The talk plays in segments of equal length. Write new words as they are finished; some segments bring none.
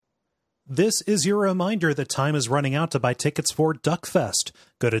This is your reminder that time is running out to buy tickets for Duckfest.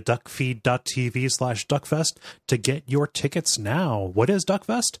 Go to duckfeed.tv/Duckfest to get your tickets now. What is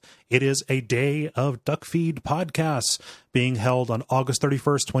Duckfest? It is a day of Duckfeed podcasts being held on August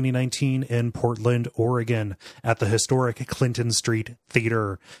 31st, 2019 in Portland, Oregon at the historic Clinton Street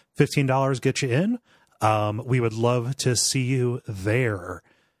Theater. $15 get you in. We would love to see you there.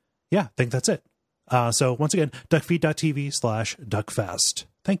 Yeah, I think that's it. So once again, duckfeed.tv/Duckfest.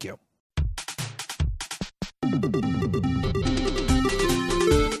 Thank you.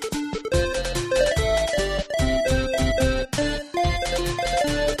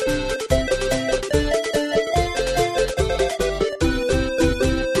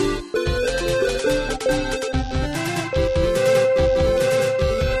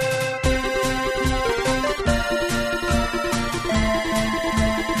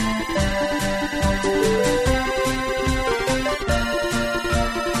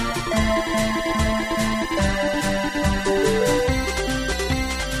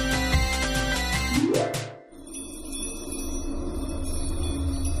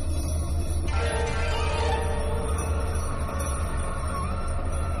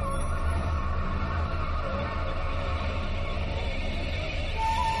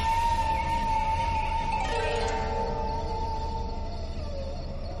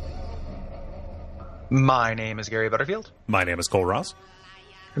 My name is Gary Butterfield. My name is Cole Ross.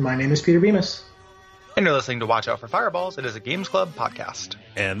 And my name is Peter Bemis. And you're listening to Watch Out for Fireballs. It is a Games Club podcast.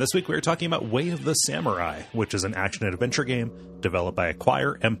 And this week we're talking about Way of the Samurai, which is an action and adventure game developed by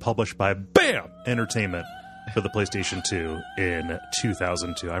Acquire and published by BAM Entertainment for the PlayStation 2 in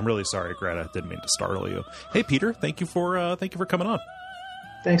 2002. I'm really sorry, Greta. Didn't mean to startle you. Hey, Peter, thank you for coming on.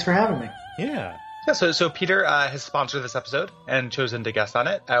 Thanks for having me. Yeah. Yeah, so Peter has sponsored this episode and chosen to guest on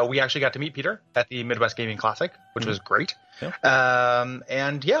it. We actually got to meet Peter at the Midwest Gaming Classic, which was great. Yeah.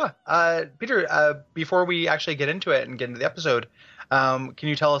 Peter, before we actually get into it and get into the episode, can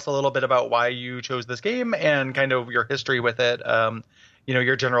you tell us a little bit about why you chose this game and kind of your history with it,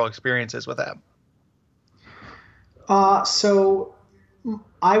 your general experiences with it? So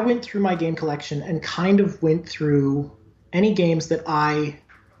I went through my game collection and kind of went through any games that I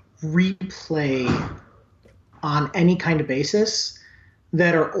replay on any kind of basis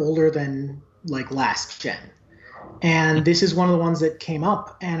that are older than like last gen. And this is one of the ones that came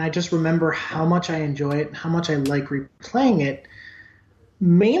up, and I just remember how much I enjoy it and how much I like replaying it,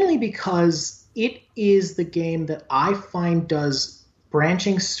 mainly because it is the game that I find does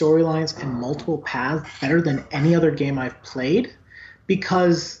branching storylines and multiple paths better than any other game I've played,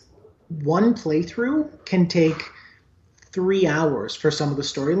 because one playthrough can take 3 hours for some of the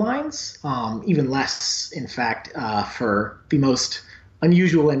storylines, even less, in fact, for the most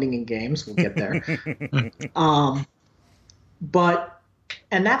unusual ending in games. We'll get there. And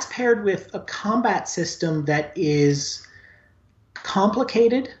that's paired with a combat system that is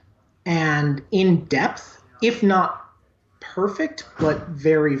complicated and in-depth, if not perfect, but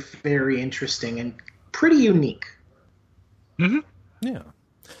very, very interesting and pretty unique. Mm-hmm. Yeah.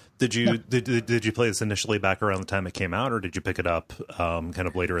 Did you play this initially back around the time it came out, or did you pick it up kind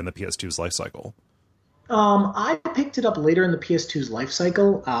of later in the PS2's life cycle? I picked it up later in the PS2's life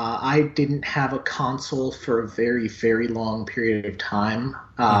cycle. I didn't have a console for a very, very long period of time.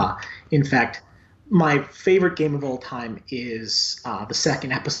 In fact, my favorite game of all time is the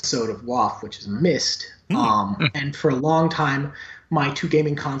second episode of WoF, which is Myst. And for a long time, my two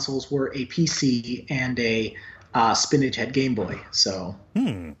gaming consoles were a PC and a spinach head Game Boy. So,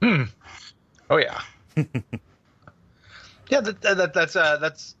 Oh yeah, yeah.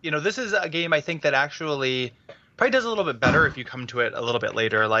 That's this is a game I think that actually probably does a little bit better if you come to it a little bit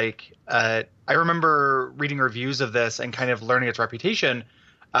later. Like I remember reading reviews of this and kind of learning its reputation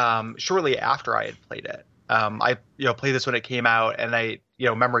shortly after I had played it. I played this when it came out, and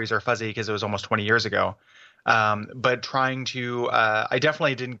memories are fuzzy because it was almost 20 years ago. But trying to, I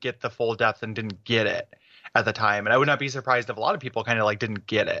definitely didn't get the full depth and didn't get it at the time. And I would not be surprised if a lot of people kind of like didn't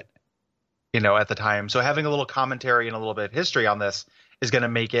get it, at the time. So having a little commentary and a little bit of history on this is going to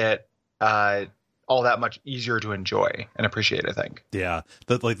make it all that much easier to enjoy and appreciate, I think. Yeah.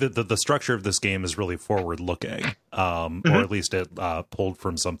 The structure of this game is really forward looking, or at least it pulled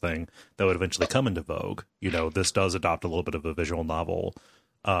from something that would eventually come into vogue. This does adopt a little bit of a visual novel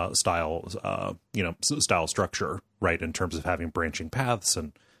style structure, right? In terms of having branching paths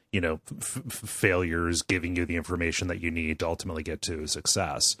and, failures, giving you the information that you need to ultimately get to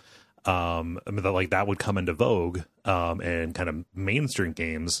success. That would come into vogue in kind of mainstream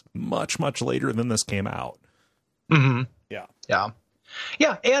games much, much later than this came out. Mm-hmm. Yeah. Yeah.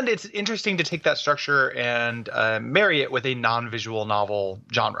 Yeah, and it's interesting to take that structure and marry it with a non-visual novel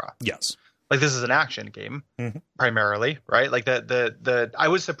genre. Yes. Like this is an action game primarily, right? Like the I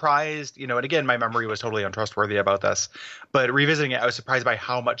was surprised, and again, my memory was totally untrustworthy about this, but revisiting it, I was surprised by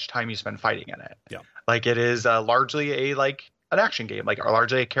how much time you spend fighting in it. Yeah. Like it is largely an action game, like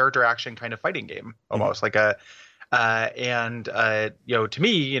largely a character action kind of fighting game, almost like a, to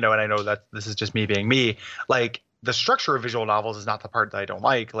me, and I know that this is just me being me, like the structure of visual novels is not the part that I don't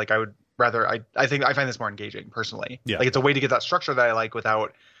like. Like I would rather, I think I find this more engaging personally. Yeah. Like it's a way to get that structure that I like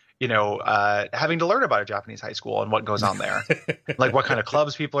without, having to learn about a Japanese high school and what goes on there, like what kind of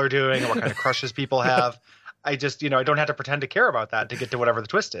clubs people are doing and what kind of crushes people have. I just, I don't have to pretend to care about that to get to whatever the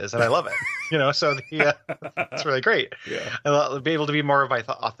twist is. And I love it, so it's really great. Yeah. I'll be able to be more of my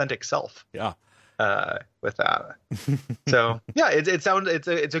authentic self. Yeah. With that. So yeah, it's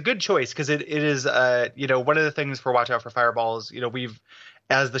a good choice. Cause it is, one of the things for Watch Out for Fireballs,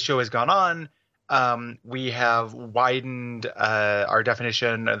 as the show has gone on, we have widened our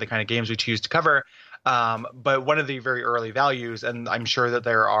definition of the kind of games we choose to cover. But one of the very early values, and I'm sure that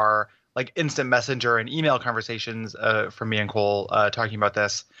there are like instant messenger and email conversations from me and Cole talking about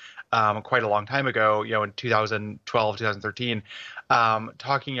this quite a long time ago, in 2012, 2013,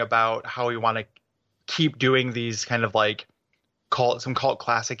 talking about how we want to keep doing these kind of like cult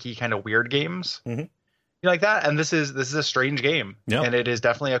classic-y kind of weird games, like that. And this is a strange game, and it is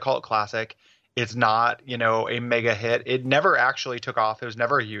definitely a cult classic. It's not, a mega hit. It never actually took off. It was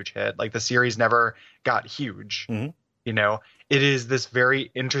never a huge hit. Like the series never got huge. It is this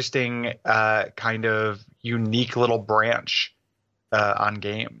very interesting kind of unique little branch on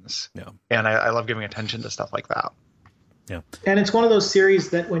games. Yeah. And I love giving attention to stuff like that. Yeah. And it's one of those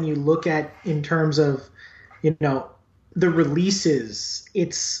series that when you look at in terms of, the releases,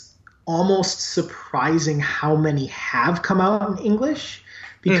 it's almost surprising how many have come out in English,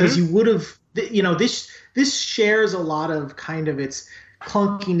 because you would have, this shares a lot of kind of its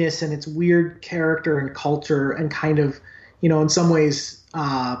clunkiness and its weird character and culture and kind of, in some ways,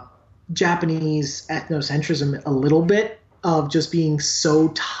 Japanese ethnocentrism a little bit, of just being so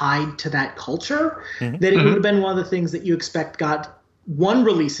tied to that culture that it would have been one of the things that you expect got one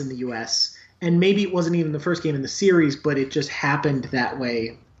release in the US, and maybe it wasn't even the first game in the series, but it just happened that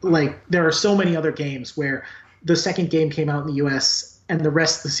way. Like there are so many other games where the second game came out in the US and the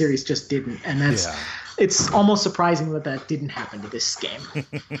rest of the series just didn't. And it's almost surprising that didn't happen to this game.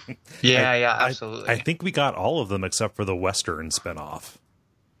 Absolutely. I think we got all of them except for the Western spinoff.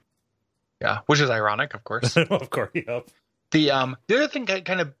 Yeah, which is ironic, of course. Of course, yep. The other thing,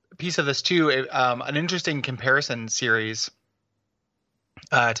 kind of piece of this too, an interesting comparison series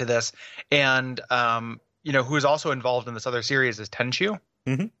to this, and who is also involved in this other series is Tenchu,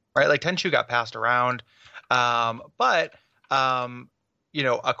 right? Like Tenchu got passed around, but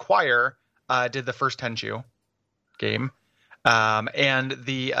Acquire did the first Tenchu game, and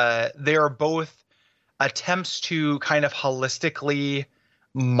they are both attempts to kind of holistically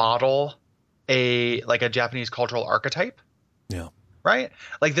model a Japanese cultural archetype. Yeah. Right?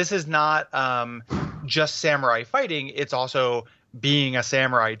 Like this is not just samurai fighting, it's also being a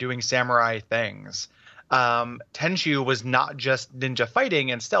samurai, doing samurai things. Tenchu was not just ninja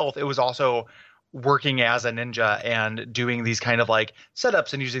fighting and stealth, it was also working as a ninja and doing these kind of like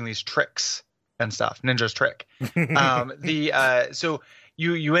setups and using these tricks and stuff. Ninja's trick. So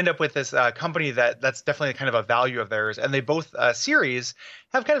you end up with this company that's definitely kind of a value of theirs, and they both series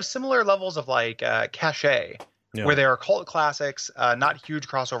have kind of similar levels of like cachet, where they are cult classics, not huge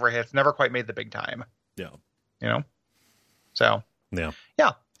crossover hits, never quite made the big time. Yeah. So yeah,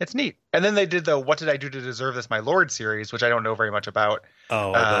 it's neat. And then they did the What Did I Do to Deserve This, My Lord series, which I don't know very much about.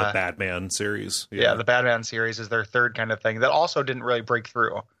 Oh, the Batman series. Yeah, the Batman series is their third kind of thing that also didn't really break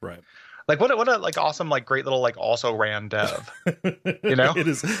through. Right. Like what a like awesome, like great little like also ran dev. It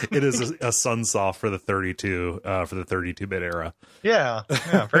is a Sunsoft for the 32-bit era. Yeah,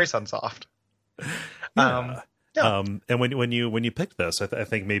 very Sunsoft. And when you picked this, I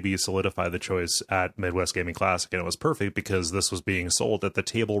think maybe you solidified the choice at Midwest Gaming Classic, and it was perfect because this was being sold at the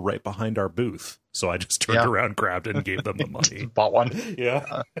table right behind our booth. So I just turned around, grabbed it, and gave them the money. Bought one.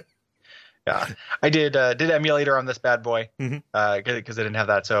 Yeah. I did emulator on this bad boy because I didn't have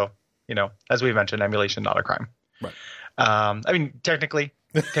that. So as we mentioned, emulation not a crime. Right. I mean, technically,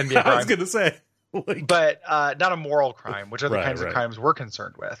 it can be a crime. I was going to say. But not a moral crime, which are the kinds of crimes we're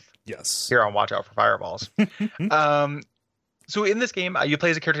concerned with. Yes. Here on Watch Out for Fireballs. So in this game, you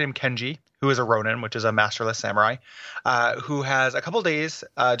play as a character named Kenji, who is a Ronin, which is a masterless samurai, who has a couple days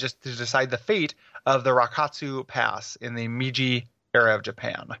just to decide the fate of the Rakatsu Pass in the Miji era of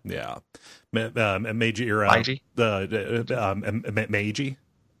Japan. Yeah. Meiji era. Meiji? Meiji.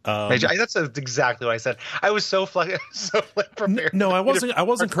 That's exactly what I said. I was so prepared. No, I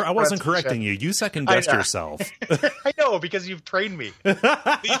wasn't correcting you. You second guessed yourself. I know, because you've trained me.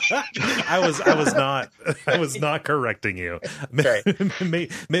 I was not correcting you. Okay.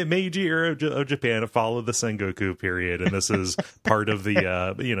 Meiji era of Japan followed the Sengoku period, and this is part of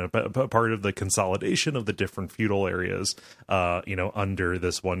the part of the consolidation of the different feudal areas under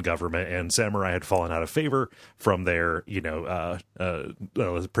this one government, and samurai had fallen out of favor from their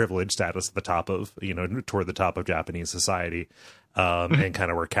privileged status at the top of toward the top of Japanese society, and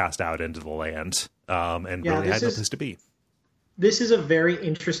kind of were cast out into the land, and really had no place to be. This is a very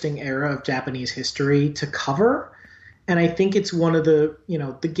interesting era of Japanese history to cover, and I think it's one of the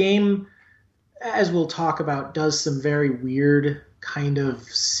the game, as we'll talk about, does some very weird kind of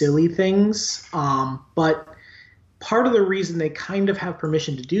silly things, but part of the reason they kind of have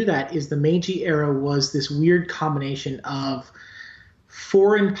permission to do that is the Meiji era was this weird combination of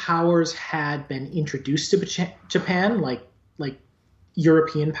foreign powers had been introduced to Japan, like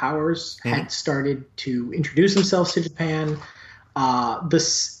European powers had started to introduce themselves to Japan.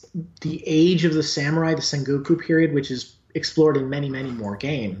 The age of the samurai, the Sengoku period, which is explored in many, many more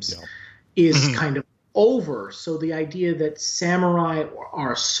games, is kind of over. So the idea that samurai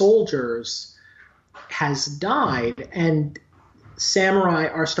are soldiers has died, and samurai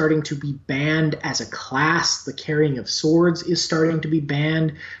are starting to be banned as a class. The carrying of swords is starting to be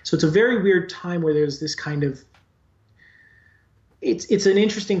banned. So it's a very weird time where there's this kind of it's an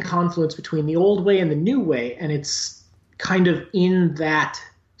interesting confluence between the old way and the new way, and it's kind of in that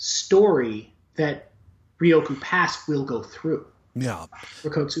story that Ryoku Pass will go through. Yeah.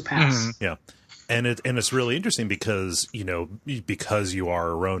 Rokotsu Pass. Yeah. And it's really interesting because because you are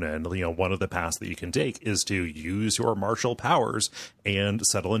a Ronin, one of the paths that you can take is to use your martial powers and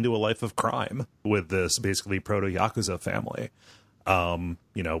settle into a life of crime with this basically proto Yakuza family,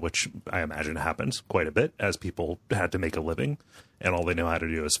 which I imagine happened quite a bit as people had to make a living and all they know how to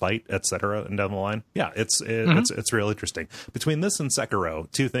do is fight, etc. And down the line. Yeah, it's real interesting. Between this and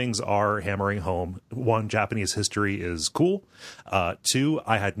Sekiro, two things are hammering home. One, Japanese history is cool. Two,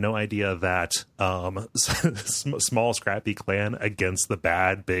 I had no idea that small scrappy clan against the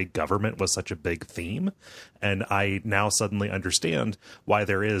bad big government was such a big theme. And I now suddenly understand why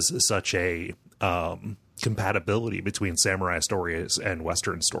there is such a compatibility between samurai stories and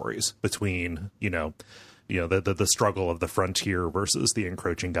Western stories, between the struggle of the frontier versus the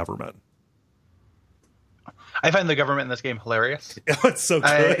encroaching government. I find the government in this game hilarious. It's so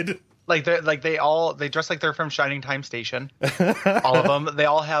good. They dress like they're from Shining Time Station. All of them. They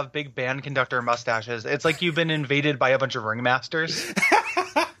all have big band conductor mustaches. It's like you've been invaded by a bunch of ringmasters.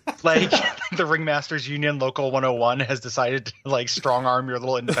 Like the Ringmasters Union Local 101 has decided to strong arm your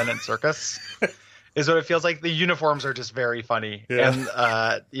little independent circus. Is what it feels like. The uniforms are just very funny. Yeah. And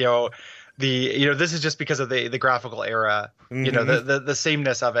this is just because of the graphical era, the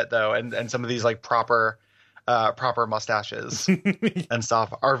sameness of it though. And some of these proper mustaches and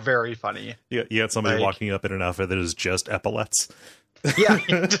stuff are very funny. Yeah. You had somebody walking up in an outfit that is just epaulets. Yeah.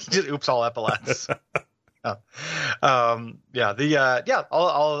 just oops, all epaulets. All of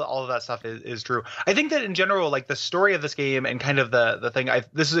that stuff is true. I think that in general, the story of this game and kind of the thing,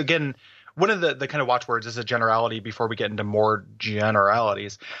 this is again, one of the kind of watchwords is a generality before we get into more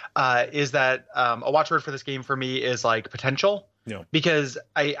generalities, is that a watchword for this game for me is potential. Yeah. Because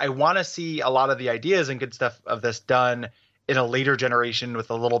I want to see a lot of the ideas and good stuff of this done in a later generation with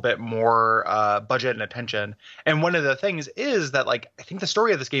a little bit more budget and attention. And one of the things is that I think the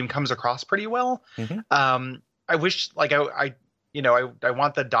story of this game comes across pretty well. Mm-hmm. I wish I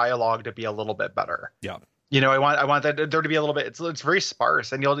want the dialogue to be a little bit better. Yeah. I want that there to be a little bit. It's very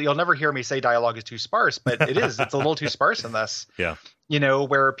sparse, and you'll never hear me say dialogue is too sparse, but it is. It's a little too sparse in this. Yeah.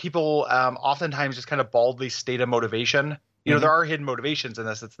 Where people oftentimes just kind of baldly state a motivation. There are hidden motivations in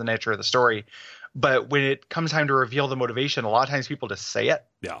this. It's the nature of the story. But when it comes time to reveal the motivation, a lot of times people just say it.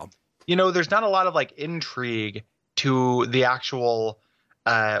 Yeah. There's not a lot of intrigue to the actual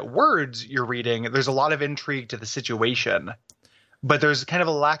words you're reading. There's a lot of intrigue to the situation, but there's kind of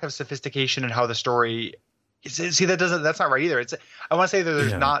a lack of sophistication in how the story. See, that's not right either. I want to say that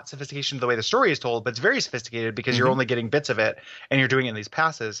there's not sophistication to the way the story is told, but it's very sophisticated because you're only getting bits of it and you're doing it in these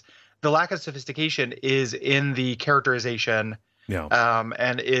passes. The lack of sophistication is in the characterization,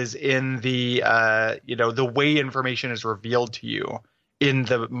 and is in the the way information is revealed to you in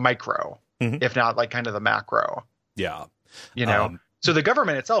the micro, if not kind of the macro. Yeah. So the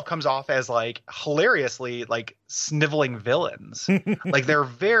government itself comes off as hilariously sniveling villains. They're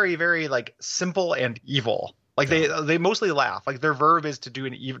very, very simple and evil. Like they mostly laugh. Like their verb is to do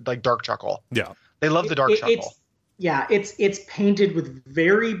an even like dark chuckle. Yeah. They love the dark chuckle. It's painted with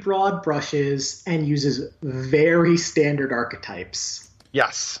very broad brushes and uses very standard archetypes.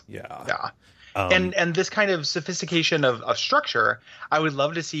 Yes. Yeah. And this kind of sophistication of structure, I would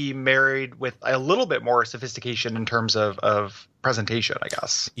love to see married with a little bit more sophistication in terms of presentation, I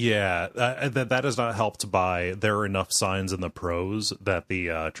guess. Yeah, that is not helped by there are enough signs in the prose that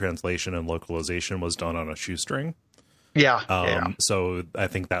the translation and localization was done on a shoestring. Yeah. So I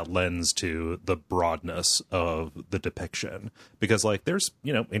think that lends to the broadness of the depiction because like there's,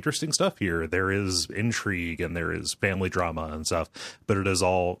 interesting stuff here. There is intrigue and there is family drama and stuff, but it is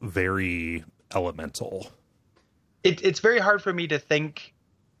all very elemental. It's very hard for me to think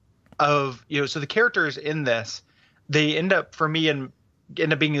of, so the characters in this, they end up being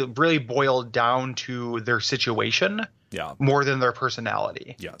really boiled down to their situation more than their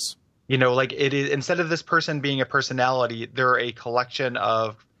personality. Yes. Like it is, instead of this person being a personality, they're a collection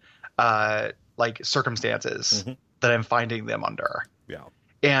of like circumstances that I'm finding them under. Yeah.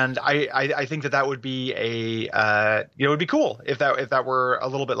 And I think that would be it would be cool if that were a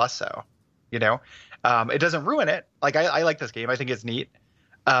little bit less so, it doesn't ruin it. Like I like this game. I think it's neat.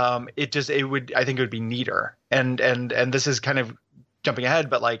 I think it would be neater. And this is kind of jumping ahead,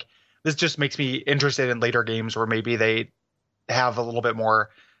 but like this just makes me interested in later games where maybe they have a little bit more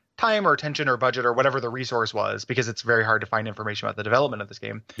time or attention or budget or whatever the resource was, because it's very hard to find information about the development of this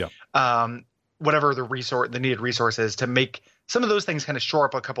game. Yeah. Whatever the needed resources to make some of those things kind of shore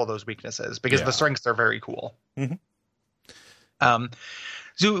up a couple of those weaknesses, because the strengths are very cool. Mm-hmm.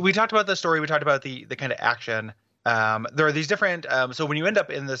 So we talked about the story. We talked about the kind of action. There are these different. So when you end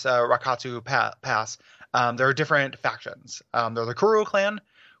up in this Rakatsu Pass, there are different factions. There are the Kuro clan,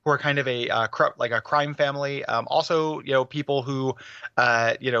 who are kind of a crime family. Also, people who,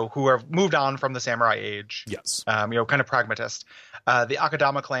 who have moved on from the samurai age. Yes. Kind of pragmatist. The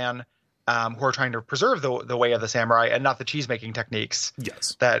Akadama clan, who are trying to preserve the way of the samurai and not the cheese making techniques.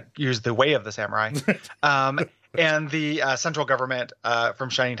 Yes. That use the way of the samurai. And the central government from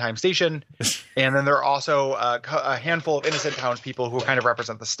Shining Time Station. And then there are also a handful of innocent townspeople who kind of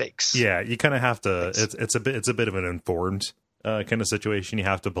represent the stakes. Yeah, you kind of have to. It's a bit of an informed kind of situation. You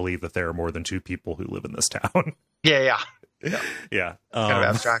have to believe that there are more than two people who live in this town. Yeah. Yeah. Kind of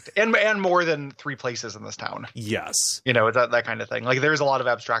abstract. And more than three places in this town. Yes. It's that kind of thing. Like there's a lot of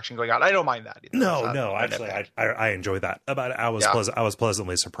abstraction going on. I don't mind that either. No, actually I enjoy that. But I was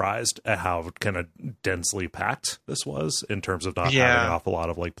pleasantly surprised at how kind of densely packed this was in terms of not having an awful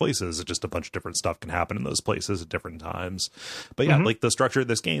lot of like places. Just a bunch of different stuff can happen in those places at different times. But yeah, like the structure of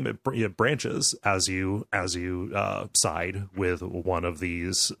this game, it branches as you side with one of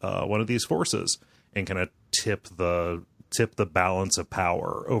these forces and kind of tip the balance of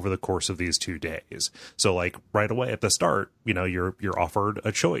power over the course of these 2 days. So like right away at the start, you're offered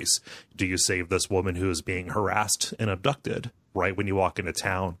a choice. Do you save this woman who is being harassed and abducted right when you walk into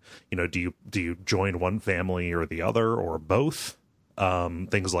town? Do you join one family or the other or both?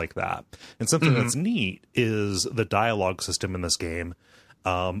 Things like that. And something that's neat is the dialogue system in this game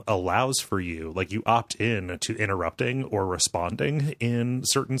allows for you, like you opt in to interrupting or responding in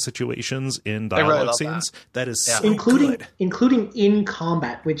certain situations in dialogue scenes. That is so good. Including in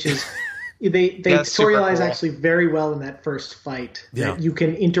combat, which is they editorialize cool. Actually very well in that first fight. Yeah. That you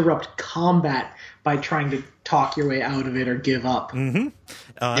can interrupt combat by trying to talk your way out of it or give up. Or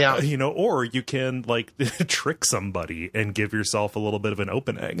you can like trick somebody and give yourself a little bit of an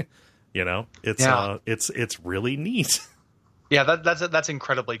opening. It's really neat. Yeah, that's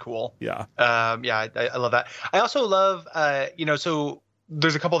incredibly cool. Yeah. I love that. I also love, so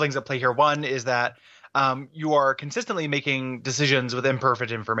there's a couple things at play here. One is that you are consistently making decisions with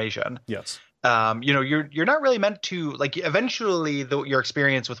imperfect information. Yes. You're not really meant to, like, eventually your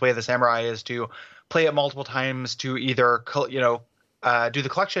experience with Way of the Samurai is to play it multiple times to either, do the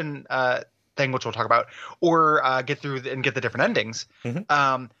collection thing, which we'll talk about, or get through and get the different endings.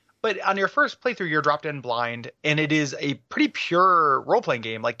 Mm-hmm. But on your first playthrough, you're dropped in blind, and it is a pretty pure role-playing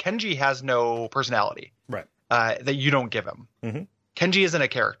game. Like, Kenji has no personality. Right. That you don't give him. Mm-hmm. Kenji isn't a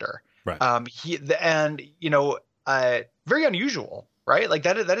character. Right. Very unusual, right? Like,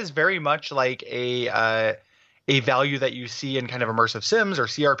 that is very much like a value that you see in kind of immersive sims or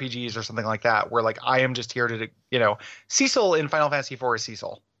CRPGs or something like that, where, like, I am just here to, Cecil in Final Fantasy IV is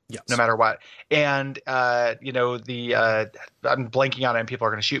Cecil. Yes. No matter what. And, I'm blanking on it and people are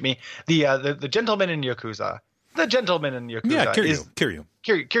going to shoot me. The gentleman in Yakuza. The gentleman in Yakuza. Yeah, Kiryu.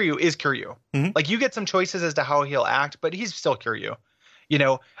 Kiryu is Kiryu. Mm-hmm. Like, you get some choices as to how he'll act, but he's still Kiryu. You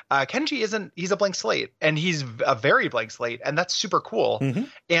know, Kenji he's a blank slate, and he's a very blank slate, and that's super cool. Mm-hmm.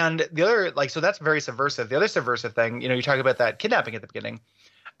 And the other, like, so that's very subversive. The other subversive thing, you know, you talk about that kidnapping at the beginning.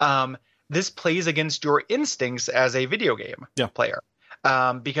 This plays against your instincts as a video game player.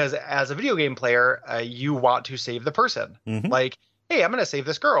 Because as a video game player, you want to save the person. Mm-hmm. Like, hey, I'm going to save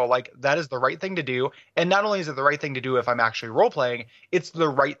this girl. Like, that is the right thing to do. And not only is it the right thing to do if I'm actually role playing, it's the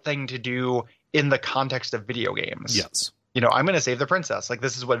right thing to do in the context of video games. Yes. You know, I'm going to save the princess. Like,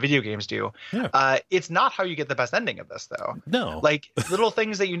 this is what video games do. Yeah. It's not how you get the best ending of this, though. No. Like, little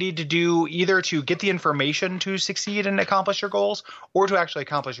things that you need to do either to get the information to succeed and accomplish your goals, or to actually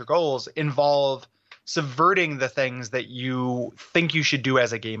accomplish your goals, involve subverting the things that you think you should do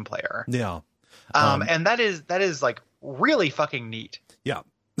as a game player. Yeah. And that is like really fucking neat. Yeah.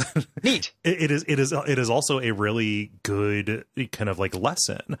 Neat. It is also a really good kind of like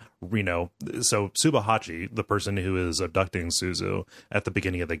lesson, you know. So Subahachi, the person who is abducting Suzu at the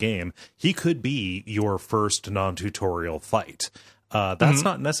beginning of the game, he could be your first non-tutorial fight. That's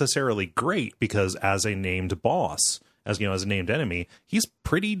not necessarily great, because as a named boss, as you know, as a named enemy, he's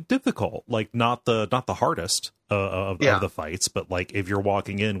pretty difficult. Like, not the hardest of the fights, but like if you're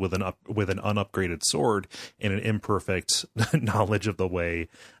walking in with an unupgraded sword and an imperfect knowledge of the way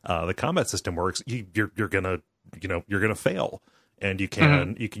the combat system works, you're gonna fail, and you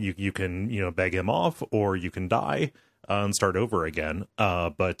can you can beg him off, or you can die and start over again.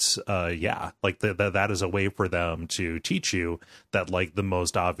 But like that is a way for them to teach you that, like, the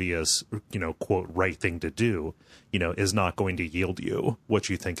most obvious, you know, quote, right thing to do, you know, is not going to yield you what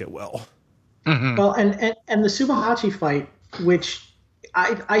you think it will. Mm-hmm. Well, and the Subahachi fight, which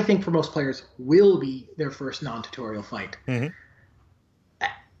I think for most players will be their first non-tutorial fight, mm-hmm.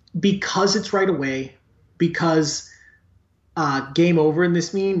 because it's right away, because game over in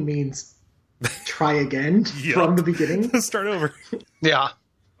this means try again from the beginning. Start over. Yeah.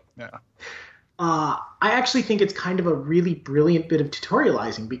 I actually think it's kind of a really brilliant bit of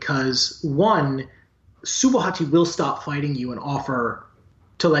tutorializing, because one, Subahachi will stop fighting you and offer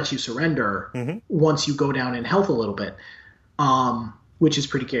to let you surrender once you go down in health a little bit, which is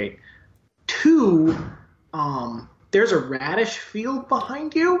pretty great. Two, there's a radish field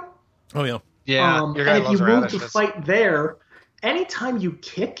behind you. Oh yeah. Yeah. And if you move to fight there, anytime you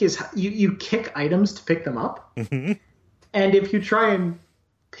kick you kick items to pick them up. Mm-hmm. And if you try and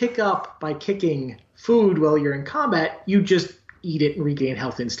pick up by kicking food while you're in combat, you just eat it and regain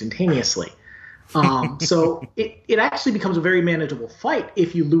health instantaneously. So it actually becomes a very manageable fight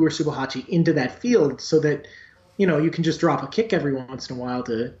if you lure Subahachi into that field, so that, you know, you can just drop a kick every once in a while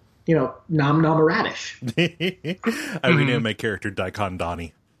to, you know, nom a radish. I renamed my character Daikon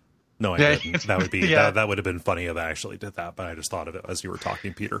Donnie. No, I didn't. That would be that would have been funny if I actually did that, but I just thought of it as you were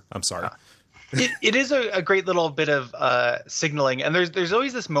talking, Peter. I'm sorry. It is a great little bit of signaling, and there's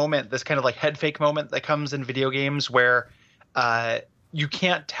always this moment, this kind of like head fake moment that comes in video games where you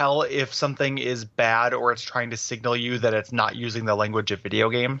can't tell if something is bad or it's trying to signal you that it's not using the language of video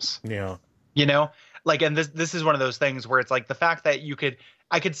games. Yeah. You know, like, and this is one of those things where it's like the fact that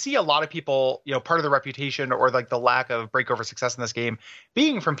I could see a lot of people, you know, part of the reputation or like the lack of breakover success in this game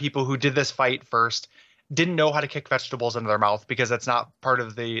being from people who did this fight first, didn't know how to kick vegetables into their mouth, because that's not part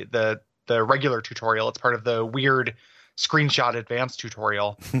of the regular tutorial. It's part of the weird screenshot advanced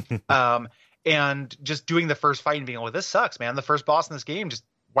tutorial. And just doing the first fight and being like, this sucks, man. The first boss in this game just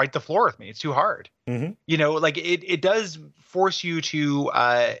wiped the floor with me. It's too hard. Mm-hmm. You know, like it does force you to,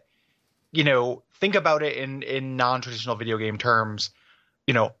 you know, think about it in non-traditional video game terms,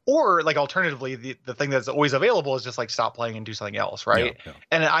 you know, or like alternatively, the thing that's always available is just like stop playing and do something else. Right. Yeah.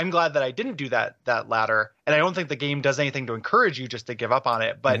 And I'm glad that I didn't do that latter. And I don't think the game does anything to encourage you just to give up on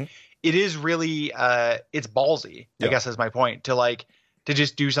it, but it is really, it's ballsy, I guess is my point, to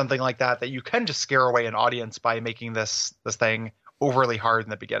just do something like that you can just scare away an audience by making this thing overly hard in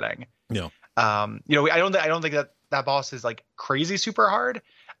the beginning. Yeah. You know, I don't think that boss is like crazy super hard.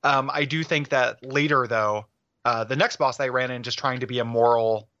 I do think that later though, the next boss that I ran in just trying to be a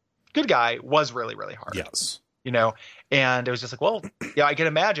moral good guy was really, really hard. Yes. You know, and it was just like, well, yeah, I can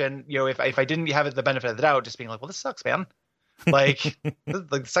imagine, you know, if I didn't have it the benefit of the doubt, just being like, well, this sucks, man. Like,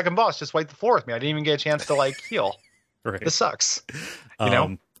 the second boss just wiped the floor with me. I didn't even get a chance to like heal. Right. This sucks. You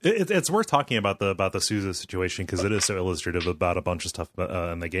know? It's worth talking about the Suzu situation, because it is so illustrative about a bunch of stuff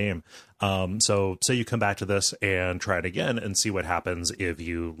in the game. So say you come back to this and try it again and see what happens if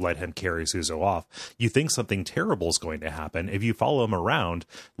you let him carry Suzu off. You think something terrible is going to happen. If you follow him around,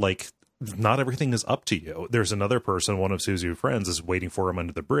 like, not everything is up to you. There's another person, one of Suzu's friends, is waiting for him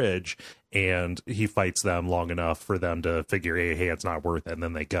under the bridge, and he fights them long enough for them to figure, hey, it's not worth it, and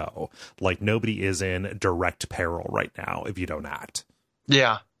then they go. Like, nobody is in direct peril right now if you don't act.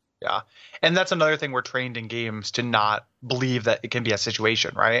 Yeah. Yeah. And that's another thing we're trained in games to not believe that it can be a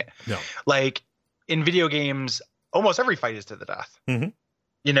situation, right? No. Like in video games, almost every fight is to the death. Mm-hmm.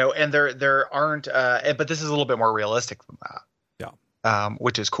 You know, and there aren't but this is a little bit more realistic than that. Yeah.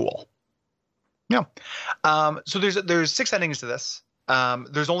 Which is cool. Yeah. So there's 6 endings to this.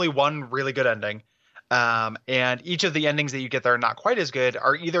 There's only one really good ending. And each of the endings that you get that are not quite as good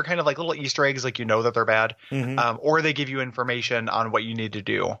are either kind of like little Easter eggs, like you know that they're bad, or they give you information on what you need to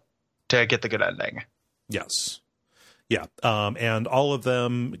do to get the good ending. Yes. Yeah. And all of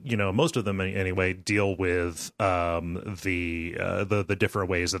them, you know, most of them anyway, deal with the different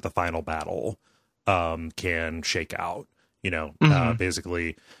ways that the final battle can shake out. You know,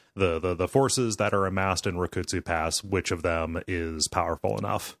 basically the forces that are amassed in Rokutsu Pass, which of them is powerful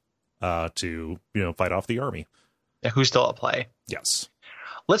enough to, you know, fight off the army. Yeah, who's still at play? Yes.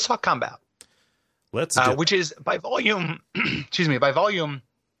 Let's talk combat. Let's do which is by volume, by volume,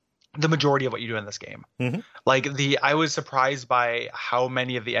 the majority of what you do in this game. Like I was surprised by how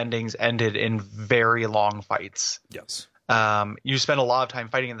many of the endings ended in very long fights. Yes. You spend a lot of time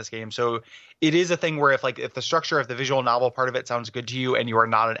fighting in this game. So it is a thing where if the structure of the visual novel part of it sounds good to you and you are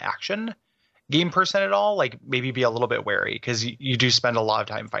not an action game person at all, like maybe be a little bit wary because you do spend a lot of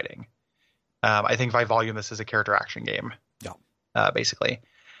time fighting. I think by volume, this is a character action game. Yeah. Basically.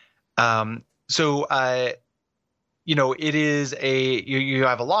 You know, it is you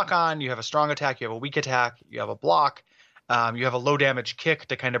have a lock on, you have a strong attack, you have a weak attack, you have a block, you have a low damage kick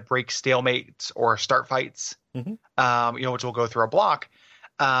to kind of break stalemates or start fights, you know, which will go through a block.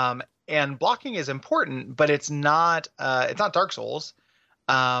 And blocking is important, but it's not Dark Souls.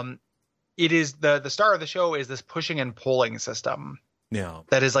 It is the star of the show is this pushing and pulling system. Yeah.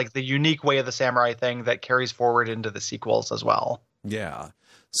 That is like the unique way of the samurai thing that carries forward into the sequels as well. Yeah.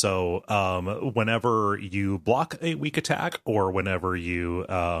 So whenever you block a weak attack or whenever you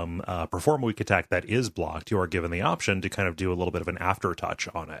perform a weak attack that is blocked, you are given the option to kind of do a little bit of an aftertouch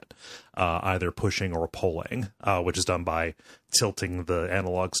on it, either pushing or pulling, which is done by tilting the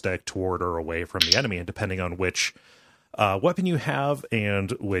analog stick toward or away from the enemy. And depending on which weapon you have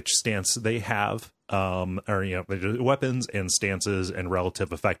and which stance they have, or you know, weapons and stances and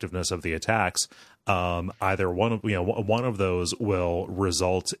relative effectiveness of the attacks, either one of those will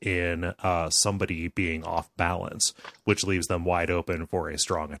result in somebody being off balance, which leaves them wide open for a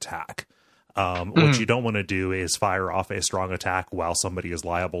strong attack. What you don't want to do is fire off a strong attack while somebody is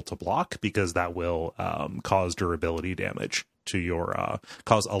liable to block, because that will cause durability damage to your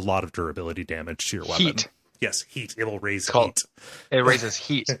cause a lot of durability damage to your weapon. Heat. Yes, heat. It will raise heat. It raises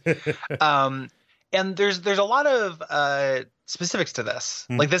heat. And there's a lot of specifics to this.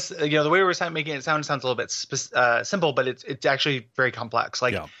 Like this, you know, the way we're making it sounds a little bit simple, but it's actually very complex.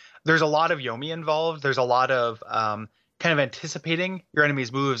 Like there's a lot of Yomi involved. There's a lot of kind of anticipating your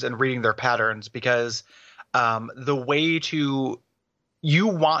enemy's moves and reading their patterns, because the way you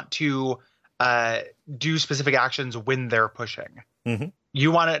want to do specific actions when they're pushing. You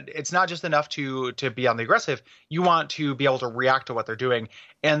want to, it's not just enough to be on the aggressive. You want to be able to react to what they're doing.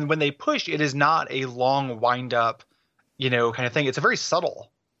 And when they push, it is not a long wind up, you know, kind of thing. It's a very subtle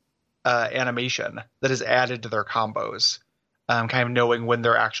animation that is added to their combos, kind of knowing when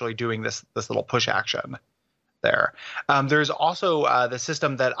they're actually doing this little push action there. There's also the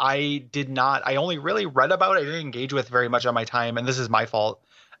system that I only really read about. I didn't engage with very much on my time. And this is my fault,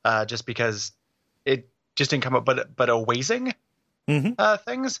 just because it just didn't come up, but a wasing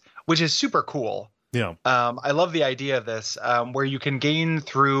things, which is super cool. Yeah. I love the idea of this, where you can gain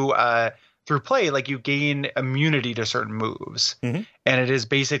through play, like you gain immunity to certain moves, and it is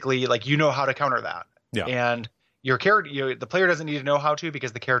basically like, you know how to counter that. Yeah. And your character, the player doesn't need to know how to,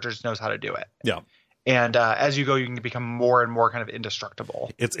 because the character just knows how to do it. Yeah. And as you go, you can become more and more kind of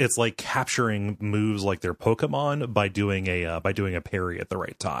indestructible. It's like capturing moves like they're Pokemon by doing a parry at the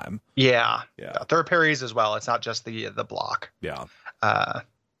right time. Yeah. Yeah. There are parries as well. It's not just the block. Yeah.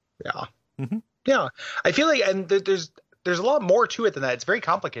 Yeah. Yeah. I feel like, and there's a lot more to it than that. It's very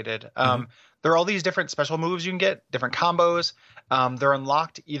complicated. There are all these different special moves you can get, different combos. They're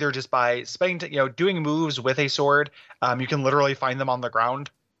unlocked either just by spending, doing moves with a sword. You can literally find them on the ground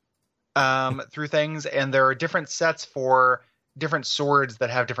through things, and there are different sets for different swords that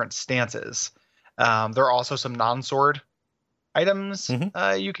have different stances. There are also some non-sword items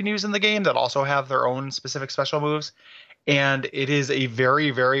you can use in the game that also have their own specific special moves. And it is a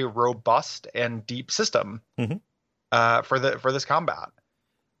very, very robust and deep system for this combat.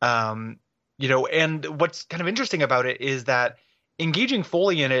 And what's kind of interesting about it is that engaging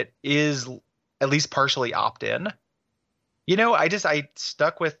fully in it is at least partially opt-in. I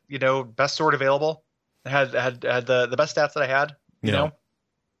stuck with, best sword available. I had the best stats that I had,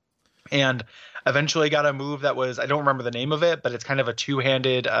 and eventually got a move that was, I don't remember the name of it, but it's kind of a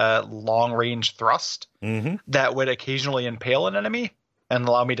two-handed long range thrust that would occasionally impale an enemy and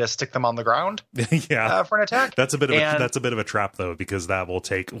allow me to stick them on the ground for an attack. That's a bit of a trap though, because that will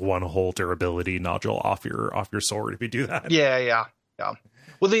take one whole durability nodule off your sword if you do that. Yeah.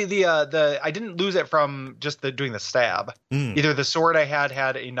 Well, the I didn't lose it from just doing the stab. Either the sword I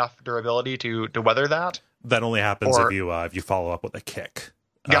had enough durability to weather that. That only happens if you follow up with a kick.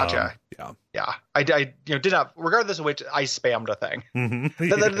 Gotcha. Yeah. I did not, regardless of which, I spammed a thing.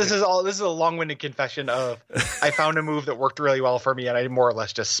 This is a long-winded confession of I found a move that worked really well for me, and I more or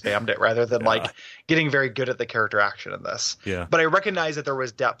less just spammed it rather than like getting very good at the character action in this. Yeah. But I recognize that there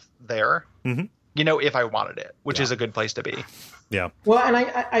was depth there. If I wanted it, which is a good place to be. Yeah. Well, and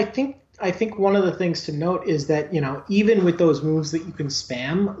I think one of the things to note is that, even with those moves that you can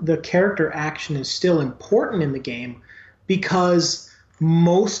spam, the character action is still important in the game, because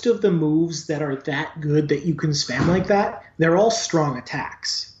most of the moves that are that good that you can spam like that, they're all strong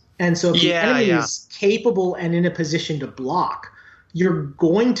attacks. And so if the enemy is capable and in a position to block, you're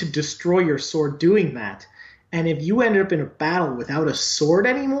going to destroy your sword doing that. And if you end up in a battle without a sword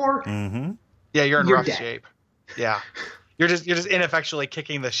anymore, you're in rough shape. Yeah. You're just ineffectually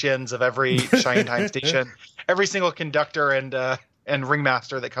kicking the shins of every Shine Time station, every single conductor and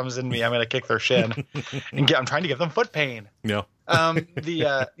ringmaster that comes in me. I'm going to kick their shin, and I'm trying to give them foot pain. Yeah.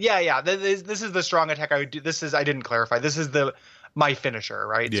 This is the strong attack I would do. I didn't clarify. This is my finisher,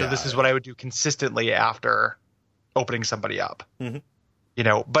 right? So this is what I would do consistently after opening somebody up.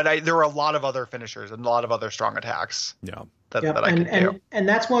 But there were a lot of other finishers and a lot of other strong attacks. Yeah. That I could do. And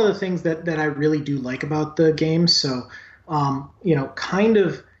that's one of the things that I really do like about the game. So, kind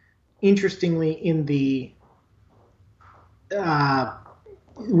of interestingly in the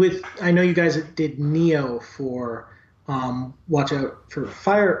I know you guys did Neo for Watch Out for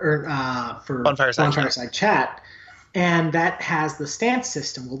Fire or for Bonfireside Chat, and that has the stance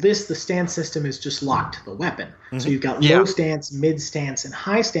system. Well, the stance system is just locked to the weapon. So you've got low stance, mid stance, and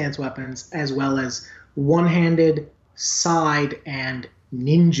high stance weapons, as well as one-handed, side, and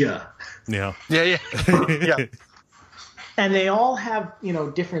ninja. Yeah. And they all have,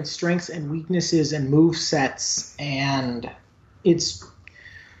 different strengths and weaknesses and move sets, and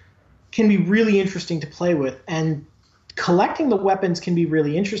can be really interesting to play with. And collecting the weapons can be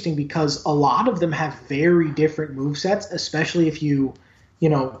really interesting because a lot of them have very different move sets, especially if you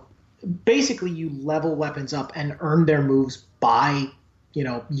basically you level weapons up and earn their moves by,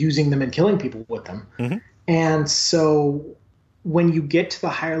 using them and killing people with them. And so when you get to the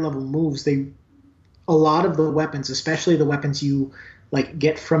higher level moves, a lot of the weapons, especially the weapons you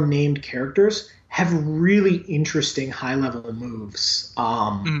get from named characters, have really interesting high level moves.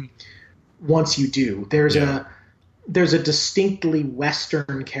 Once you do, there's a distinctly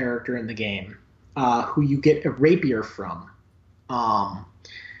Western character in the game who you get a rapier from,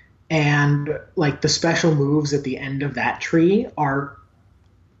 and the special moves at the end of that tree are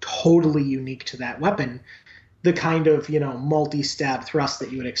totally unique to that weapon. The kind of multi-stab thrust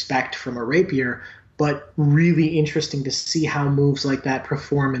that you would expect from a rapier, but really interesting to see how moves like that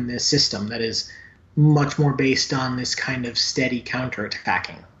perform in this system that is much more based on this kind of steady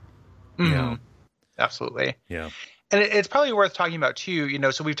counterattacking. Yeah, absolutely. Yeah. And it's probably worth talking about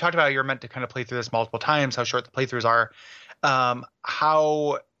too, so we've talked about you're meant to kind of play through this multiple times, how short the playthroughs are,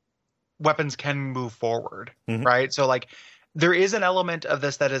 how weapons can move forward, right? So there is an element of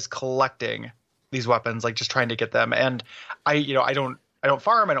this that is collecting these weapons, just trying to get them. And I don't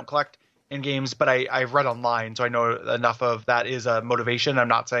farm, I don't collect in games, but I've read online, so I know enough of that is a motivation. I'm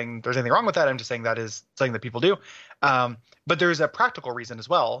not saying there's anything wrong with that. I'm just saying that is something that people do. But there's a practical reason as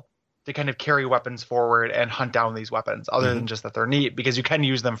well to kind of carry weapons forward and hunt down these weapons, other than just that they're neat, because you can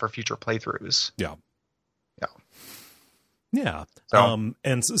use them for future playthroughs. Yeah. So,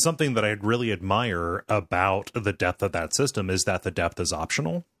 and something that I really admire about the depth of that system is that the depth is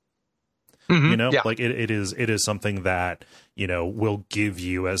optional. It is something that, will give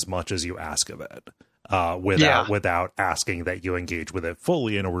you as much as you ask of it, without asking that you engage with it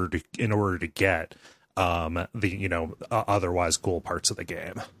fully in order to get the otherwise cool parts of the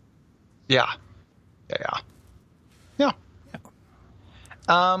game. Yeah.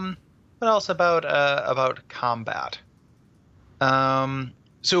 What else about combat?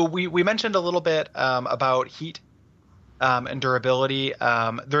 So we mentioned a little bit about heat and durability.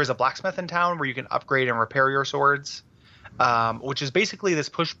 There is a blacksmith in town where you can upgrade and repair your swords, which is basically this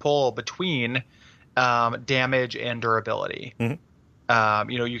push-pull between damage and durability. You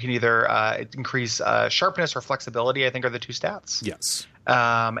can either increase sharpness or flexibility, I think are the two stats. Yes.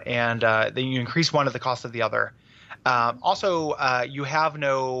 And then you increase one at the cost of the other. Also, you have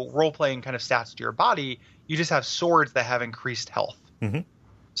no role-playing kind of stats to your body. You just have swords that have increased health. Mm-hmm.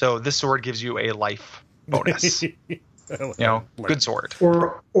 So this sword gives you a life bonus. Good sword.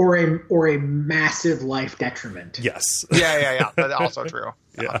 Or a massive life detriment. Yes. Yeah. That's also true.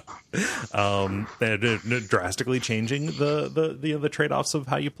 Yeah. Drastically changing the trade-offs of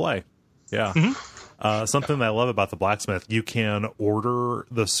how you play. Yeah. Mm-hmm. Something that I love about the blacksmith, you can order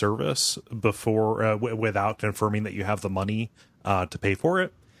the service before without confirming that you have the money to pay for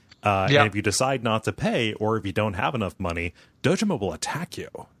it. And if you decide not to pay, or if you don't have enough money, Dojima will attack you.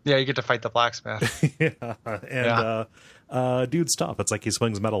 Yeah, you get to fight the blacksmith. Dude's tough. It's like he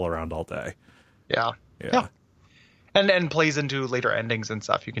swings metal around all day. Yeah. And plays into later endings and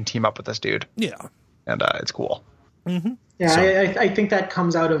stuff. You can team up with this dude. Yeah. And it's cool. Mm-hmm. Yeah, so, I think that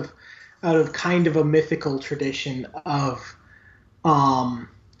comes out of kind of a mythical tradition of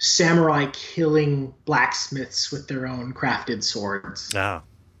samurai killing blacksmiths with their own crafted swords. Ah.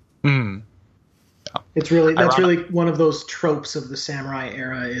 Mm. That's really one of those tropes of the samurai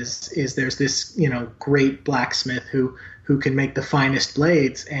era is there's this, great blacksmith who can make the finest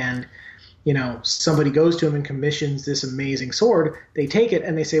blades, and somebody goes to him and commissions this amazing sword. They take it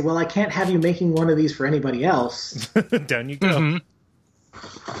and they say, well, I can't have you making one of these for anybody else. Down you go. Mm-hmm.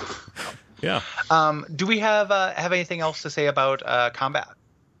 Yeah. Do we have anything else to say about combat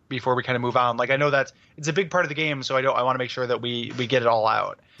before we kind of move on? Like, I know that it's a big part of the game, so I want to make sure that we get it all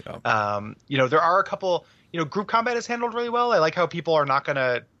out. Yeah. There are a couple, group combat is handled really well. I like how people are not going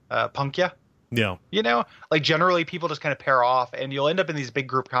to punk you. Yeah. Like generally people just kind of pair off, and you'll end up in these big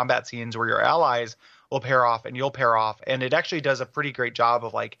group combat scenes where your allies will pair off and you'll pair off. And it actually does a pretty great job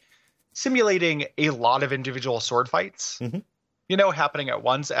of like simulating a lot of individual sword fights, happening at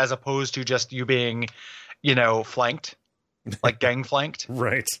once, as opposed to just you being, flanked, like gang flanked.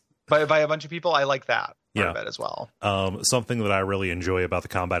 Right. By a bunch of people. I like that. Yeah. Of it as well. Something that I really enjoy about the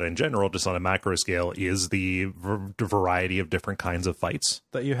combat in general, just on a macro scale, is the variety of different kinds of fights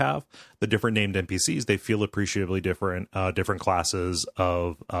that you have. The different named NPCs, they feel appreciably different. Different classes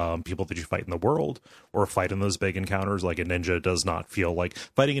of people that you fight in the world or fight in those big encounters. Like a ninja does not feel like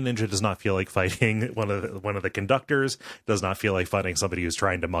fighting a ninja. Does not feel like fighting one of the conductors. Does not feel like fighting somebody who's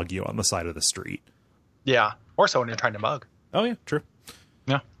trying to mug you on the side of the street. Yeah, or someone you're trying to mug. Oh yeah, true.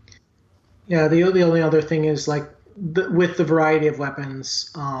 Yeah. Yeah, the only other thing is, like, with the variety of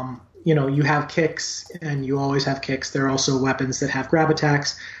weapons, you have kicks, and you always have kicks. There are also weapons that have grab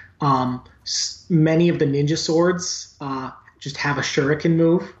attacks. Many of the ninja swords just have a shuriken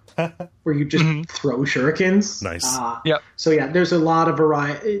move, where you just throw shurikens. Nice. So yeah, there's a lot of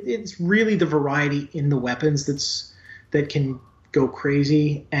variety. It's really the variety in the weapons that can go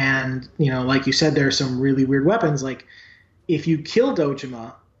crazy. And like you said, there are some really weird weapons. Like, if you kill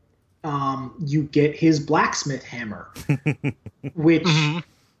Dojima, you get his blacksmith hammer, which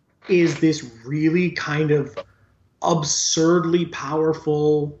is this really kind of absurdly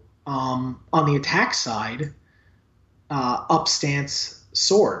powerful, on the attack side, upstance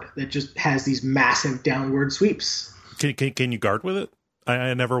sword that just has these massive downward sweeps. Can you guard with it?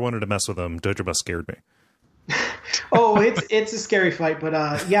 I never wanted to mess with him. Dojima scared me. Oh, it's a scary fight,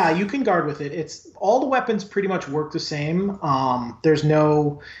 but yeah, you can guard with it. It's all the weapons pretty much work the same. There's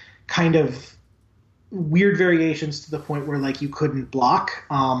no kind of weird variations to the point where, like, you couldn't block.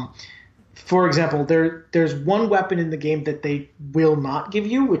 For example, there's one weapon in the game that they will not give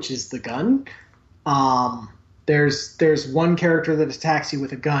you, which is the gun. There's one character that attacks you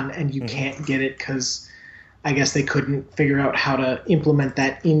with a gun, and you can't get it because I guess they couldn't figure out how to implement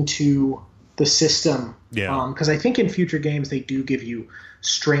that into the system. Yeah. Because I think in future games they do give you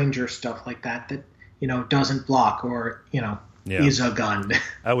stranger stuff like that doesn't block or is a gun.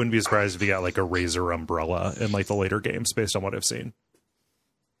 I wouldn't be surprised if you got like a razor umbrella in like the later games based on what I've seen.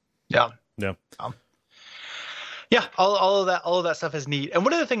 Yeah. Yeah. Yeah. All of that stuff is neat. And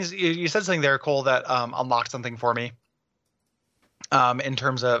one of the things you said something there, Cole, that unlocked something for me. In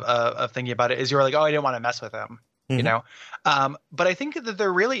terms of thinking about it, is you were like, oh, I didn't want to mess with him. But I think that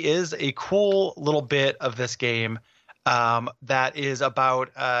there really is a cool little bit of this game that is about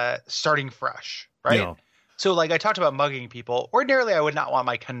starting fresh, right? Yeah. So, like, I talked about mugging people. Ordinarily, I would not want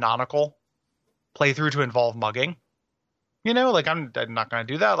my canonical playthrough to involve mugging. Like, I'm not going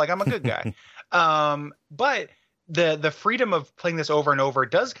to do that. Like, I'm a good guy. But the freedom of playing this over and over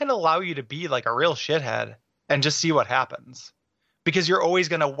does kind of allow you to be like a real shithead and just see what happens, because you're always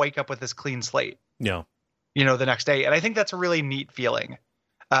going to wake up with this clean slate. Yeah. The next day. And I think that's a really neat feeling.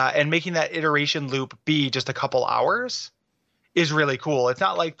 And making that iteration loop be just a couple hours is really cool. It's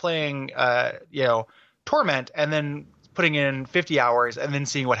not like playing, Torment and then putting in 50 hours and then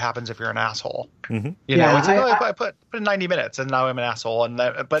seeing what happens if you're an asshole. Mm-hmm. You know, it's like, I put in 90 minutes and now I'm an asshole,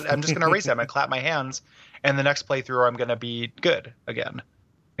 but I'm just going to erase it. I'm going to clap my hands, and the next playthrough I'm going to be good again.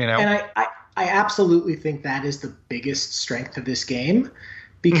 You know, and I absolutely think that is the biggest strength of this game,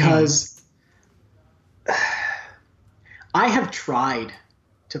 because I have tried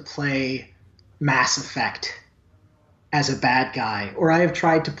to play Mass Effect as a bad guy, or I have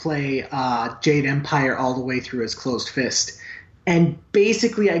tried to play Jade Empire all the way through as Closed Fist. And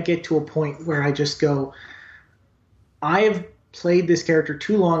basically I get to a point where I just go, I have played this character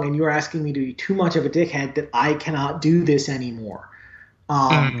too long and you're asking me to be too much of a dickhead that I cannot do this anymore.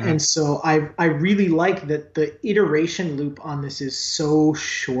 And so I really like that the iteration loop on this is so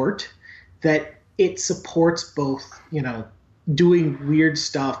short that it supports both, you know, doing weird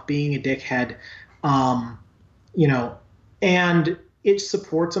stuff, being a dickhead, you know, and it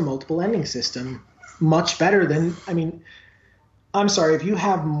supports a multiple ending system much better than, I mean, I'm sorry, if you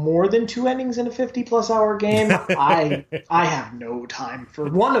have more than 2 endings in a 50-plus hour game, I have no time for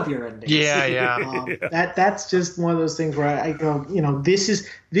one of your endings. That's just one of those things where I go, you know, this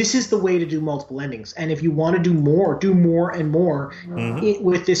is the way to do multiple endings. And if you want to do more and more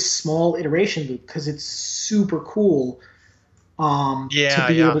with this small iteration loop, because it's super cool to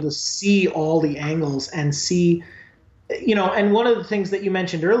be able to see all the angles and see, you know, and one of the things that you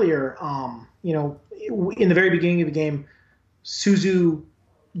mentioned earlier, you know, in the very beginning of the game, Suzu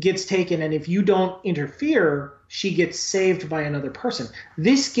gets taken, and if you don't interfere, she gets saved by another person.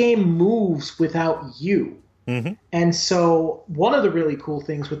 This game moves without you. And so one of the really cool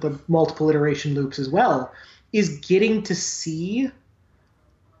things with the multiple iteration loops as well is getting to see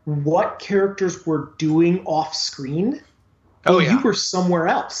what characters were doing off screen. You were somewhere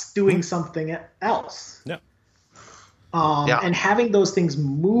else doing something else. And having those things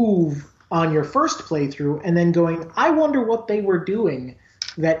move on your first playthrough and then going, I wonder what they were doing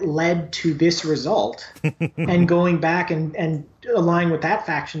that led to this result, and going back and align with that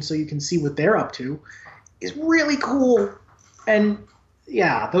faction so you can see what they're up to is really cool. And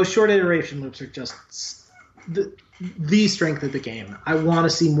yeah, those short iteration loops are just the strength of the game. I want to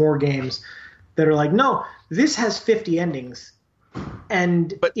see more games that are like, no, this has 50 endings,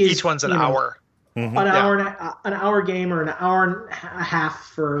 but each one's an hour. An hour game, or an hour and a half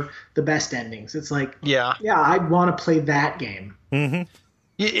for the best endings. It's like, I'd want to play that game.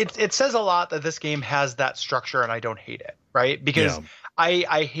 It says a lot that this game has that structure, and I don't hate it, right? Because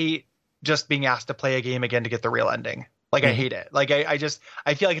I hate just being asked to play a game again to get the real ending. Like, I hate it. Like, I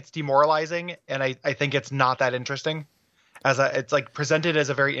feel like it's demoralizing, and I think it's not that interesting. It's like presented as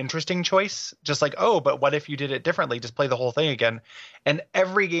a very interesting choice, just like, oh, but what if you did it differently? Just play the whole thing again. And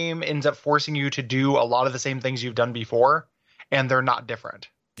every game ends up forcing you to do a lot of the same things you've done before, and they're not different,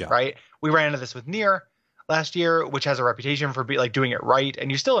 right? We ran into this with Nier last year, which has a reputation for doing it right,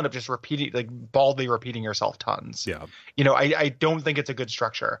 and you still end up just baldly repeating yourself tons. You know, I don't think it's a good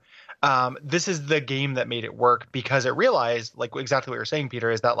structure. This is the game that made it work, because it realized, like exactly what you're saying,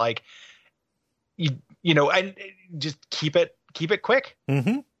 Peter, is that like, you know, and just keep it quick,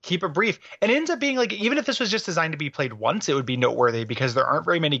 keep it brief. And it ends up being like, even if this was just designed to be played once, it would be noteworthy, because there aren't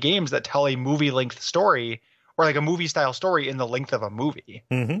very many games that tell a movie length story, or like a movie style story in the length of a movie.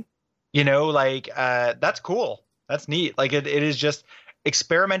 You know, like that's cool. That's neat. Like it is just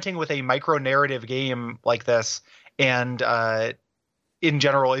experimenting with a micro narrative game like this. And in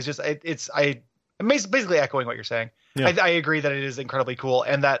general, it's just, I'm basically echoing what you're saying. I agree that it is incredibly cool,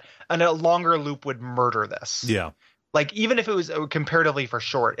 and that a longer loop would murder this. Like, even if it was comparatively for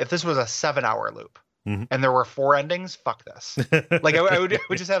short, if this was a 7-hour loop and there were 4 endings, fuck this. Like, I would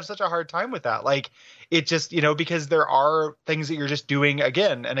just have such a hard time with that. Like, it just, you know, because there are things that you're just doing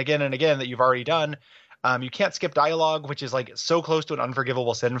again and again and again that you've already done. You can't skip dialogue, which is like so close to an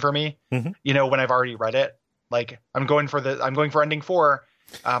unforgivable sin for me. You know, when I've already read it, like I'm going for ending 4.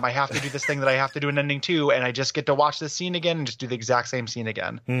 I have to do this thing that I have to do in ending 2, and I just get to watch this scene again and just do the exact same scene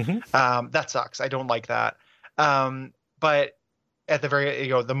again. That sucks. I don't like that. But at the very, you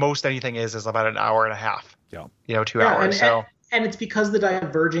know, the most anything is about an hour and a half. You know, 2 hours. And it's because the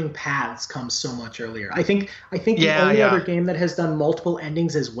diverging paths come so much earlier. I think the only other game that has done multiple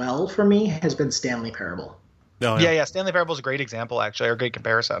endings as well for me has been Stanley Parable. Stanley Parable is a great example, actually, or a great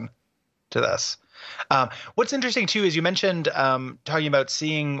comparison to this. What's interesting too is you mentioned talking about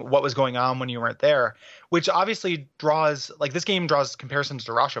seeing what was going on when you weren't there, which obviously this game draws comparisons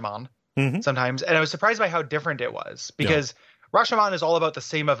to Rashomon sometimes, and I was surprised by how different it was, because Rashomon is all about the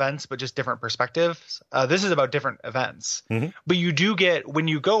same events, but just different perspectives. This is about different events. But you do get, when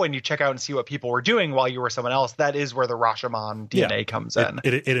you go and you check out and see what people were doing while you were someone else, that is where the Rashomon DNA comes in.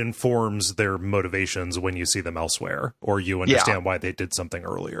 It informs their motivations when you see them elsewhere, or you understand why they did something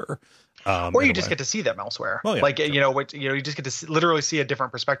earlier. Or you just get to see them elsewhere. Oh, yeah, like, you just get to literally see a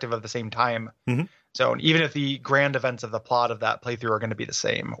different perspective of the same time. So even if the grand events of the plot of that playthrough are going to be the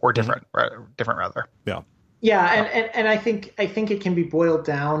same or different, different rather. Yeah. Yeah, and I think it can be boiled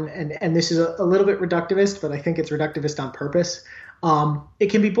down, and this is a little bit reductivist, but I think it's reductivist on purpose.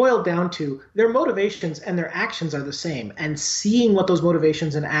 It can be boiled down to their motivations and their actions are the same, and seeing what those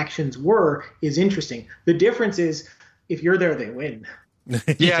motivations and actions were is interesting. The difference is if you're there, they win.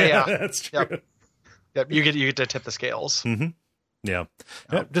 Yeah, that's true. Yep. You get to tip the scales. Yeah.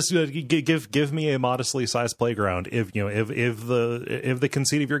 Just give me a modestly sized playground. If the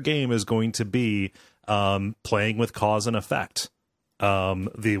conceit of your game is going to be playing with cause and effect,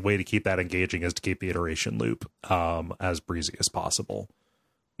 the way to keep that engaging is to keep the iteration loop as breezy as possible.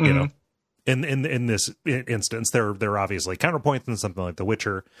 You know, in this instance, there are obviously counterpoints in something like The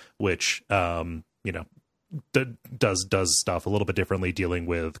Witcher, which does stuff a little bit differently, dealing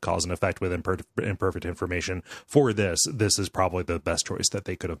with cause and effect with imperfect information. For this is probably the best choice that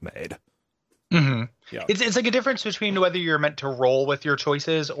they could have made. Yeah. It's like a difference between whether you're meant to roll with your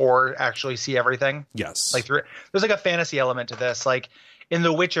choices or actually see everything. Yes. Like there's like a fantasy element to this. Like in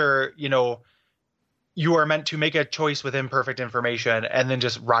The Witcher, you are meant to make a choice with imperfect information and then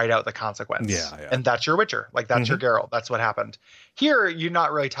just ride out the consequence. Yeah. And that's your Witcher. Like that's your Geralt. That's what happened. Here, you're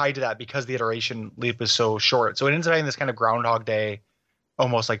not really tied to that because the iteration loop is so short. So it ends up having this kind of Groundhog Day,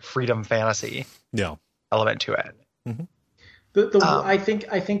 almost like freedom fantasy element to it. I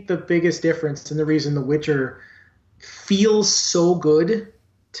think the biggest difference and the reason The Witcher feels so good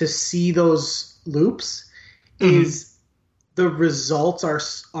to see those loops is the results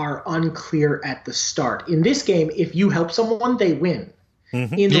are unclear at the start. In this game, if you help someone, they win. In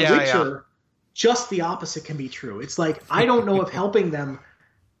The Witcher, just the opposite can be true. It's like, I don't know if helping them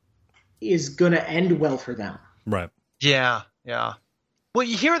is going to end well for them. Right. Yeah. Well,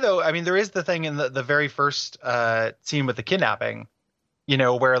 here, though, I mean, there is the thing in the very first scene with the kidnapping,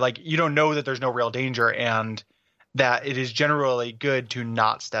 where like you don't know that there's no real danger and that it is generally good to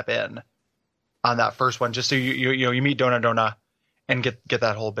not step in on that first one, just so you meet Donna and get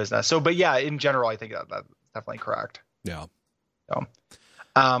that whole business. So, but yeah, in general, I think that's definitely correct. Yeah. So,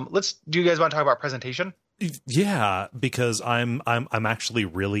 do you guys want to talk about presentation? Yeah, because I'm actually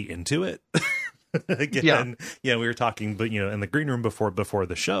really into it. Again, we were talking, but in the green room before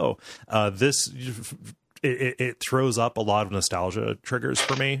the show, it throws up a lot of nostalgia triggers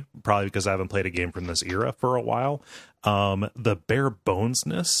for me, probably because I haven't played a game from this era for a while. The bare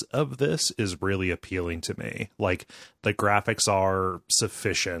bonesness of this is really appealing to me. Like, the graphics are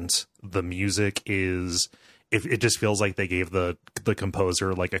sufficient. The music is, it just feels like they gave the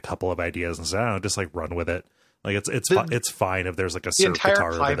composer like a couple of ideas and said, just like run with it. Like it's fine if there's like a surf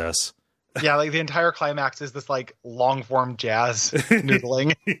guitar over this. Yeah, like the entire climax is this like long form jazz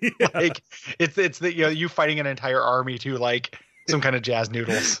noodling. Like it's the you fighting an entire army to like some kind of jazz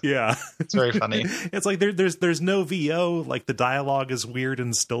noodles. Yeah, it's very funny. It's like there's no VO. Like the dialogue is weird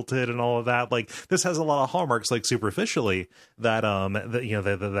and stilted and all of that. Like this has a lot of hallmarks, like superficially that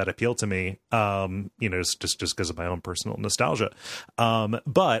that appeal to me. Just because of my own personal nostalgia.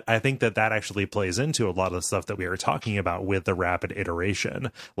 But I think that actually plays into a lot of the stuff that we were talking about with the rapid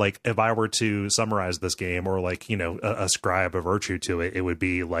iteration. Like if I were to summarize this game or like ascribe a virtue to it, it would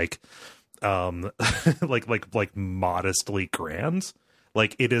be like like modestly grand.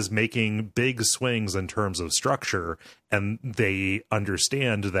 Like it is making big swings in terms of structure, and they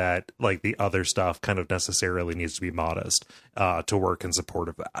understand that like the other stuff kind of necessarily needs to be modest to work in support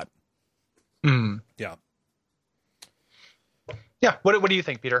of that. Yeah. What do you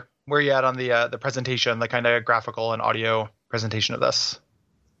think, Peter? Where are you at on the presentation, the kind of graphical and audio presentation of this?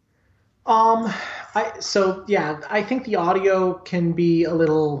 I think the audio can be a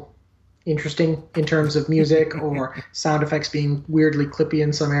little interesting in terms of music or sound effects being weirdly clippy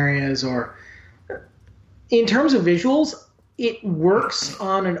in some areas, or in terms of visuals, it works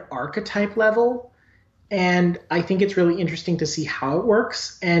on an archetype level, and I think it's really interesting to see how it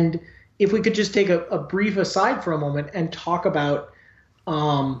works. And if we could just take a brief aside for a moment and talk about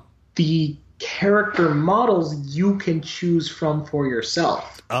the character models you can choose from for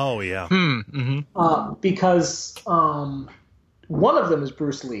yourself. Oh yeah. Because one of them is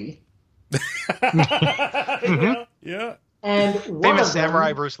Bruce Lee. Yeah. And famous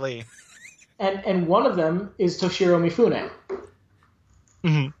samurai Bruce Lee. And one of them is Toshiro Mifune.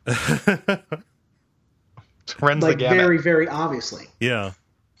 Runs like the gamut. very, very obviously. Yeah.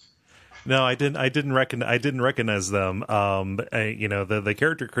 No, I didn't recognize them. The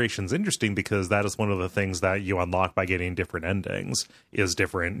character creation's interesting because that is one of the things that you unlock by getting different endings is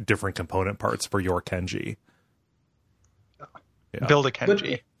different component parts for your Kenji. Yeah. Build a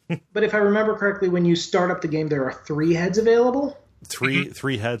Kenji. But if I remember correctly, when you start up the game, there are 3 heads available.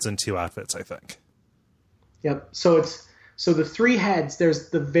 Three heads and 2 outfits, I think. Yep. So the 3 heads. There's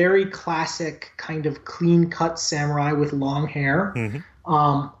the very classic kind of clean cut samurai with long hair. Mm-hmm.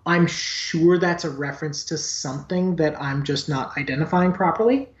 I'm sure that's a reference to something that I'm just not identifying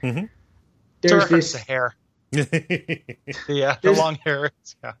properly. Mm-hmm. There's this the hair. The long hair.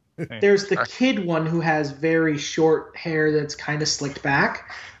 Yeah. There's the kid one who has very short hair that's kind of slicked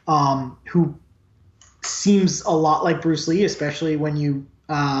back, who seems a lot like Bruce Lee, especially when you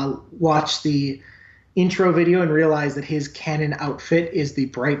watch the intro video and realize that his canon outfit is the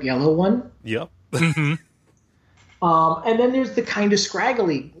bright yellow one. Yep. Mm-hmm. And then there's the kind of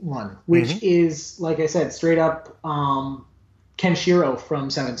scraggly one, which is, like I said, straight up Kenshiro from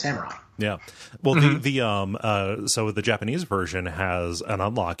Seven Samurai. Yeah. Well, so the Japanese version has an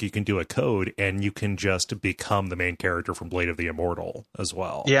unlock. You can do a code, and you can just become the main character from Blade of the Immortal as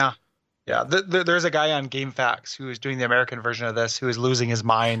well. Yeah. Yeah. There's a guy on GameFAQs who is doing the American version of this who is losing his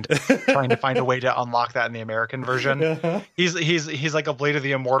mind trying to find a way to unlock that in the American version. Uh-huh. He's like a Blade of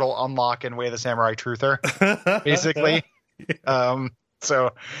the Immortal unlock in Way of the Samurai Truther, basically.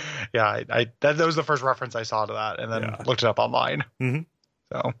 So, yeah, that was the first reference I saw to that, and then looked it up online. Mm-hmm.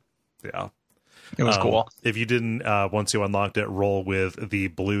 So, yeah. It was cool. If you didn't, once you unlocked it, roll with the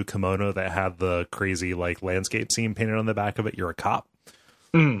blue kimono that had the crazy like landscape scene painted on the back of it, you're a cop.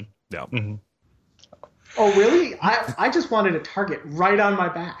 Mm. Yeah. Mm-hmm. Oh, really? I just wanted a target right on my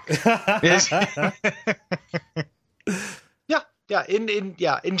back. Yeah.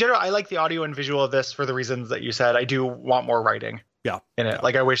 In general, I like the audio and visual of this for the reasons that you said. I do want more writing. Yeah. In it.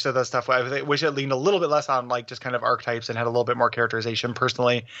 Like I wish that stuff, I wish it leaned a little bit less on like just kind of archetypes and had a little bit more characterization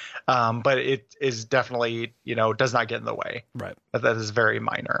personally. But it is definitely, does not get in the way. Right. That is very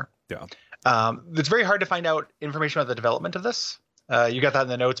minor. Yeah. It's very hard to find out information about the development of this. You got that in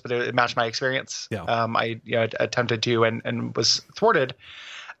the notes, but it matched my experience. Yeah. I attempted to and was thwarted.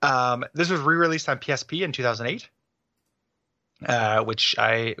 This was re-released on PSP in 2008. Which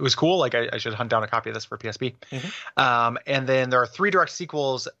it was cool. Like I should hunt down a copy of this for PSP. Mm-hmm. And then there are 3 direct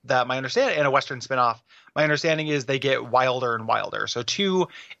sequels that my understanding, and a Western spinoff. My understanding is they get wilder and wilder. So 2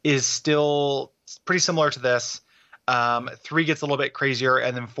 is still pretty similar to this. 3 gets a little bit crazier,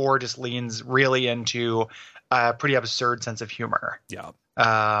 and then 4 just leans really into a pretty absurd sense of humor. Yeah.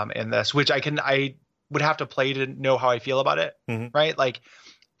 In this, which I would have to play to know how I feel about it. Mm-hmm. Right. Like,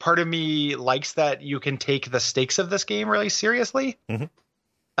 part of me likes that you can take the stakes of this game really seriously. Mm-hmm.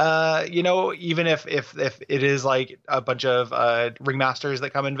 Even if it is like a bunch of ringmasters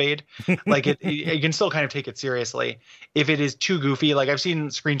that come invade, like you can still kind of take it seriously. If it is too goofy, like I've seen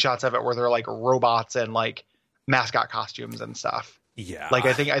screenshots of it where they're like robots and like mascot costumes and stuff. Yeah. Like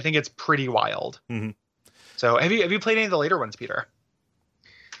I think it's pretty wild. Mm-hmm. So have you played any of the later ones, Peter?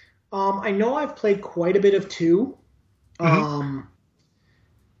 I know I've played quite a bit of 2. Mm-hmm.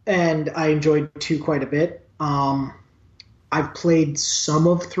 And I enjoyed 2 quite a bit. I've played some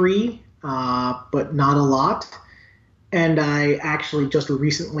of 3, but not a lot. And I actually just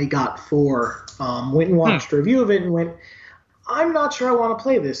recently got 4. Went and watched a review of it and went, I'm not sure I want to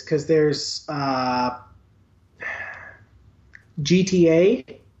play this because there's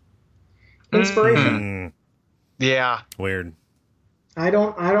GTA inspiration. Mm-hmm. Yeah. Weird. I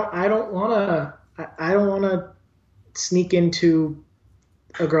don't want to sneak into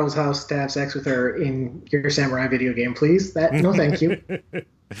a girl's house to have sex with her in your samurai video game, please. No, thank you.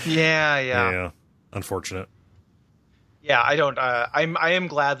 Yeah. Unfortunate. Yeah, I don't. I am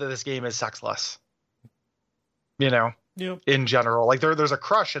glad that this game is sexless. Yep. In general, like there's a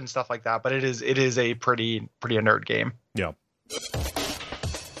crush and stuff like that, but it is a pretty a nerd game. Yeah.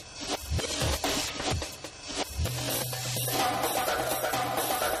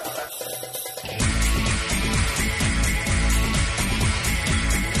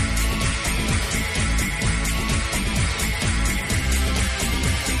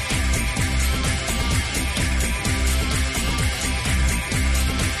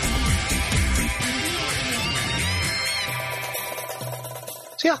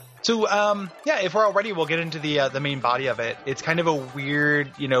 So if we're all ready, we'll get into the main body of it. It's kind of a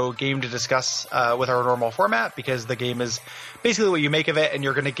weird, game to discuss with our normal format because the game is basically what you make of it, and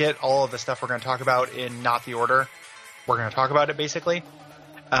you're going to get all of the stuff we're going to talk about in not the order we're going to talk about it. Basically,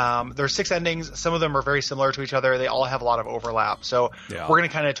 there's 6 endings. Some of them are very similar to each other. They all have a lot of overlap. So we're going to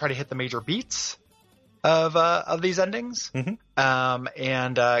kind of try to hit the major beats, of these endings, and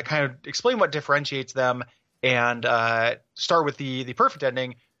kind of explain what differentiates them, and start with the perfect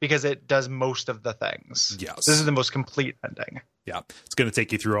ending because it does most of the things. Yes, this is the most complete ending. Yeah, it's going to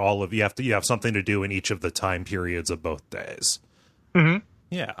take you through all of you have something to do in each of the time periods of both days. Mm-hmm.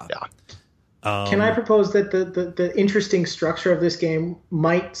 Yeah. Can I propose that the interesting structure of this game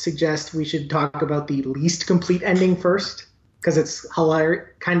might suggest we should talk about the least complete ending first? Because it's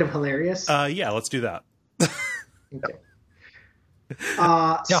kind of hilarious. Yeah, let's do that. Okay.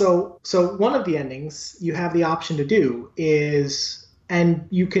 So one of the endings you have the option to do is, and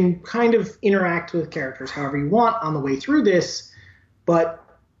you can kind of interact with characters however you want on the way through this, but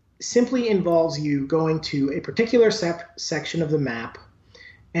simply involves you going to a particular section of the map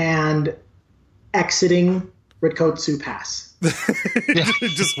and exiting Ritkotsu Pass.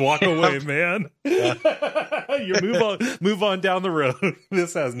 Just walk away, man. You move on down the road.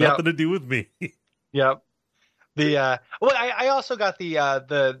 This has nothing to do with me. Yep. I also got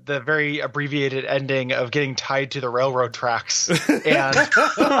the very abbreviated ending of getting tied to the railroad tracks and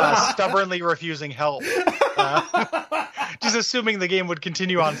stubbornly refusing help. Just assuming the game would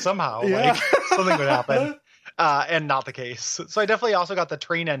continue on somehow, like something would happen. And not the case. So I definitely also got the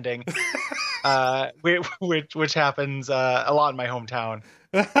train ending, which happens a lot in my hometown.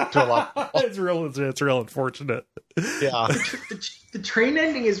 To a lot. It's real unfortunate. Yeah, the train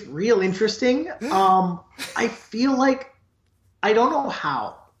ending is real interesting. I feel like I don't know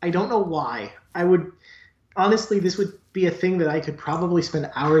how. I don't know why. I would honestly, this would be a thing that I could probably spend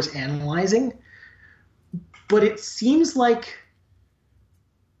hours analyzing. But it seems like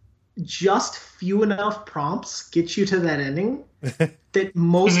just few enough prompts get you to that ending that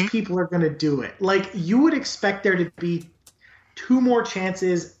most people are going to do it. Like, you would expect there to be 2 more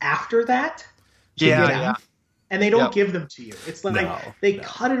chances after that. Yeah. And they don't give them to you. It's like they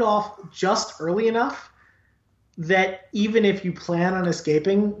cut it off just early enough that even if you plan on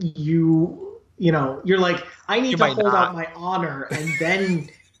escaping, you're like, I need to hold out my honor and then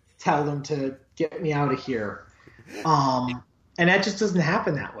tell them to get me out of here. And that just doesn't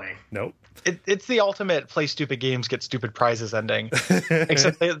happen that way. Nope. It's the ultimate play stupid games, get stupid prizes ending.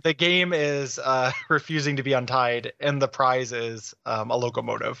 Except the game is refusing to be untied, and the prize is a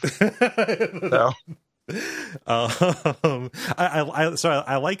locomotive. So. I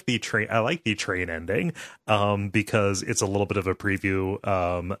like the train. I like the train ending because it's a little bit of a preview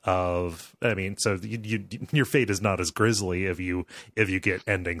of. I mean, so your fate is not as grisly if you get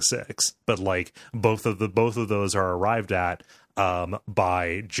ending 6, but like both of those are arrived at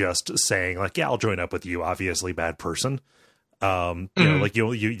by just saying like, yeah, I'll join up with you. Obviously, bad person. You know, like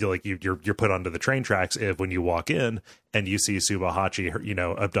you're put onto the train tracks if when you walk in and you see Subahachi, you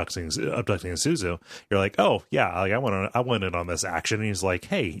know, abducting Suzu, you're like, oh yeah, like I went in on this action. And he's like,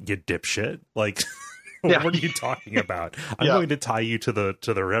 hey, you dipshit, like, what are you talking about? I'm going to tie you to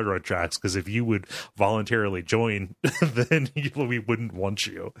the railroad tracks because if you would voluntarily join, then we wouldn't want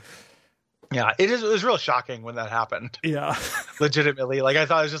you. Yeah, it was real shocking when that happened. Yeah, legitimately. Like, I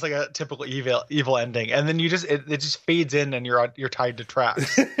thought it was just like a typical evil ending, and then it just fades in, and you're tied to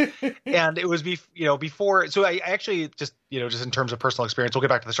tracks. And it was before. So I actually just in terms of personal experience, we'll get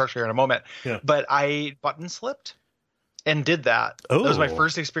back to the structure here in a moment. Yeah. But I button slipped and did that. Oh. That was my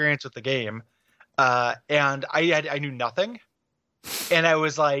first experience with the game, and I knew nothing, and I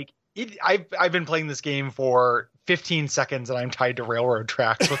was like, I've been playing this game for 15 seconds and I'm tied to railroad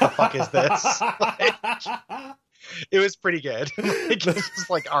tracks. What the fuck is this? Like, it was pretty good. Like, it's just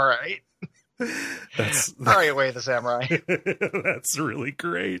like, all right. All right, way the samurai. That's really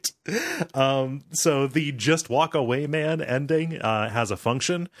great. So the just walk away man ending has a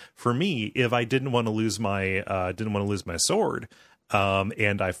function for me. If I didn't want to lose my sword,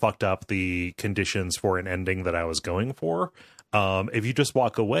 and I fucked up the conditions for an ending that I was going for. If you just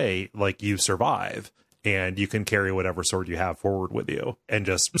walk away, like, you survive and you can carry whatever sword you have forward with you and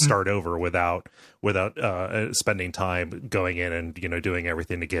just start over without spending time going in and, doing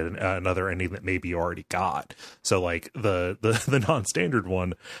everything to get another ending that maybe you already got. So like the non-standard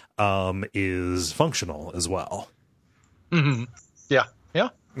one, is functional as well. Mm-hmm. Yeah. Yeah.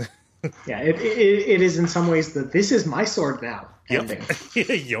 Yeah. It is in some ways this is my sword now ending.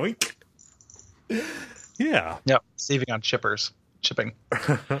 Yoink. Yeah. Yep. Saving on shipping.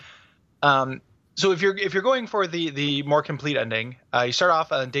 So if you're going for the more complete ending, you start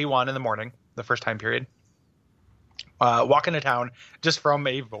off on day 1 in the morning, the first time period. Walk into town just from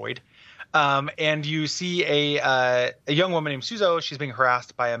a void, and you see a young woman named Suzo. She's being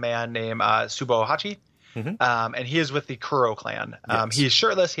harassed by a man named Subohachi, And he is with the Kuro clan. He's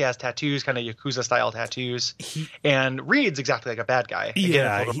shirtless. He has tattoos, kind of Yakuza-style tattoos, and reads exactly like a bad guy. Again, it's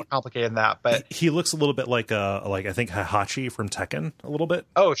a little more complicated than that, but he looks a little bit like I think Heihachi from Tekken, a little bit.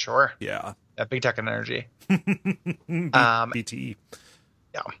 Oh, sure. Yeah. Big Tekken energy. BTE.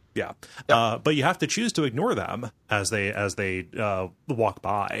 Yeah. But you have to choose to ignore them as they walk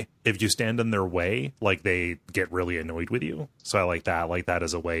by. If you stand in their way, like, they get really annoyed with you. So I like that. Like, that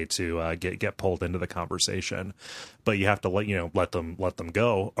is a way to get pulled into the conversation. But you have to let them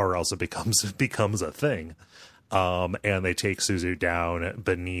go, or else it becomes a thing. And they take Suzu down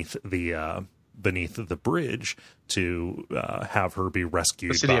beneath the bridge to have her be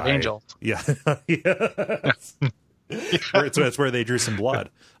rescued. The City of Angels. Yeah. Yes. It's where they drew some blood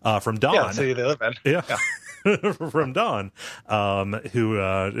from Don. Yeah, the city they live in. Yeah. From Don,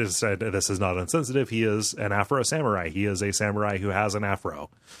 who said this is not insensitive. He is an Afro samurai. He is a samurai who has an afro.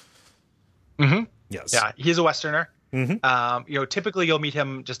 Mm-hmm. Yes. Yeah, he's a Westerner. Mm-hmm. Typically you'll meet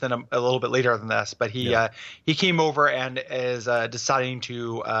him just in a little bit later than this, but he came over and is deciding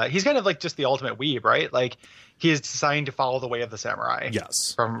to. He's kind of like just the ultimate weeb, right? Like, he is deciding to follow the way of the samurai.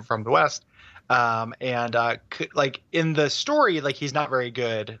 Yes. From the West. Like, in the story, like, he's not very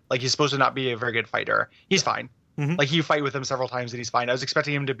good. Like, he's supposed to not be a very good fighter. He's fine. Mm-hmm. Like, you fight with him several times and he's fine. I was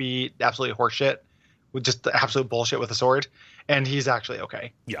expecting him to be absolutely horseshit with just absolute bullshit with a sword, and he's actually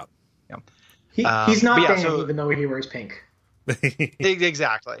okay. Yeah. He's not Dan, even though he wears pink.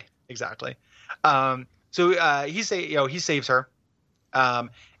 Exactly. He saves her.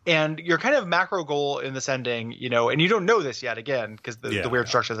 And your kind of macro goal in this ending, and you don't know this yet, again, because the weird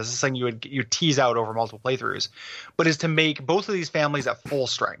structure. This is something you tease out over multiple playthroughs, but is to make both of these families at full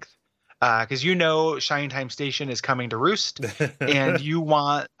strength. Because Shine Time Station is coming to roost, and you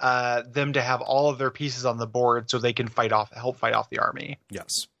want them to have all of their pieces on the board so they can help fight off the army.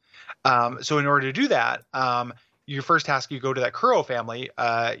 Yes. So in order to do that, your first task, you go to that Kuro family,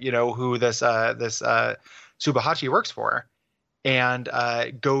 who this Subahachi works for, and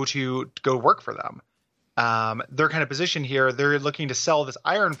go work for them. Their kind of position here, they're looking to sell this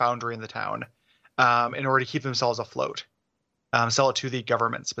iron foundry in the town in order to keep themselves afloat. Sell it to the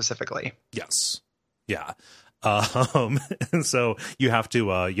government specifically. Yes. Yeah. And so you have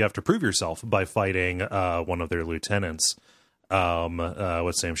to prove yourself by fighting one of their lieutenants.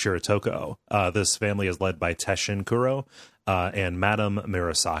 What's his name? Shiratoko. This family is led by Teshin Kuro and Madame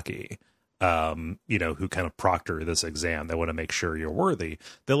Murasaki. Who kind of proctor this exam. They want to make sure you're worthy.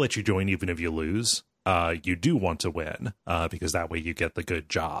 They'll let you join even if you lose. You do want to win because that way you get the good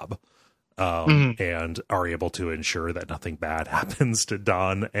job and are able to ensure that nothing bad happens to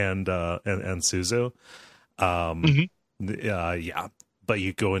Don and Suzu. Yeah. But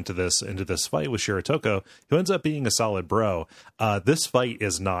you go into this fight with Shiratoko, who ends up being a solid bro. This fight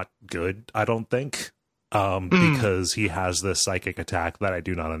is not good, I don't think. Because he has this psychic attack that I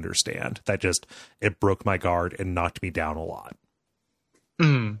do not understand. That it broke my guard and knocked me down a lot.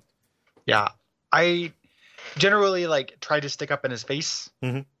 Yeah. I generally try to stick up in his face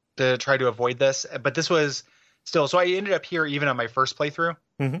to try to avoid this, but this was still, so I ended up here even on my first playthrough,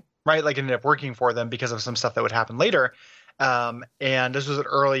 right? Like, ended up working for them because of some stuff that would happen later. And this was an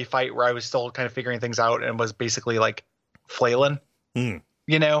early fight where I was still kind of figuring things out and was basically flailing. And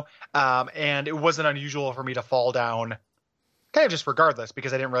it wasn't unusual for me to fall down kind of just regardless,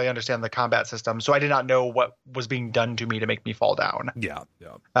 because I didn't really understand the combat system. So I did not know what was being done to me to make me fall down. Yeah.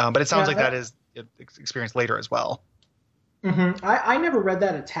 But it sounds like that is experienced later as well. Mm-hmm. I never read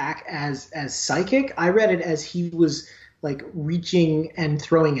that attack as psychic. I read it as he was reaching and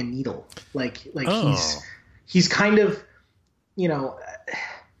throwing a needle. He's kind of,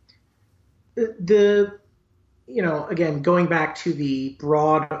 again, going back to the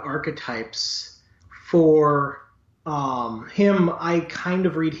broad archetypes for him, I kind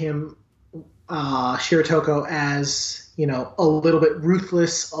of read him, Shiratoko, as, a little bit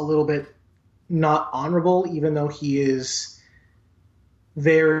ruthless, a little bit not honorable, even though he is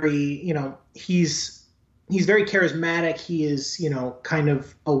very, he's very charismatic. He is, kind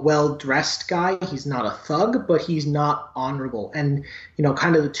of a well-dressed guy. He's not a thug, but he's not honorable. And,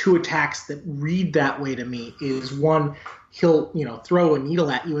 kind of the two attacks that read that way to me is, one, he'll, throw a needle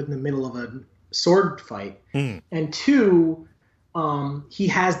at you in the middle of a sword fight. And two, he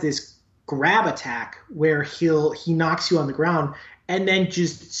has this grab attack where he knocks you on the ground and then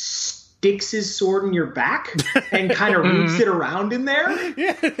just sticks his sword in your back and kind of roots it around in there.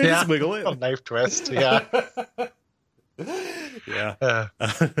 Yeah. Wiggle it. A knife twist. Yeah.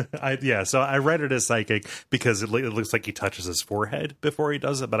 Yeah. So I read it as psychic because it looks like he touches his forehead before he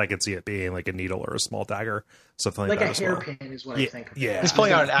does it, but I could see it being like a needle or a small dagger, something like that. Like a hairpin is what I think. Yeah. He's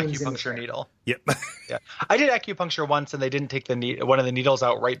pulling out an acupuncture needle. Yep. Yeah. I did acupuncture once and they didn't take one of the needles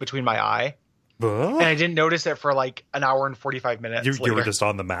out right between my eye. And I didn't notice it for like an hour and 45 minutes. You were just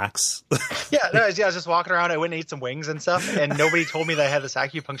on the max. I was just walking around. I went and ate some wings and stuff, and nobody told me that I had this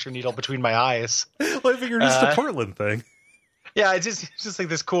acupuncture needle between my eyes. Well, I figured it's a Portland thing. Yeah, it's just like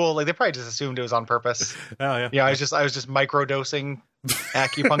this cool. Like they probably just assumed it was on purpose. Oh yeah. Yeah, I was just microdosing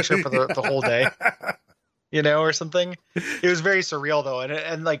acupuncture for the whole day. Or something. It was very surreal though,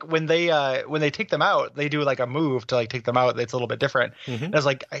 and like when they take them out, they do like a move to like take them out that's a little bit different. Mm-hmm. And I was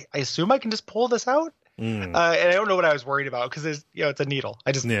like, I assume I can just pull this out, and I don't know what I was worried about because it's a needle.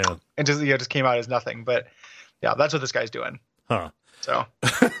 Just came out as nothing. But yeah, that's what this guy's doing. Huh. So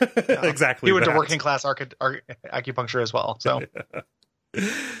exactly. He went to working class acupuncture as well. So.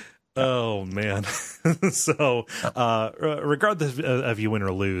 Oh man. So regardless of you win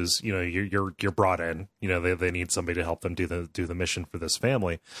or lose, you're brought in. They need somebody to help them do the mission for this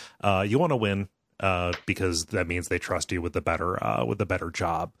family. You want to win because that means they trust you with the better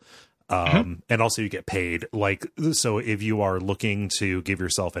job. And also you get paid. So if you are looking to give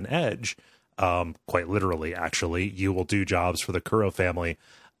yourself an edge, quite literally actually, you will do jobs for the Kuro family.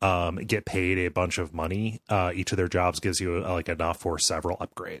 Get paid a bunch of money. Each of their jobs gives you enough for several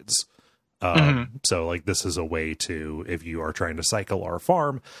upgrades. So like this is a way to, if you are trying to cycle or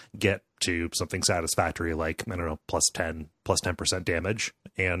farm, get to something satisfactory, like, I don't know, plus 10% damage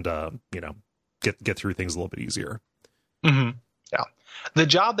and, get through things a little bit easier. Mm-hmm. Yeah. The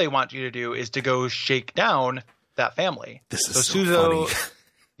job they want you to do is to go shake down that family. This is so funny.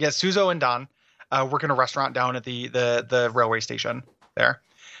 Yeah. Suzo and Don, work in a restaurant down at the railway station there.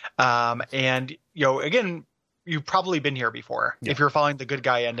 And again, you've probably been here before. Yeah. If you're following the good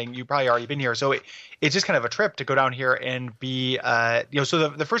guy ending, you probably already been here. So it's just kind of a trip to go down here and be, so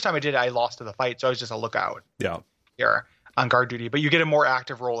the first time I did it, I lost to the fight. So I was just a lookout. Yeah. Here on guard duty, but you get a more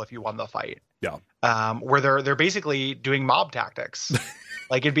active role if you won the fight. Yeah. Where they're basically doing mob tactics.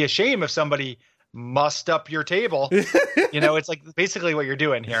 Like it'd be a shame if somebody mussed up your table. It's like basically what you're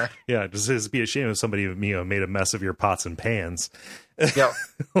doing here. Yeah. It'd be a shame if somebody, made a mess of your pots and pans. Yeah.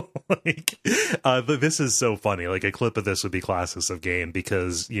 This is so funny. Like a clip of this would be classics of game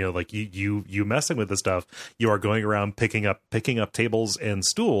because, you messing with this stuff, you are going around picking up tables and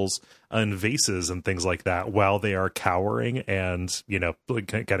stools and vases and things like that while they are cowering and,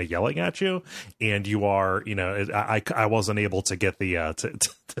 kind of yelling at you. And you are, I wasn't able to get the,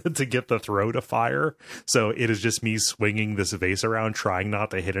 to get the throw to fire. So it is just me swinging this vase around, trying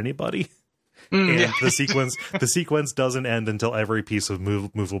not to hit anybody. And the sequence doesn't end until every piece of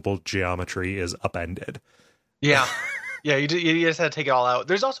movable geometry is upended. Yeah. Yeah, you just had to take it all out.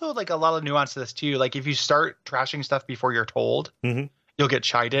 There's also like a lot of nuance to this too. Like if you start trashing stuff before you're told, you'll get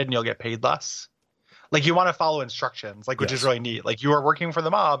chided and you'll get paid less. Like you want to follow instructions, which is really neat. Like you are working for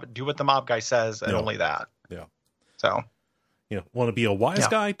the mob, do what the mob guy says and only that. Yeah. So, want to be a wise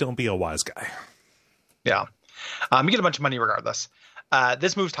guy? Don't be a wise guy. Yeah. You get a bunch of money regardless.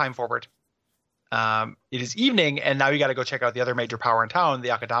 This moves time forward. It is evening, and now you got to go check out the other major power in town, the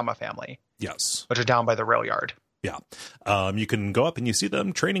Akadama family. Yes. Which are down by the rail yard. Yeah. You can go up and you see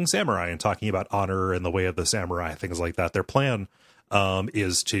them training samurai and talking about honor and the way of the samurai, things like that. Their plan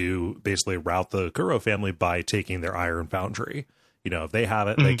is to basically rout the Kuro family by taking their iron foundry. If they have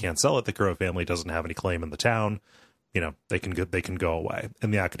it, they can't sell it. The Kuro family doesn't have any claim in the town. They can go away.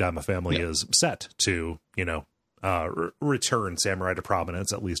 And the Akadama family is set to, return samurai to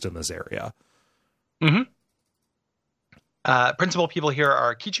prominence, at least in this area. Mm-hmm. Principal people here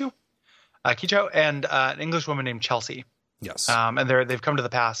are Kicho, and an English woman named Chelsea. Yes. And they've come to the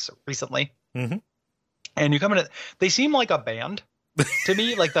pass recently. Mm-hmm. And you come in, they seem like a band to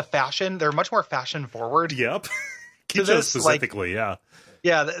me. Like the fashion, they're much more fashion forward. Yep. Kicho specifically, yeah.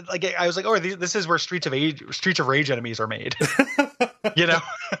 Yeah, like I was like, this is where Streets of Rage enemies are made.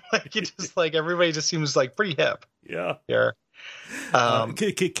 Like it just like everybody just seems like pretty hip. Yeah. Here.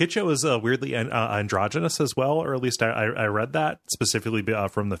 Kicho is weirdly androgynous as well, or at least I read that specifically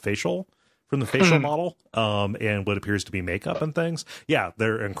from the facial model, and what appears to be makeup and things. Yeah,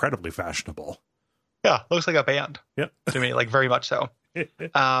 they're incredibly fashionable. Yeah, looks like a band. Yep. To me, like very much so.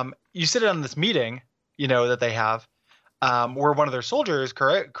 You sit in on this meeting, that they have, where one of their soldiers,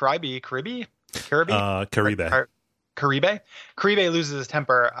 Karibe loses his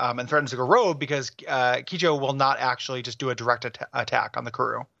temper and threatens to go rogue because Kicho will not actually just do a direct attack on the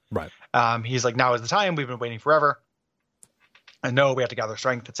Kuro. Right. He's like, now is the time. We've been waiting forever. And no, we have to gather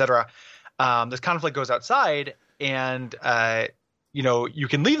strength, etc. This conflict goes outside, and you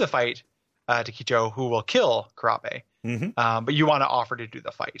can leave the fight to Kicho, who will kill Karabe. But you want to offer to do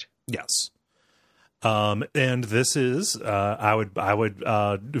the fight. Yes. And this is, I would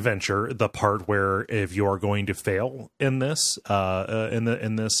venture the part where if you're going to fail in this,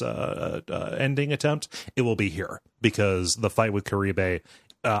 in this ending attempt, it will be here, because the fight with Karibe,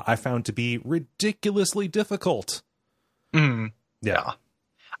 I found to be ridiculously difficult. Yeah.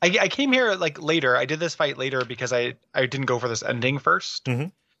 I came here like later. I did this fight later because I didn't go for this ending first.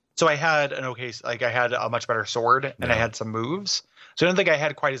 So I had I had a much better sword and I had some moves. So I don't think I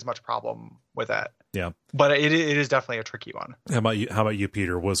had quite as much problem with that. Yeah. But it is definitely a tricky one. How about you,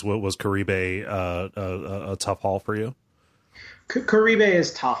 Peter? Was Karibe a tough haul for you? Karibe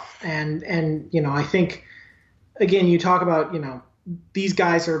is tough. And I think, again, you talk about, these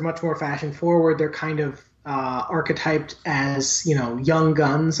guys are much more fashion forward. They're kind of archetyped as, young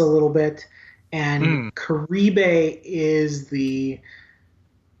guns a little bit. And Karibe is the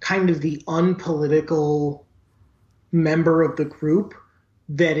kind of the unpolitical member of the group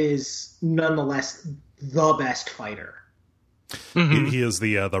that is nonetheless the best fighter. He is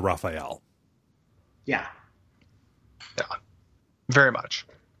the Raphael. Yeah. Very much.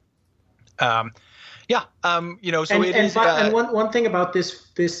 So and, it is. And one thing about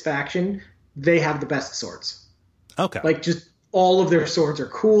this faction, they have the best swords. Okay. Like, just all of their swords are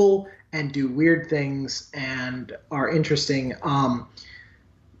cool and do weird things and are interesting.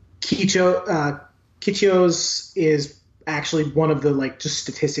 Kicho's is actually one of the just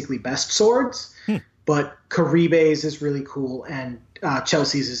statistically best swords, but Karibe's is really cool, and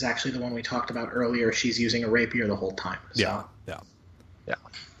Chelsea's is actually the one we talked about earlier. She's using a rapier the whole time. So. Yeah,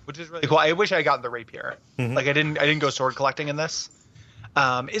 which is really cool. I wish I had gotten the rapier. Like I didn't go sword collecting in this.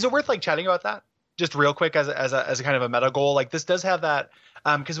 Is it worth chatting about that just real quick as a kind of a meta goal? Like, this does have that,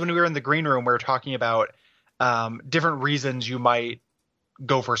 because when we were in the green room, we were talking about different reasons you might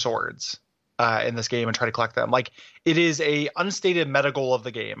go for swords in this game and try to collect them. Like, it is a unstated meta goal of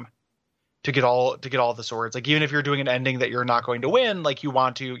the game to get all the swords. Like, even if you're doing an ending that you're not going to win, like, you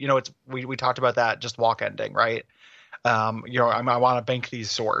want to, it's we talked about that just walk ending, right? I want to bank these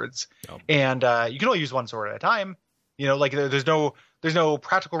swords, and you can only use one sword at a time. There's no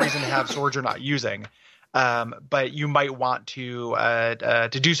practical reason to have swords you're not using, but you might want to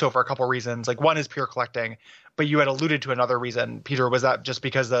do so for a couple reasons. Like, one is pure collecting, but you had alluded to another reason, Peter. Was that just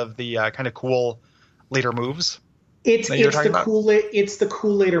because of the kind of cool later moves? It's the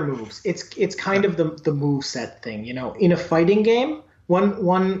cool later moves. It's kind of the move set thing. In a fighting game,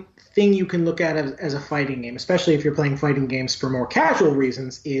 one thing you can look at as a fighting game, especially if you're playing fighting games for more casual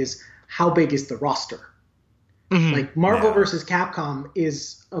reasons, is how big is the roster. Like, Marvel versus Capcom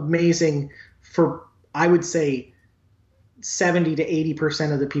is amazing for, I would say, 70 to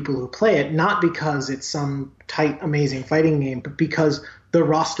 80% of the people who play it, not because it's some tight, amazing fighting game, but because the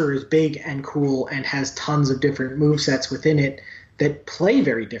roster is big and cool and has tons of different movesets within it that play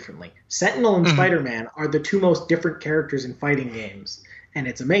very differently. Sentinel and Spider-Man are the two most different characters in fighting games, and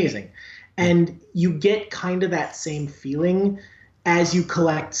it's amazing. And you get kind of that same feeling as you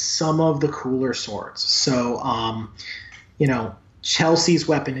collect some of the cooler swords. So, Chelsea's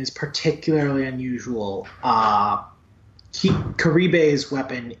weapon is particularly unusual. Karibe's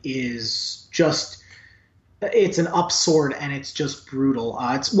weapon is just, it's an up sword and it's just brutal.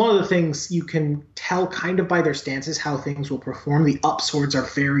 It's one of the things you can tell kind of by their stances how things will perform. The up swords are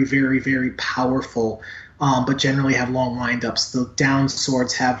very, very, very powerful, but generally have long windups. The down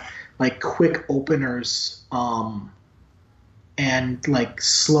swords have quick openers, and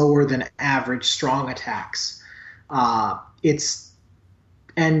slower than average strong attacks.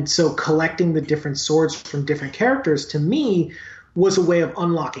 And so collecting the different swords from different characters, to me, was a way of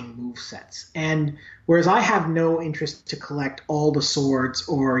unlocking movesets. And whereas I have no interest to collect all the swords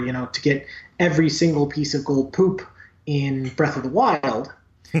or, to get every single piece of gold poop in Breath of the Wild,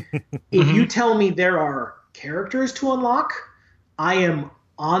 if you tell me there are characters to unlock, I am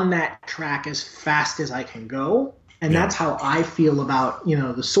on that track as fast as I can go. And that's how I feel about,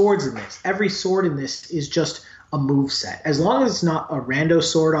 the swords in this. Every sword in this is just a move set. As long as it's not a rando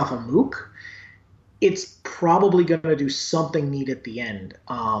sword off a mook, it's probably going to do something neat at the end.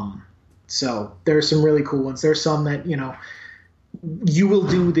 So there's some really cool ones. There's some that, you will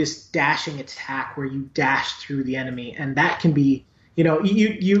do this dashing attack where you dash through the enemy, and that can be,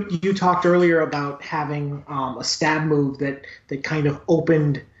 you talked earlier about having a stab move that kind of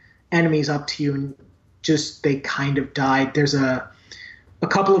opened enemies up to you and just they kind of died. There's a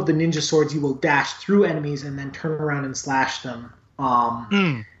couple of the ninja swords you will dash through enemies and then turn around and slash them.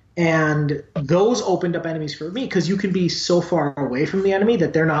 And those opened up enemies for me because you can be so far away from the enemy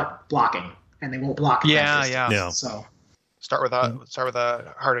that they're not blocking. and they won't block. Yeah, distance. yeah. So start with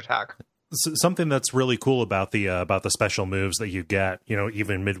a heart attack. Something that's really cool about the special moves that you get,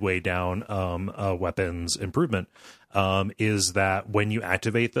 even midway down weapons improvement, is that when you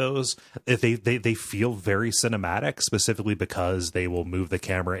activate those, they feel very cinematic, specifically because they will move the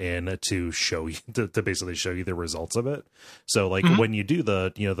camera in to show you to basically show you the results of it. So like when you do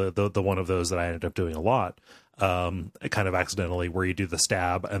the one of those that I ended up doing a lot, kind of accidentally, where you do the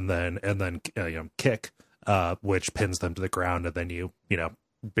stab and then kick, which pins them to the ground, and then you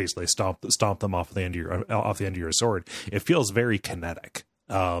basically stomp them off the end of your sword. It feels very kinetic,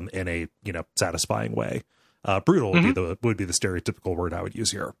 in a satisfying way. Brutal would be the stereotypical word I would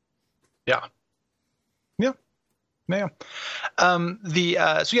use here. Yeah. So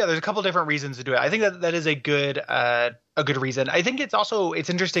there's a couple different reasons to do it. I think that is a good reason. I think it's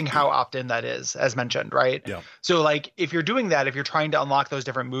interesting how often that is, as mentioned, right? Yeah. So like if you're doing that, if you're trying to unlock those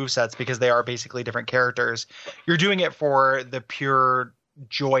different move sets because they are basically different characters, you're doing it for the pure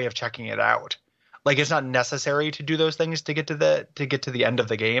joy of checking it out. Like it's not necessary to do those things to get to the end of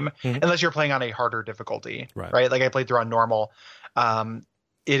the game, unless you're playing on a harder difficulty, right? Like I played through on normal. It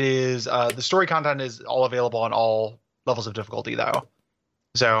is the story content is all available on all levels of difficulty though,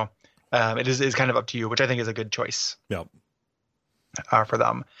 so it is kind of up to you, which I think is a good choice. Yep. For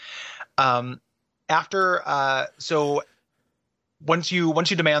them. So once you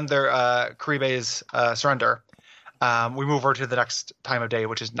demand their Karibe's surrender, we move over to the next time of day,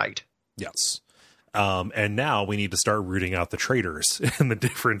 which is night. Yes. And now we need to start rooting out the traitors in the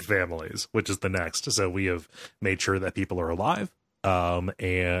different families, which is the next. So we have made sure that people are alive.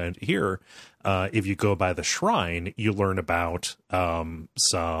 And here, if you go by the shrine, you learn about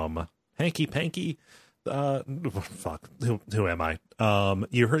some hanky-panky. Fuck, who am I?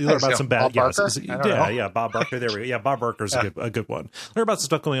 You learn about some bad. Bob Barker? Yeah, Bob Barker. There we go. Yeah, Bob Barker's a good one. Learn about some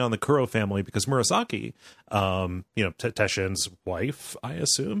stuff going on in the Kuro family because Murasaki, Teshin's wife, I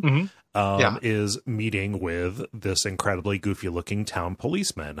assume, is meeting with this incredibly goofy-looking town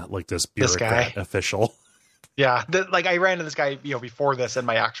policeman, like this bureaucrat official. Yeah, I ran into this guy, before this in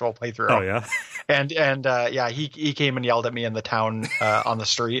my actual playthrough. Oh yeah, and he came and yelled at me in the town on the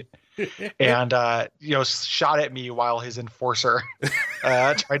street. And shot at me while his enforcer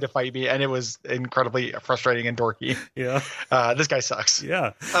tried to fight me, and it was incredibly frustrating and dorky. Yeah, this guy sucks.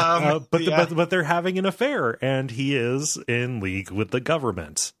 Yeah, but they're having an affair, and he is in league with the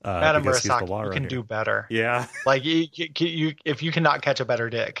government. Adam Murasaki, you can do better. Yeah, like you if you cannot catch a better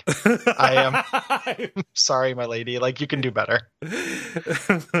dick, I am sorry, my lady. Like you can do better.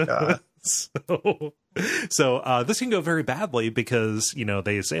 So this can go very badly because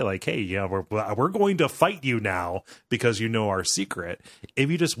they say like, hey, we're going to fight you now because you know our secret.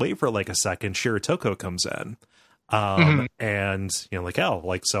 If you just wait for like a second, Shiratoko comes in, and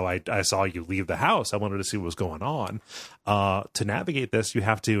so I saw you leave the house. I wanted to see what was going on. To navigate this, you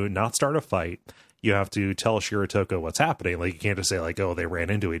have to not start a fight. You have to tell Shiratoko what's happening. Like you can't just say like, oh, they ran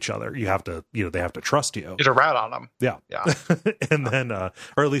into each other. You have to, they have to trust you. There's a rat on them. Yeah. And Yeah. then,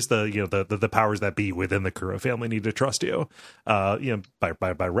 or at least the powers that be within the Kuro family need to trust you, by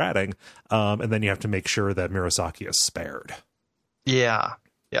ratting. And then you have to make sure that Murasaki is spared. Yeah.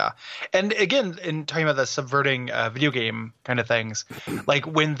 Yeah. And again, in talking about the subverting video game kind of things, like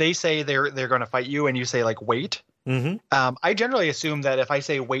when they say they're going to fight you and you say like, wait, I generally assume that if I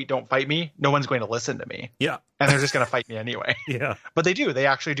say, wait, don't fight me, no one's going to listen to me. Yeah. And they're just going to fight me anyway. Yeah. But they do. They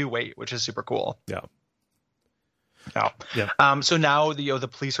actually do wait, which is super cool. Yeah. Yeah. So now the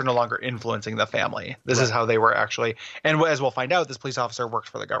police are no longer influencing the family. This is how they were actually. And as we'll find out, this police officer works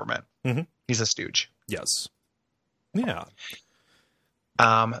for the government. He's a stooge. Yes. Yeah.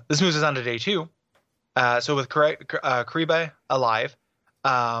 This moves us on to day 2. So with Karibe alive,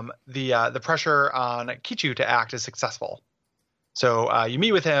 the pressure on Kichu to act is successful. So you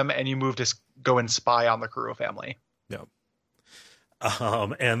meet with him and you move to go and spy on the Kuro family. Yeah.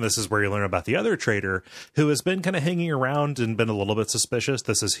 And this is where you learn about the other traitor who has been kind of hanging around and been a little bit suspicious.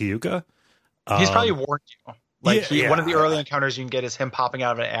 This is Hyuga. He's probably warned you. One of the early encounters you can get is him popping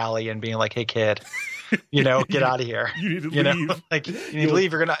out of an alley and being like, "Hey, kid, get out of here. You need to leave. You need to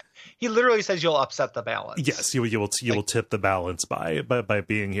leave. You're gonna." He literally says you'll upset the balance. Yes, you will tip the balance by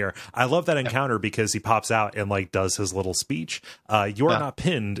being here. I love that encounter because he pops out and does his little speech. You're not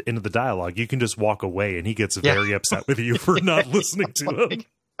pinned into the dialogue. You can just walk away, and he gets very upset with you for not listening to him.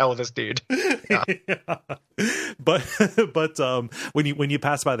 Hell, this dude. Yeah. But when you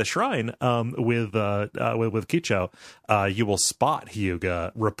pass by the shrine with Kicho, you will spot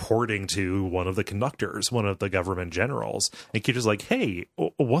Hyuga reporting to one of the conductors, one of the government generals, and Kicho's like, "Hey,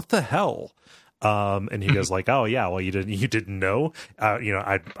 what the hell?" And he goes like, "Oh yeah, well you didn't know,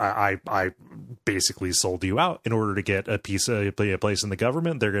 I basically sold you out in order to get a place in the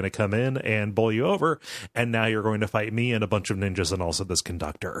government. They're going to come in and bowl you over, and now you're going to fight me and a bunch of ninjas and also this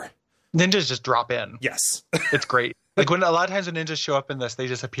conductor." Ninjas just drop in. Yes, it's great. Like when a lot of times when ninjas show up in this, they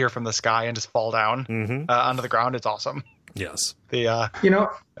just appear from the sky and just fall down onto the ground. It's awesome. Yes.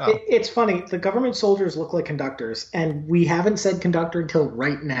 It's funny. The government soldiers look like conductors, and we haven't said conductor until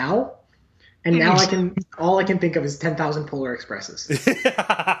right now. And now all I can think of is 10,000 Polar Expresses.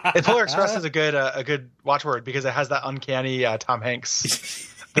 And Polar Express is a good watchword because it has that uncanny Tom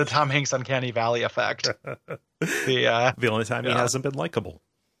Hanks, the Tom Hanks uncanny valley effect. The only time he hasn't been likable.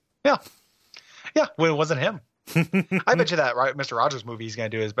 Yeah. Well, it wasn't him. I bet you that Mr. Rogers movie he's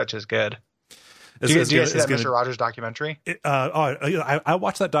going to do is bet you is good. Do you see that Mr. Rogers documentary? I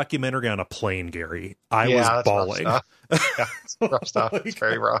watched that documentary on a plane, Gary. I was bawling. It's rough stuff. It's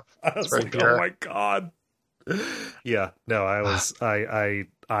very rough. It's very pure. Oh my God. Yeah, no,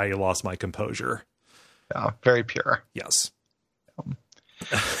 I lost my composure. Yeah, very pure. Yes.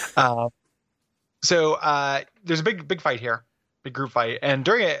 So there's a big fight here, big group fight, and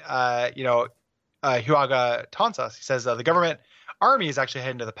during it, Huaga taunts us. He says the government army is actually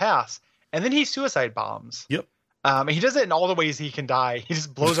heading to the pass. And then he suicide bombs. Yep. He does it in all the ways he can die. He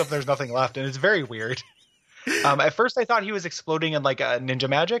just blows up. There's nothing left, and it's very weird. At first, I thought he was exploding in like a ninja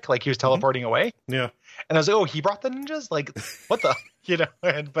magic, like he was teleporting away. Yeah. And I was like, "Oh, he brought the ninjas? Like, what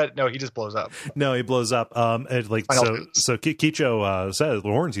the?" But no, he just blows up. No, he blows up. So Kicho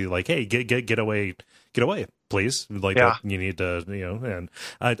warns you like, "Hey, get away, please. Like, you need to, And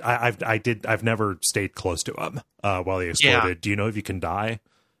I've never stayed close to him while he exploded. Yeah. Do you know if you can die?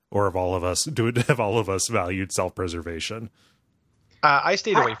 Or have all of us valued self-preservation? I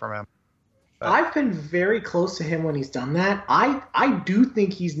stayed away from him. I've been very close to him when he's done that. I do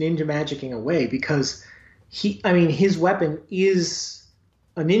think he's ninja magicking away because his weapon is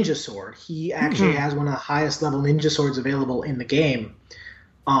a ninja sword. He actually has one of the highest level ninja swords available in the game,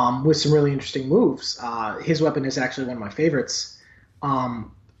 with some really interesting moves. His weapon is actually one of my favorites.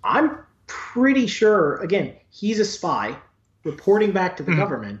 I'm pretty sure, again, he's a spy reporting back to the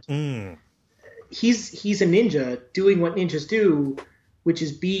government. He's a ninja doing what ninjas do, which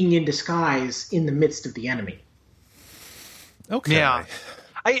is being in disguise in the midst of the enemy. Okay. Yeah.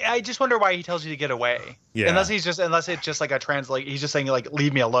 I just wonder why he tells you to get away. Yeah. Unless it's just like a translate. He's just saying like,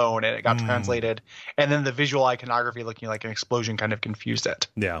 leave me alone. And it got translated. And then the visual iconography looking like an explosion kind of confused it.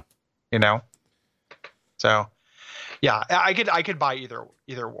 Yeah. So yeah, I could buy either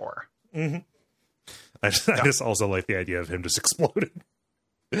war. Mm-hmm. I just also like the idea of him just exploding.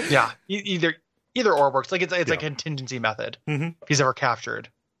 Yeah, either or works. Like it's a contingency method. Mm-hmm. If he's ever captured,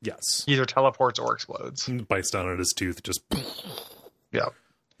 yes, he either teleports or explodes. Bites down on his tooth, just yeah.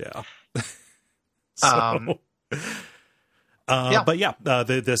 So, but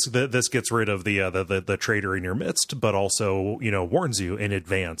this gets rid of the traitor in your midst, but also warns you in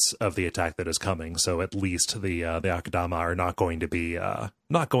advance of the attack that is coming. So at least the Akudama are not going to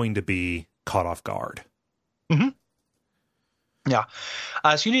be caught off guard. Mm-hmm. Yeah.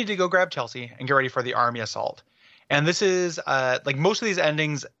 So you need to go grab Chelsea and get ready for the army assault. And this is like most of these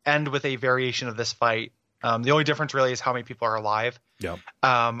endings end with a variation of this fight. The only difference really is how many people are alive. Yeah.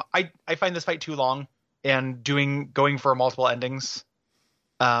 I find this fight too long and going for multiple endings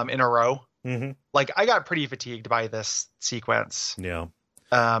in a row. Mm-hmm. Like I got pretty fatigued by this sequence. Yeah.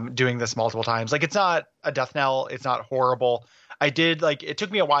 Doing this multiple times. Like it's not a death knell. It's not horrible. It took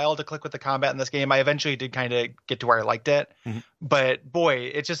me a while to click with the combat in this game. I eventually did kind of get to where I liked it. Mm-hmm. But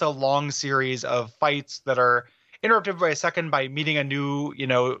boy, it's just a long series of fights that are interrupted by a second by meeting a new,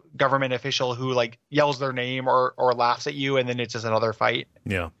 government official who like yells their name or laughs at you. And then it's just another fight.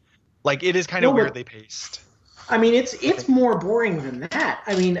 Yeah. Like it is kind of weirdly paced. I mean, it's more boring than that.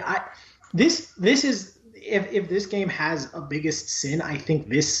 I mean, this is, if this game has a biggest sin, I think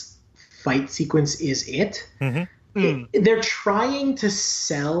this fight sequence is it. Mm-hmm. They're trying to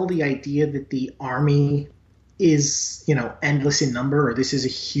sell the idea that the army is, endless in number, or this is a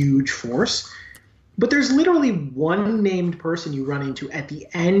huge force. But there's literally one named person you run into at the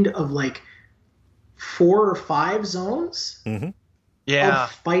end of like 4 or 5 zones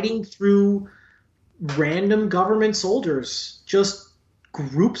of fighting through random government soldiers, just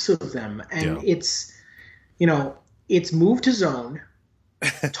groups of them. And it's move to zone,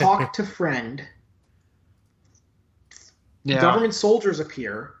 talk to friend. Yeah. Government soldiers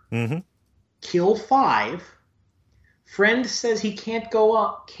appear, kill 5. Friend says he can't go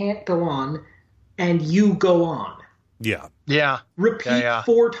on, and you go on. Yeah. Repeat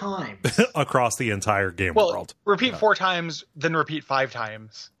 4 times. across the entire game Well, world. repeat 4 times, then repeat 5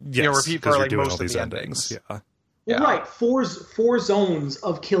 times. Yes, repeat 'cause for you're like doing most all of these the endings. endings. Yeah. Yeah. Right, four zones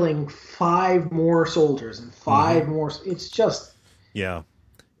of killing 5 more soldiers and 5 more. It's just Yeah.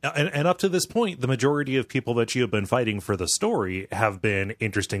 And up to this point, the majority of people that you have been fighting for the story have been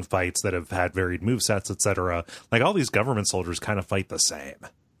interesting fights that have had varied movesets, etc. Like, all these government soldiers kind of fight the same,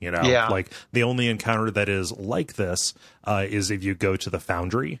 you know? Yeah. Like, the only encounter that is like this is if you go to the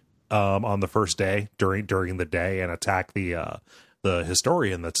foundry on the first day during the day and attack the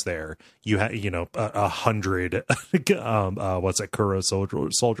historian that's there. You have, 100 Kuro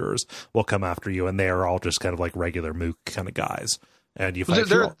soldiers will come after you, and they are all just kind of like regular mook kind of guys. And you fight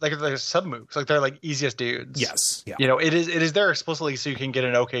they're sub mooks, like they're like easiest dudes. Yes. Yeah. It is there explicitly so you can get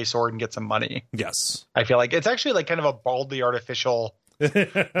an okay sword and get some money. Yes. I feel like it's actually like kind of a baldly artificial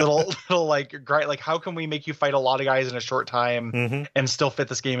little like great, like, how can we make you fight a lot of guys in a short time and still fit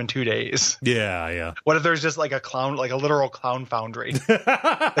this game in 2 days? Yeah. What if there's just like a literal clown foundry?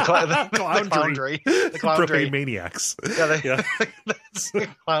 The cloundry. Propane maniacs. Yeah, that's the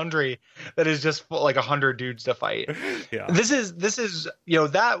cloundry that is just like 100 dudes to fight. Yeah. This is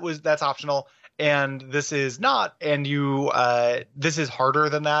that's optional, and this is not. And this is harder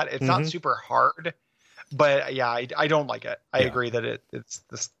than that. It's not super hard. But yeah, I don't like it. I agree that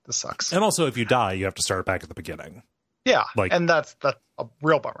this sucks. And also, if you die, you have to start back at the beginning. Yeah, and that's a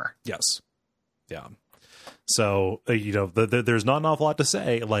real bummer. Yes. Yeah. So, there's not an awful lot to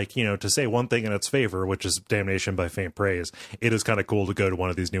say. Like, to say one thing in its favor, which is damnation by faint praise, it is kind of cool to go to one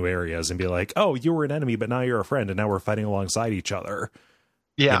of these new areas and be like, oh, you were an enemy, but now you're a friend, and now we're fighting alongside each other.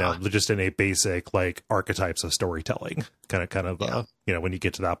 Yeah. Just in a basic, like, archetypes of storytelling kind of when you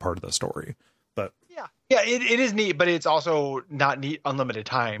get to that part of the story. But yeah, it is neat, but it's also not neat unlimited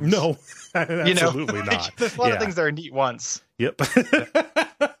times. No, absolutely not. There's a lot of things that are neat once. Yep.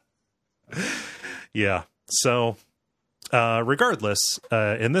 Yeah. So, regardless,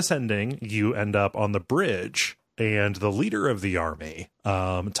 in this ending, you end up on the bridge, and the leader of the army,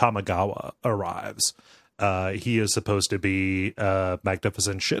 Tamagawa, arrives. He is supposed to be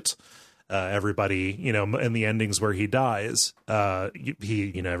magnificent shit. Everybody, in the endings where he dies,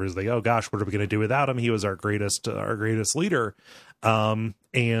 he, everyone's like, oh gosh, what are we going to do without him? He was our greatest leader. And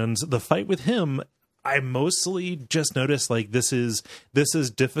the fight with him, I mostly just noticed like this is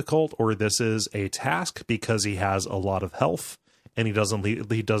difficult, or this is a task because he has a lot of health and he doesn't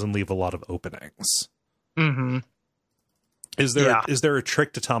leave a lot of openings. Mm-hmm. Is there a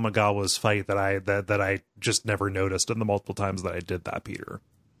trick to Tamagawa's fight that I just never noticed in the multiple times that I did that, Peter?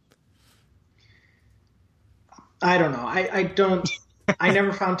 I don't know. I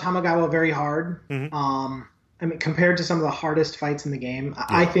never found Tamagawa very hard. I mean, compared to some of the hardest fights in the game,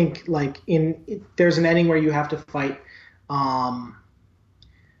 I think like there's an ending where you have to fight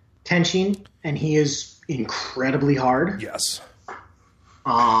Tenshin, and he is incredibly hard. Yes.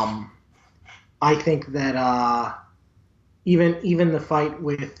 I think that even the fight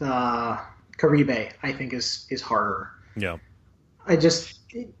with Karibe, I think is harder. Yeah.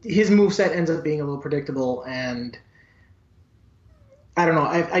 His moveset ends up being a little predictable, and I don't know.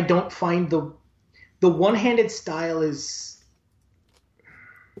 I don't find the one-handed style is,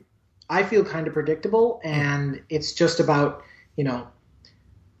 I feel, kind of predictable, and it's just about,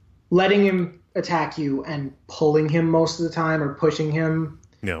 letting him attack you and pulling him most of the time, or pushing him.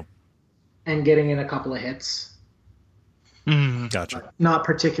 No. And getting in a couple of hits. Gotcha. Not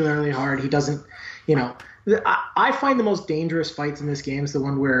particularly hard. He doesn't, I find the most dangerous fights in this game is the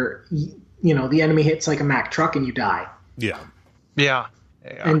one where, the enemy hits like a Mack truck and you die. Yeah. Yeah.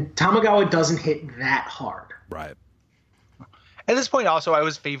 And Tamagawa doesn't hit that hard. Right. At this point, also, I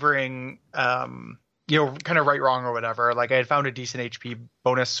was favoring, kind of right, wrong, or whatever. Like, I had found a decent HP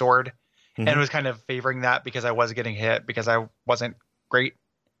bonus sword, and was kind of favoring that because I was getting hit because I wasn't great.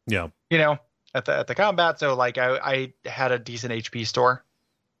 Yeah. At the combat. So, like, I had a decent HP store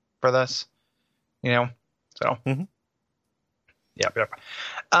for this. So. Yeah.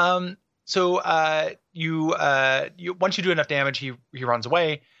 So you once you do enough damage, he runs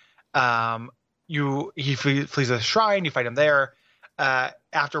away. He flees a shrine. You fight him there.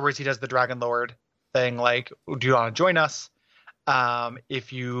 Afterwards, he does the Dragon Lord thing. Like, do you want to join us?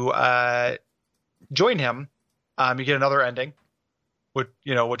 If you join him, you get another ending, which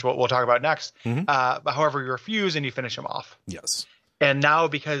we'll talk about next. But however, you refuse and you finish him off. Yes. And now,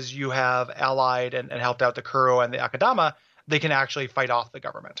 because you have allied and helped out the Kuro and the Akadama, they can actually fight off the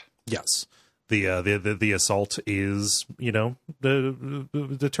government. Yes. The assault is,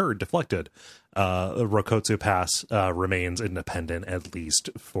 deterred, deflected. Rokotsu Pass remains independent, at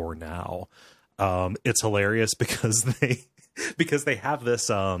least for now. It's hilarious because they have this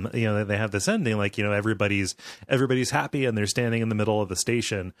they have this ending, like, everybody's happy and they're standing in the middle of the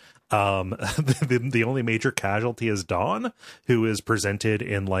station. The only major casualty is Dawn, who is presented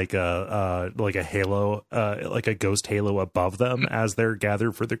in like a halo, like a ghost halo above them as they're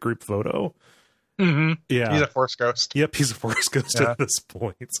gathered for the group photo. Mm-hmm. Yeah, he's a Force ghost. Yep, he's a Force ghost at this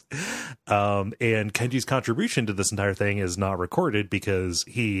point. And Kenji's contribution to this entire thing is not recorded because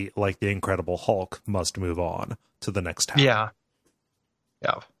he, like the Incredible Hulk, must move on to the next town. Yeah.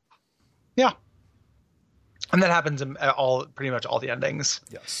 And that happens in pretty much all the endings.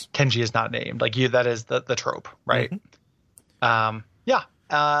 Yes, Kenji is not named. Like that is the trope, right? Mm-hmm.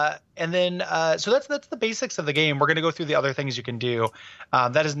 And then so that's the basics of the game. We're going to go through the other things you can do.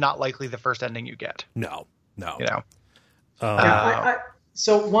 That is not likely the first ending you get. No.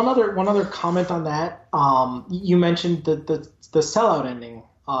 So one other comment on that. You mentioned the sellout ending,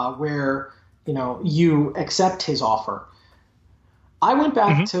 where you accept his offer. I went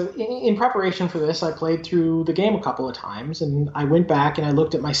back to, in preparation for this, I played through the game a couple of times, and I went back and I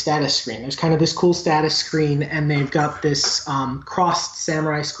looked at my status screen. There's kind of this cool status screen, and they've got this crossed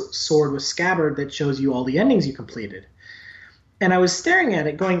samurai sword with scabbard that shows you all the endings you completed. And I was staring at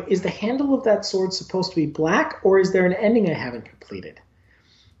it going, is the handle of that sword supposed to be black, or is there an ending I haven't completed?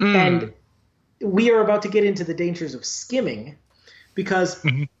 And we are about to get into the dangers of skimming, because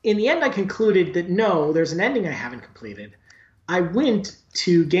in the end I concluded that no, there's an ending I haven't completed. I went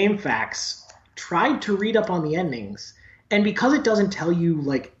to GameFAQs, tried to read up on the endings, and because it doesn't tell you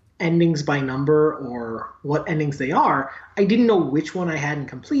like endings by number or what endings they are, I didn't know which one I hadn't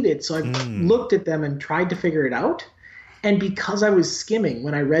completed. So I looked at them and tried to figure it out. And because I was skimming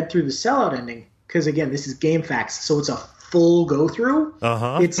when I read through the sellout ending, because again, this is GameFAQs, so it's a full go through.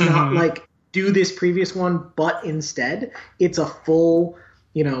 It's not like do this previous one, but instead it's a full,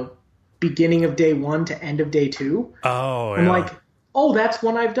 beginning of day 1 to end of day 2. I'm like, oh, that's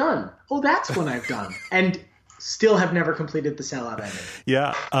one I've done. Oh, that's one I've done. And still have never completed the sellout ending.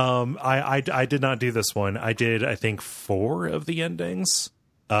 Yeah. I did not do this one. I did, I think, 4 of the endings.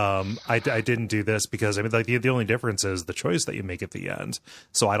 I didn't do this because the only difference is the choice that you make at the end.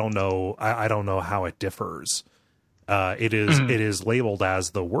 So I don't know. I don't know how it differs. It is labeled as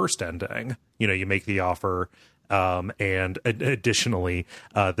the worst ending. You make the offer. And additionally,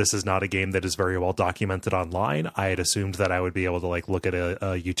 this is not a game that is very well documented online. I had assumed that I would be able to look at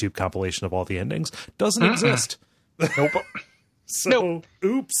a YouTube compilation of all the endings. Doesn't exist. Nope. So,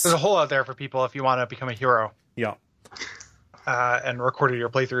 oops. There's a hole out there for people if you want to become a hero. Yeah. And recorded your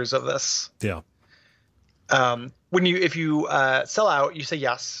playthroughs of this. Yeah. If you sell out, you say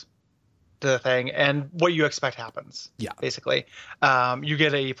yes to the thing, and what you expect happens. Yeah. Basically, you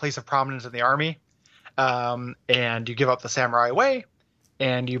get a place of prominence in the army. And you give up the samurai way,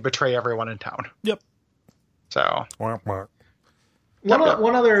 and you betray everyone in town. Yep. So one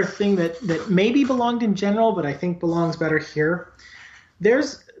other thing that maybe belonged in general, but I think belongs better here.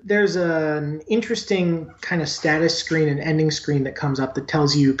 There's an interesting kind of status screen and ending screen that comes up that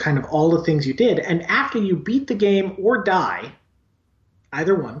tells you kind of all the things you did, and after you beat the game or die,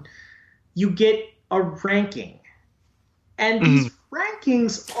 either one, you get a ranking. And these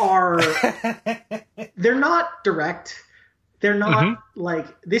rankings are, they're not direct. They're not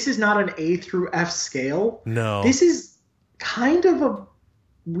this is not an A through F scale. No. This is kind of a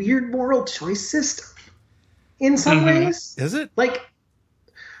weird moral choice system in some ways. Is it?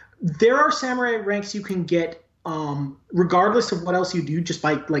 There are samurai ranks you can get regardless of what else you do, just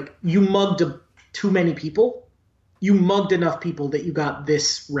by, you mugged too many people. You mugged enough people that you got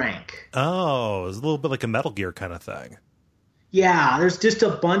this rank. Oh, it's a little bit like a Metal Gear kind of thing. Yeah, there's just a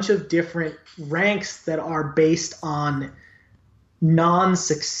bunch of different ranks that are based on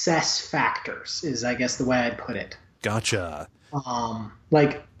non-success factors, is I guess the way I'd put it. Gotcha.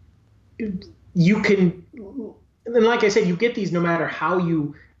 You can, and like I said, you get these no matter how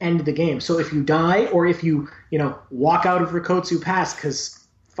you end the game. So if you die, or if you walk out of Rikotsu Pass because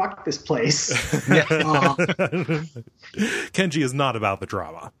fuck this place. Kenji is not about the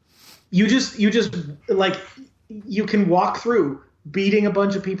drama. You just you can walk through beating a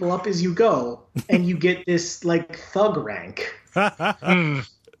bunch of people up as you go, and you get this thug rank.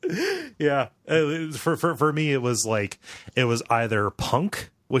 Yeah. For me, it was either punk,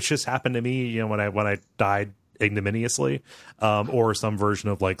 which just happened to me, when I died ignominiously, or some version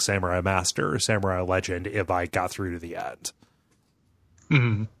of Samurai Master or Samurai Legend if I got through to the end.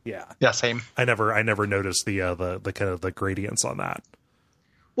 Mm-hmm. Yeah, same. I never noticed the kind of the gradients on that.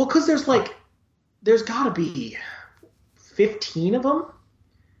 Well, because there's got to be 15 of them.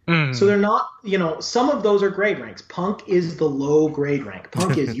 So they're not, some of those are grade ranks. Punk is the low grade rank.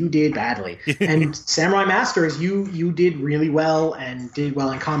 Punk is you did badly. And Samurai Master is you did really well and did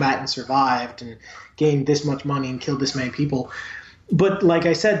well in combat and survived and gained this much money and killed this many people. But like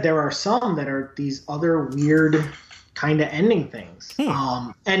I said, there are some that are these other weird kind of ending things.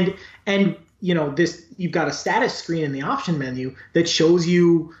 And this, you've got a status screen in the option menu that shows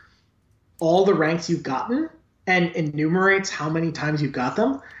you all the ranks you've gotten and enumerates how many times you've got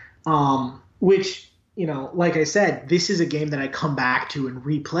them. Which, like I said, this is a game that I come back to and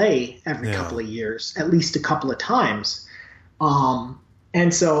replay every couple of years, at least a couple of times.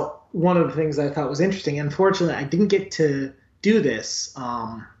 And so one of the things I thought was interesting, unfortunately, I didn't get to do this.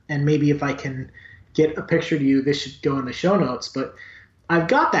 And maybe if I can get a picture to you, this should go in the show notes, but I've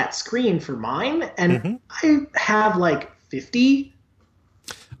got that screen for mine and I have like 50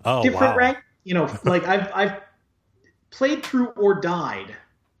 different ranks, like I've played through or died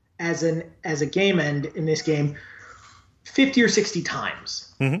as a game end in this game 50 or 60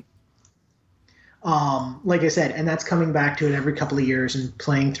 times. Like I said, and that's coming back to it every couple of years and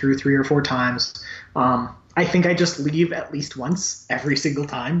playing through 3 or 4 times. I think I just leave at least once every single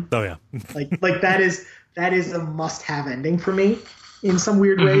time. Oh yeah. like that is a must-have ending for me in some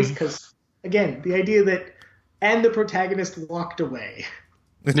weird ways, because again, the idea that and the protagonist walked away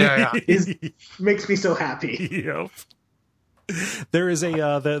makes me so happy. Yep. There is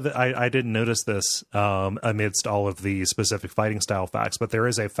I didn't notice this amidst all of the specific fighting style facts, but there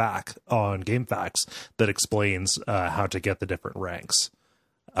is a fact on GameFAQs that explains how to get the different ranks.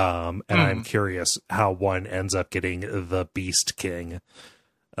 And I'm curious how one ends up getting the Beast King.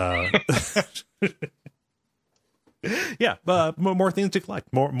 Yeah, more things to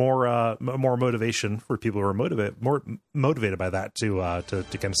collect, more motivation for people who are motivated by that to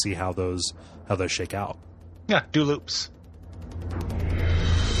kind of see how those shake out. Yeah, do loops.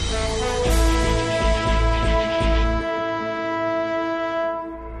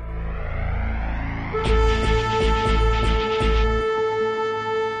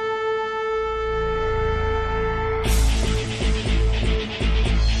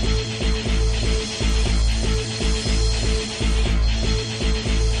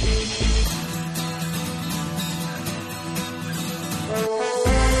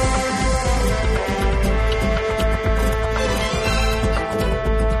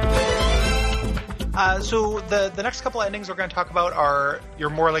 So the next couple of endings we're going to talk about are, you're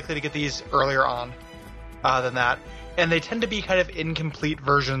more likely to get these earlier on than that, and they tend to be kind of incomplete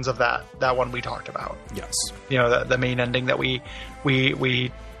versions of that one we talked about. Yes, the main ending that we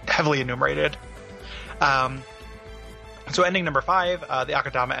heavily enumerated. So ending number 5, the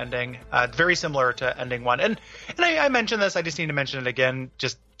Akudama ending, very similar to ending 1, and I mentioned this. I just need to mention it again,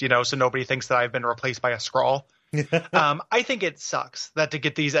 just so nobody thinks that I've been replaced by a scroll. I think it sucks that to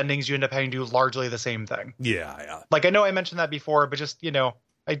get these endings you end up having to do largely the same thing. Yeah. Like, I know I mentioned that before, but just call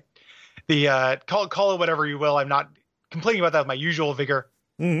it whatever you will. I'm not complaining about that with my usual vigor.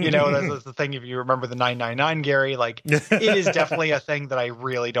 That's the thing. If you remember the 999, Gary, like, it is definitely a thing that I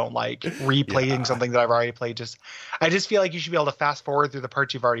really don't like, replaying something that I've already played. I just feel like you should be able to fast forward through the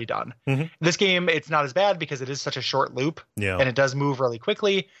parts you've already done. This game, it's not as bad because it is such a short loop, and it does move really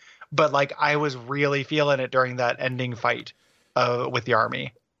quickly. But like, I was really feeling it during that ending fight with the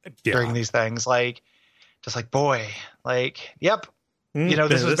army during these things. Like, just like, boy, like, yep,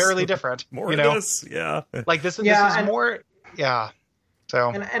 this was barely different. More of this, like this is more,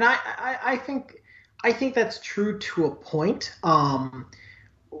 So, and I think that's true to a point.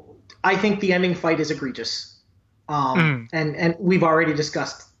 I think the ending fight is egregious, and we've already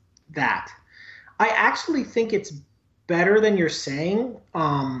discussed that. I actually think it's better than you're saying.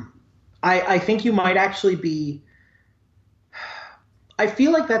 I think you might actually be. I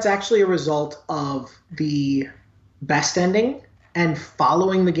feel like that's actually a result of the best ending and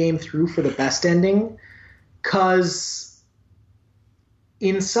following the game through for the best ending, because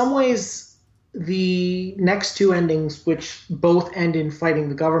in some ways the next 2 endings, which both end in fighting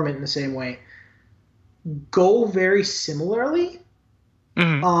the government in the same way, go very similarly.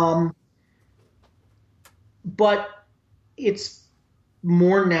 But it's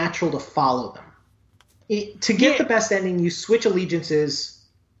more natural to follow them. To get the best ending, you switch allegiances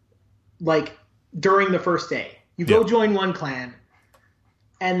like during the first day. You go join one clan,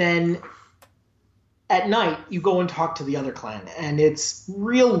 and then at night you go and talk to the other clan, and it's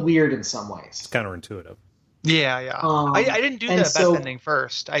real weird in some ways. It's counterintuitive. Yeah. I didn't do the best ending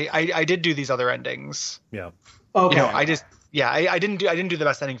first. I did do these other endings. Yeah. Okay. I didn't do the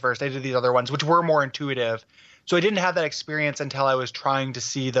best ending first. I did these other ones, which were more intuitive. So I didn't have that experience until I was trying to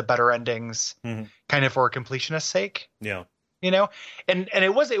see the better endings, kind of for completionist's sake. Yeah. and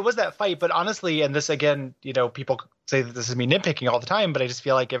it was that fight. But honestly, and this again, people say that this is me nitpicking all the time, but I just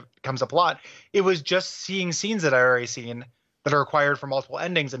feel like it comes up a lot. It was just seeing scenes that I already seen that are required for multiple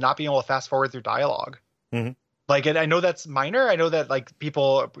endings and not being able to fast forward through dialogue. Mm-hmm. Like, and I know that's minor. I know that like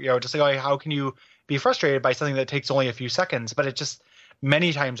people, just like, oh, how can you be frustrated by something that takes only a few seconds? But it just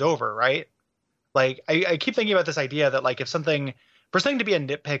many times over, right? Like I keep thinking about this idea that like for something to be a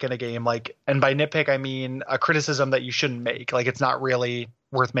nitpick in a game, like, and by nitpick I mean a criticism that you shouldn't make, like it's not really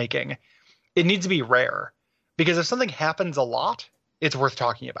worth making. It needs to be rare, because if something happens a lot, it's worth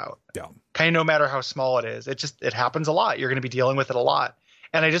talking about. Yeah. Kind of no matter how small it is, it happens a lot. You're going to be dealing with it a lot.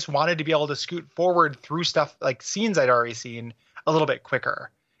 And I just wanted to be able to scoot forward through stuff like scenes I'd already seen a little bit quicker,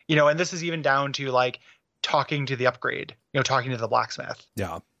 and this is even down to like talking to the upgrade, talking to the blacksmith.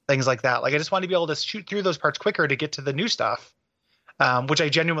 Yeah. Things like that. Like I just wanted to be able to shoot through those parts quicker to get to the new stuff, which I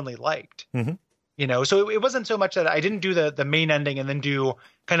genuinely liked. Mm-hmm. So it wasn't so much that I didn't do the main ending and then do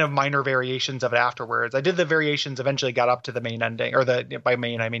kind of minor variations of it afterwards. I did the variations, eventually got up to the main ending, or by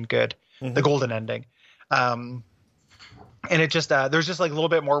main I mean good, the golden ending. And it just there's just like a little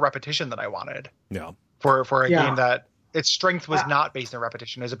bit more repetition than I wanted. Yeah. For a game that its strength was not based on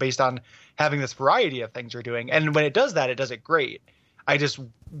repetition. It was based on having this variety of things you're doing. And when it does that, it does it great. I just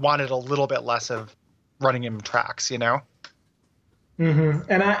wanted a little bit less of running in tracks, Mm-hmm.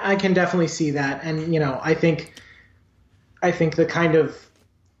 And I can definitely see that. And, I think the kind of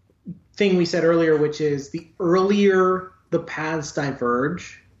thing we said earlier, which is the earlier the paths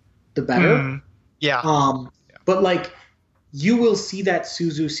diverge, the better. Yeah. But like you will see that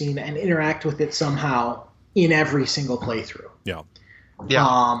Suzu scene and interact with it somehow in every single playthrough. Yeah.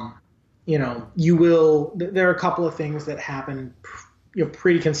 Yeah. You will, there are a couple of things that happen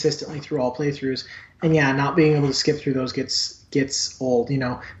pretty consistently through all playthroughs, and not being able to skip through those gets old.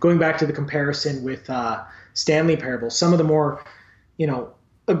 Going back to the comparison with Stanley Parable, some of the more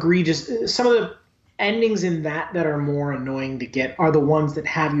egregious, some of the endings in that are more annoying to get are the ones that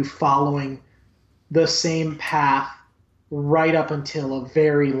have you following the same path right up until a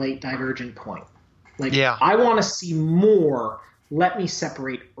very late divergent point. Like, I want to see more. Let me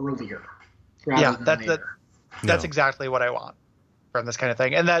separate earlier rather than later. That's exactly what I want from this kind of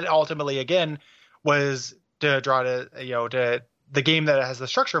thing. And that ultimately, again, was to draw to the game that has the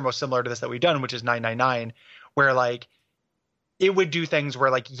structure most similar to this that we've done, which is 999, where like it would do things where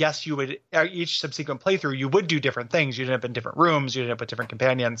like, yes, you would, each subsequent playthrough, you would do different things. You'd end up in different rooms, you'd end up with different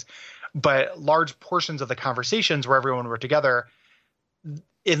companions, but large portions of the conversations where everyone were together,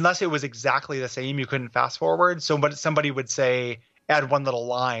 unless it was exactly the same, you couldn't fast forward. So but somebody would say, add one little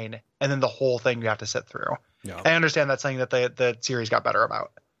line, and then the whole thing you have to sit through. Yeah. I understand that's something that the series got better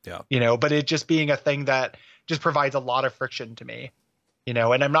about. Yeah. But it just being a thing that just provides a lot of friction to me. And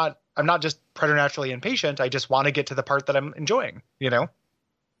I'm not just preternaturally impatient. I just want to get to the part that I'm enjoying.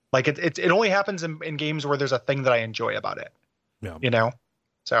 Like it only happens in games where there's a thing that I enjoy about it. Yeah.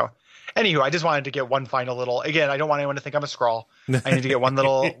 So anywho, I just wanted to get one final little, again, I don't want anyone to think I'm a scrawl. I need to get one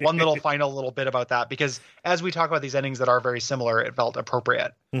little final little bit about that, because as we talk about these endings that are very similar, it felt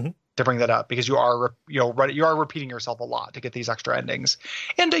appropriate to bring that up, because you are repeating yourself a lot to get these extra endings,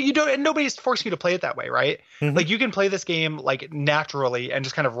 and and nobody's forcing you to play it that way, right? Like you can play this game like naturally and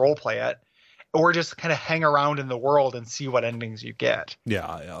just kind of role play it, or just kind of hang around in the world and see what endings you get.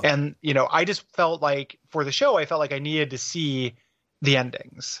 Yeah. And I just felt like for the show, I felt like I needed to see the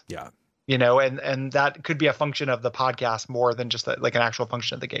endings. Yeah. And that could be a function of the podcast more than just like an actual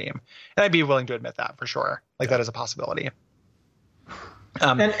function of the game. And I'd be willing to admit that for sure. Like that is a possibility.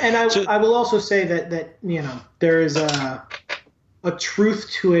 I will also say that there is a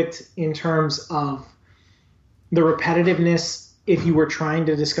truth to it in terms of the repetitiveness if you were trying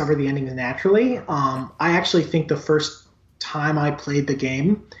to discover the endings naturally. I actually think the first time I played the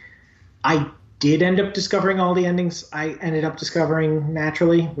game, I did end up discovering all the endings I ended up discovering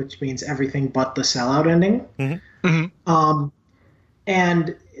naturally, which means everything but the sellout ending.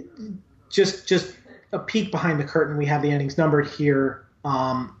 And just a peek behind the curtain, we have the endings numbered here.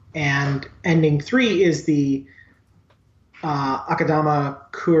 And ending 3 is the Akadama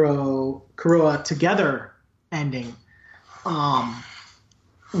Kuroa Together ending,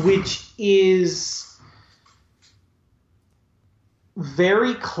 which is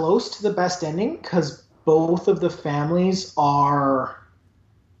very close to the best ending because both of the families are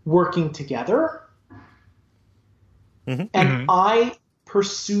working together. And I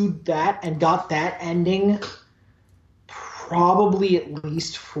pursued that and got that ending probably at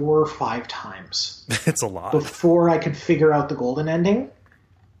least 4 or 5 times. It's a lot. Before I could figure out the golden ending.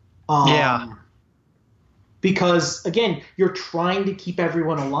 Because, again, you're trying to keep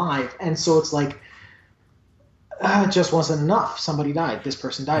everyone alive. And so it's like, It just wasn't enough. Somebody died. This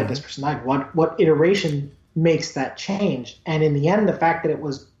person died. This person died. What iteration makes that change? And in the end, the fact that it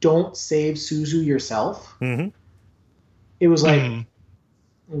was don't save Suzu yourself, it was like,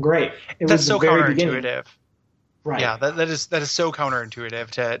 great. That's was so the very counterintuitive. beginning. Right. Yeah, that is so counterintuitive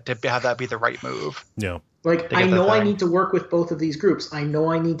to have that be the right move. Yeah. Like, I know I need to work with both of these groups. I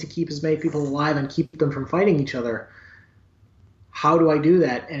know I need to keep as many people alive and keep them from fighting each other. How do I do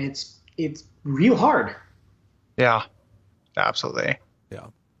that? And it's real hard. Yeah, absolutely. Yeah.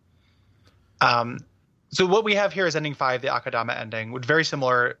 So what we have here is ending 5, the Akadama ending, which is very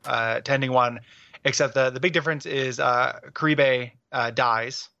similar to ending 1, except the big difference is Kuribe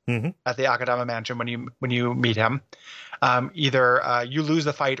dies at the Akadama mansion when you meet him. Either you lose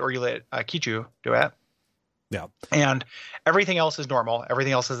the fight or you let Kichu do it. Yeah. And everything else is normal.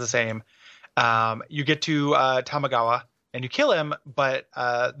 Everything else is the same. You get to Tamagawa and you kill him, but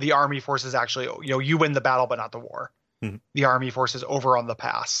the army forces actually, you win the battle, but not the war. The army forces over on the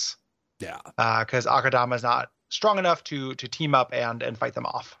pass. Yeah. Because Akadama is not strong enough to team up and fight them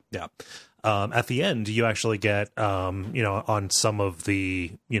off. Yeah. At the end, you actually get, on some of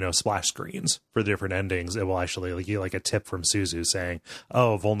the, splash screens for the different endings, it will actually give like a tip from Suzu saying,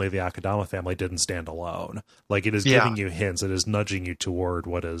 oh, if only the Akadama family didn't stand alone. Like, it is giving you hints. It is nudging you toward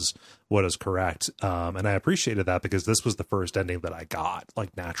what is correct. And I appreciated that because this was the first ending that I got,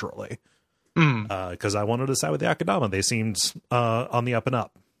 like, naturally. Because I wanted to side with the Akadama. They seemed on the up and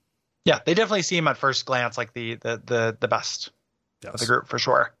up. Yeah, they definitely seem at first glance like the best of the group for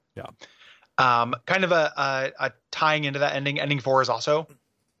sure. Yeah. Kind of a tying into that ending. Ending 4 is also,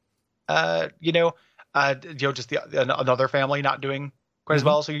 just another family not doing quite as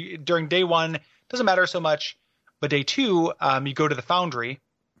well. So during day 1, doesn't matter so much, but day 2, you go to the foundry,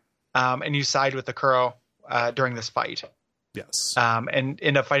 and you side with the Kuro during this fight. Yes. And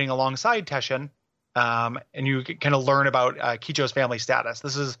end up fighting alongside Teshin. And you kind of learn about Kicho's family status.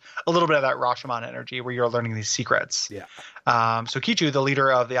 This is a little bit of that Rashomon energy where you're learning these secrets. Yeah. So Kichu, the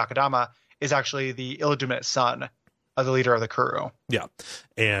leader of the Akadama, is actually the illegitimate son of the leader of the Kuru. Yeah.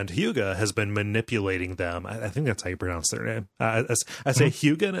 And Hyuga has been manipulating them. I think that's how you pronounce their name. I say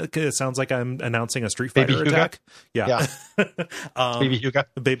Hyuga, and it sounds like I'm announcing a Street Fighter Baby attack. Yeah. Baby Hyuga.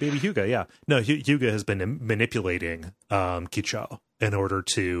 Baby Hyuga, yeah. No, Hyuga has been manipulating Kicho in order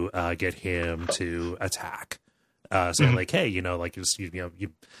to get him to attack. Saying like, hey, your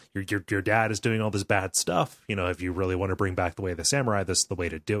dad is doing all this bad stuff. If you really want to bring back the way of the samurai, this is the way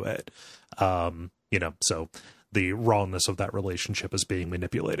to do it. So the rawness of that relationship is being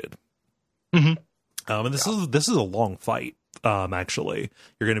manipulated. And this is a long fight. Actually,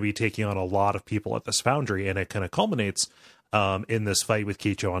 you're going to be taking on a lot of people at this foundry, and it kind of culminates in this fight with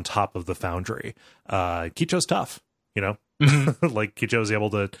Kicho on top of the foundry. Kicho's tough, like Kicho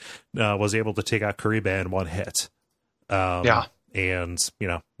was able to take out Kuribe in one hit. And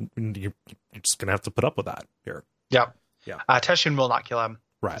you're just gonna have to put up with that here. Yeah. Teshin will not kill him,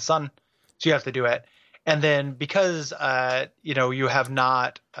 right? His son, so you have to do it. And then because you have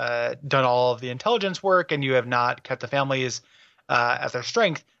not done all of the intelligence work and you have not kept the families at their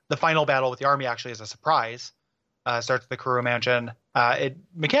strength, the final battle with the army actually is a surprise. Starts at the Kuru mansion. It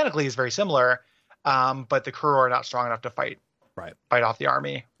mechanically is very similar, but the Kuru are not strong enough to fight off the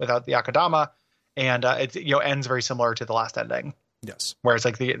army without the Akadama. And it ends very similar to the last ending. Yes, where it's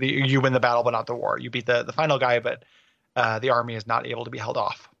like you win the battle but not the war. You beat the final guy, but the army is not able to be held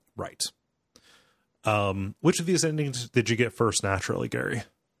off. Right. Which of these endings did you get first naturally, Gary?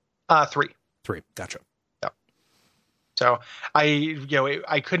 3. Gotcha. Yeah. So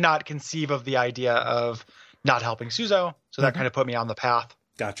I could not conceive of the idea of not helping Suzo, so that kind of put me on the path.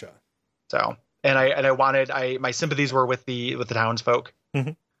 Gotcha. So and I wanted my sympathies were with the townsfolk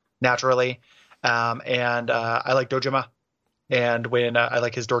naturally. And I like Dojima, and when I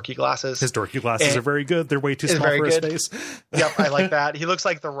like his dorky glasses. His dorky glasses are very good. They're way too small for his face. Yep, I like that. He looks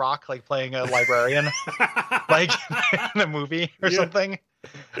like The Rock, like playing a librarian, like in a movie or something.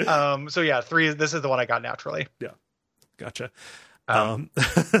 So yeah, 3. This is the one I got naturally. Yeah, gotcha.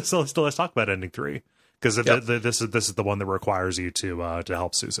 So let's talk about ending 3 because this is the one that requires you to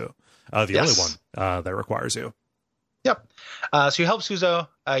help Suzu. The only one that requires you. Yep. So you help Suzo.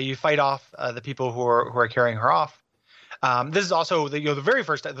 You fight off the people who are carrying her off. This is also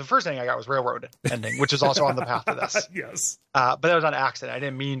the first thing I got was Railroad ending, which is also on the path to this. Yes. But that was on accident. I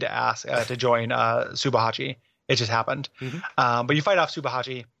didn't mean to ask to join Subahachi. It just happened. But you fight off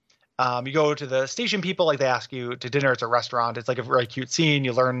Subahachi. You go to the station people, like they ask you to dinner. It's a restaurant. It's like a very cute scene.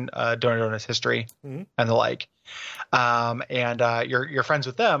 You learn Donadona's history and the like. And you're friends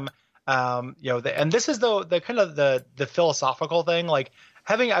with them. And this is the kind of the philosophical thing. Like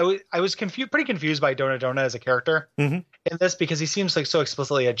I was pretty confused by Dona Dona as a character in this, because he seems like so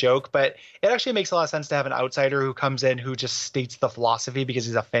explicitly a joke, but it actually makes a lot of sense to have an outsider who comes in who just states the philosophy because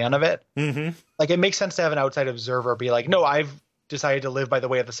he's a fan of it. Like, it makes sense to have an outside observer be like, no, I've decided to live by the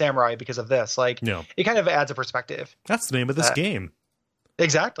way of the samurai because of this. Like, it kind of adds a perspective. That's the name of this game.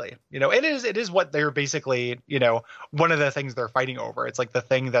 Exactly. It is what they're basically, one of the things they're fighting over. It's like the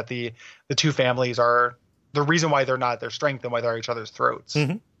thing that the two families are, the reason why they're not at their strength and why they're at each other's throats,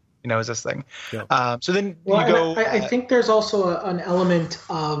 is this thing. So then you go. I think there's also an element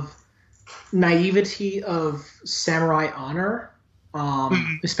of naivety of samurai honor,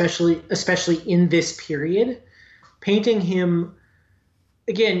 especially in this period. Painting him,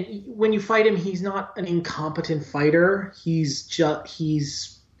 again, when you fight him, he's not an incompetent fighter. He can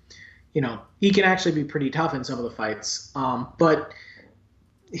actually be pretty tough in some of the fights. But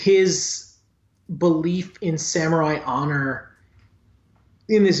his belief in samurai honor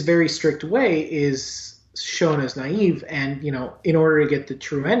in this very strict way is shown as naive. And, in order to get the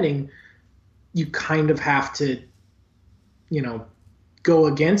true ending, you kind of have to, go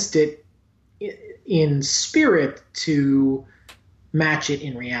against it in spirit to match it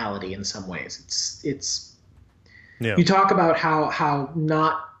in reality in some ways. You talk about how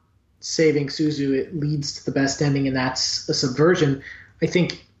not saving Suzu, it leads to the best ending, and that's a subversion. I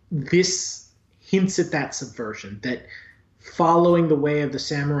think this hints at that subversion, that following the way of the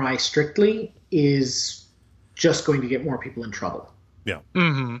samurai strictly is just going to get more people in trouble. Yeah.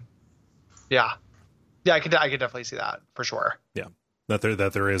 Yeah, I could definitely see that for sure. Yeah. That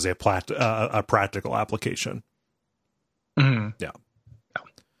there is a practical application. Yeah.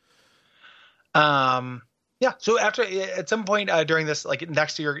 Yeah. So at some point during this, like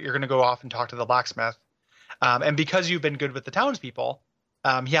next year, you're going to go off and talk to the blacksmith. And because you've been good with the townspeople,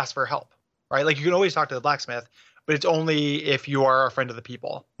 he asks for help, right? Like, you can always talk to the blacksmith, but it's only if you are a friend of the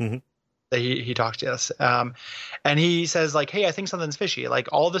people that he talks to us. And he says, like, hey, I think something's fishy. Like,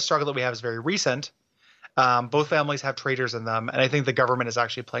 all the struggle that we have is very recent. Both families have traitors in them, and I think the government is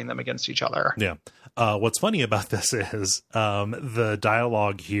actually playing them against each other. Yeah. What's funny about this is the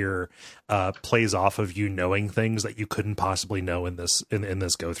dialogue here plays off of you knowing things that you couldn't possibly know in this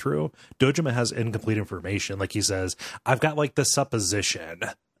go through. Dojima has incomplete information. Like, he says, I've got like the supposition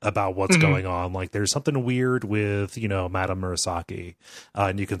about what's going on. Like, there's something weird with, Madame Murasaki.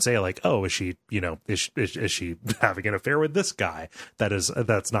 And you can say like, oh, is she, is she having an affair with this guy?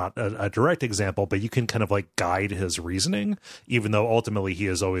 That's not a direct example, but you can kind of like guide his reasoning, even though ultimately he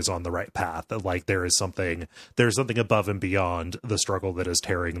is always on the right path. That like, there's something above and beyond the struggle that is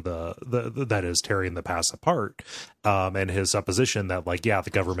tearing the past apart. And his supposition that like, yeah,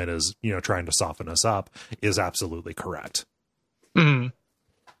 the government is, trying to soften us up is absolutely correct.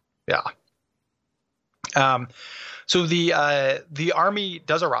 Yeah. So the army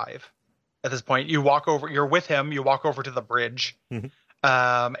does arrive at this point. You're with him. You walk over to the bridge, and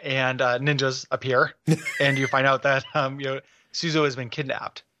ninjas appear, and you find out that Suzu has been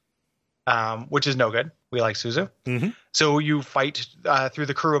kidnapped, which is no good. We like Suzu. So you fight through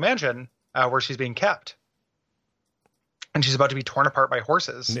the Kuro mansion where she's being kept. And she's about to be torn apart by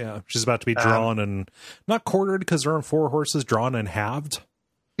horses. Yeah, she's about to be drawn and not quartered, because there are 4 horses, drawn and halved.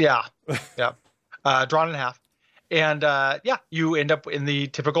 Yeah. Drawn in half. And you end up in the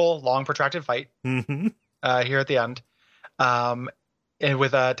typical long protracted fight here at the end, and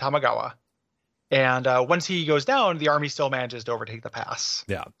with Tamagawa. And once he goes down, the army still manages to overtake the pass.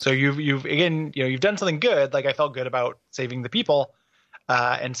 Yeah. So you've again, you've done something good. Like, I felt good about saving the people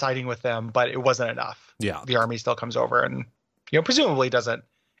and siding with them, but it wasn't enough. Yeah. The army still comes over and, presumably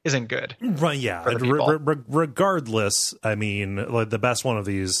isn't good. Right. Yeah. Regardless, I mean, like, the best one of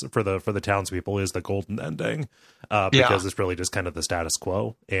these for the townspeople is the golden ending, because it's really just kind of the status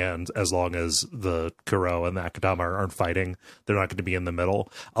quo. And as long as the Kuro and the Akudama aren't fighting, they're not going to be in the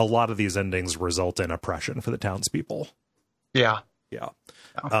middle. A lot of these endings result in oppression for the townspeople. Yeah. Yeah.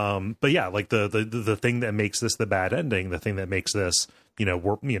 But yeah, like the thing that makes this the bad ending, the thing that makes this, a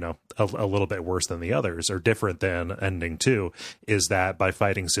little bit worse than the others, or different than ending 2, is that by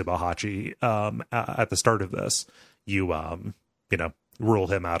fighting Subahachi at the start of this, you rule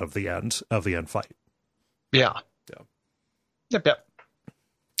him out of the end fight. Yeah. Yep.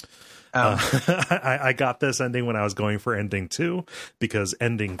 I got this ending when I was going for ending 2, because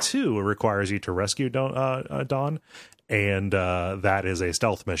ending 2 requires you to rescue Dawn, and that is a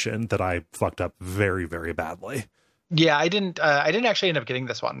stealth mission that I fucked up very, very badly. Yeah, I didn't actually end up getting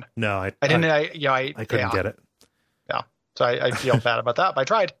this one. No, I didn't. I couldn't get it. Yeah, so I feel bad about that, but I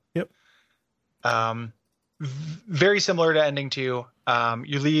tried. Yep. Very similar to ending 2.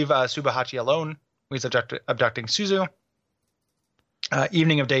 You leave Subahachi alone when he's abducting Suzu.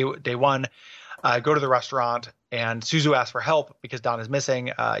 evening of day one, go to the restaurant, and Suzu asks for help because Don is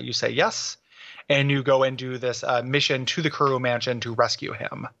missing. You say yes, and you go and do this mission to the Kuru mansion to rescue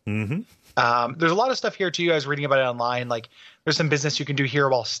him. Mm-hmm. There's a lot of stuff here too. I was reading about it online. Like, there's some business you can do here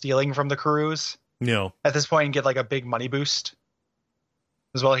while stealing from the Kurus. No. At this point, and get like a big money boost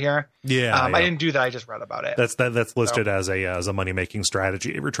as well here. Yeah, I didn't do that. I just read about it. That's listed as a money making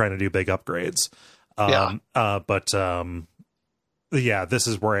strategy if you're trying to do big upgrades. Yeah, this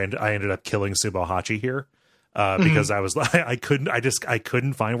is where I ended up killing Subohachi here. Because I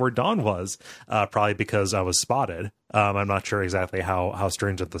couldn't find where Dawn was, probably because I was spotted. I'm not sure exactly how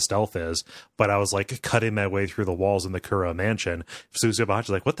stringent the stealth is, but I was like cutting my way through the walls in the Kuro mansion. Subohachi's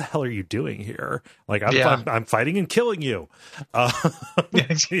like, "What the hell are you doing here?" Like, I'm fighting and killing you. You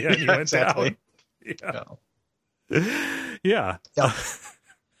went exactly. down. Yeah.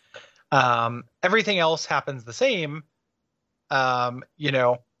 Everything else happens the same.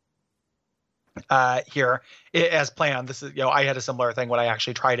 Here as planned. This is, I had a similar thing when I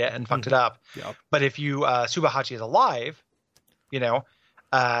actually tried it and fucked it up. Yep. But if you Subohachi is alive, he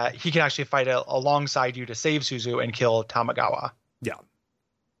can actually fight alongside you to save Suzu and kill Tamagawa. Yeah.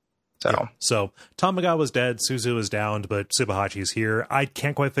 So Tamagawa's dead, Suzu is downed, but Subohachi's here. I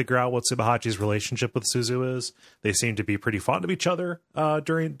can't quite figure out what Subohachi's relationship with Suzu is. They seem to be pretty fond of each other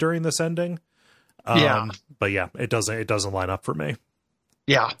during this ending. But yeah, it doesn't line up for me.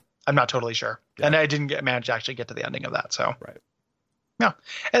 Yeah. I'm not totally sure. Yeah. And I didn't manage to actually get to the ending of that. So, right. Yeah.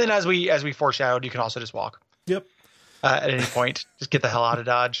 And then as we foreshadowed, you can also just walk. Yep. At any point, just get the hell out of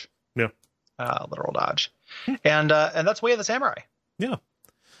Dodge. Yeah. Literal Dodge. And that's Way of the Samurai. Yeah.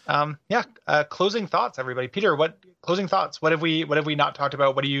 Closing thoughts, everybody. Peter, what closing thoughts? What have we not talked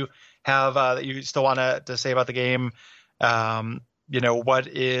about? What do you have that you still want to say about the game? What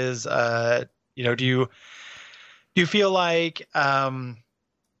is do you feel like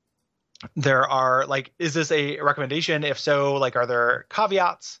there are is this a recommendation? If so, are there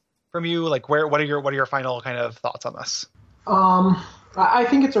caveats from you? What are your final kind of thoughts on this? I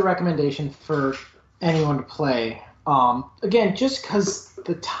think it's a recommendation for anyone to play. Again, just because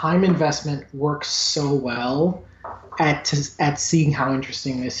the time investment works so well at seeing how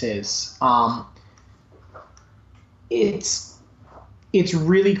interesting this is. It's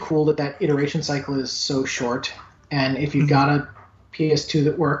really cool that iteration cycle is so short, and if you've got a PS2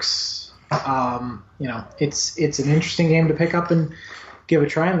 that works, it's an interesting game to pick up and give a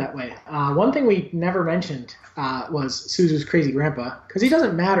try in that way. One thing we never mentioned was Suzu's crazy grandpa, because he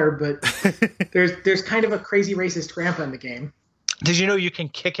doesn't matter, but there's kind of a crazy racist grandpa in the game. Did you know you can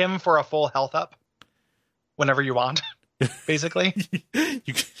kick him for a full health up whenever you want, basically?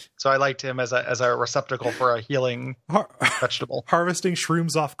 So I liked him as a receptacle for a healing vegetable. Harvesting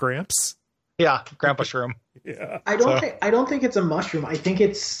shrooms off Gramps. Yeah, Grandpa Shroom. Yeah. I don't think it's a mushroom. I think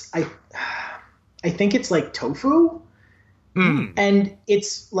it's like tofu. And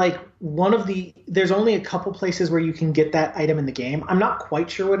it's like there's only a couple places where you can get that item in the game. I'm not quite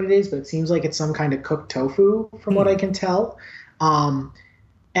sure what it is, but it seems like it's some kind of cooked tofu from what I can tell.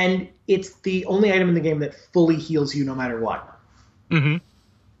 And it's the only item in the game that fully heals you no matter what. Mm-hmm.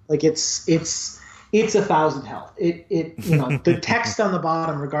 Like it's 1,000 health. The text on the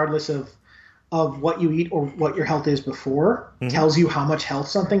bottom, regardless of what you eat or what your health is before, tells you how much health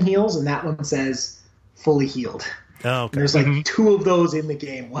something heals, and that one says fully healed. Oh, okay. And there's two of those in the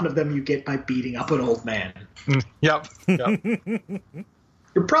game. One of them you get by beating up an old man. Yep.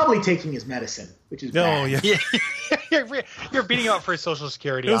 You're probably taking his medicine, which is bad. Yeah. You're beating up for his Social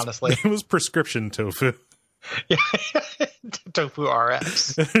Security, honestly. It was prescription tofu. Yeah. Tofu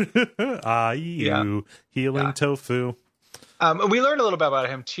RX. Healing tofu. We learned a little bit about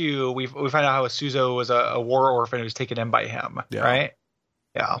him too. We find out how Suzu was a war orphan who was taken in by him, right?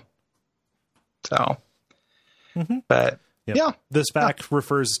 Yeah. So, but yeah, this back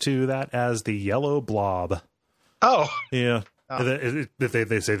refers to that as the yellow blob. Oh, yeah. They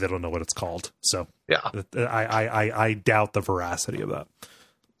say they don't know what it's called, so yeah. I doubt the veracity of that.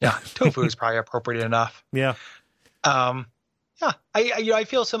 Yeah, tofu is probably appropriate enough. Yeah. Yeah. I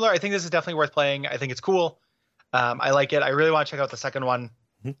feel similar. I think this is definitely worth playing. I think it's cool. I like it. I really want to check out the second one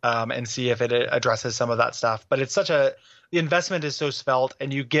and see if it addresses some of that stuff. But it's the investment is so svelte,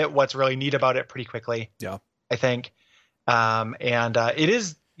 and you get what's really neat about it pretty quickly. Yeah, I think. It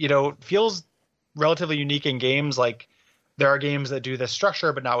is, feels relatively unique in games. Like there are games that do this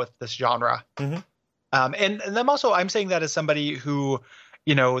structure, but not with this genre. And I'm saying that as somebody who,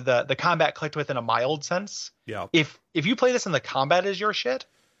 the combat clicked with in a mild sense. Yeah. If you play this and the combat is your shit,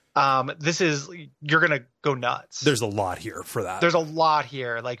 you're going to go nuts. There's a lot here for that. There's a lot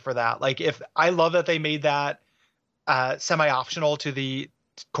here for that. If I love that they made that, semi-optional to the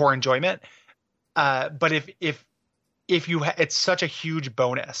core enjoyment. But if you it's such a huge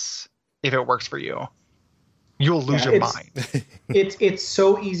bonus if it works for you. You'll lose your mind. It's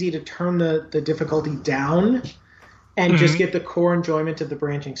so easy to turn the difficulty down and just get the core enjoyment of the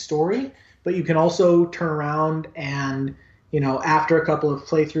branching story. But you can also turn around and, after a couple of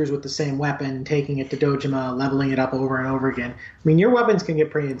playthroughs with the same weapon, taking it to Dojima, leveling it up over and over again. I mean, your weapons can get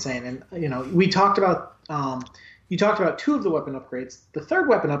pretty insane. And, we talked about, you talked about 2 of the weapon upgrades. The third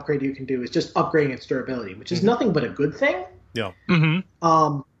weapon upgrade you can do is just upgrading its durability, which is nothing but a good thing. Yeah.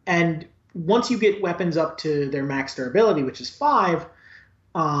 And once you get weapons up to their max durability, which is 5,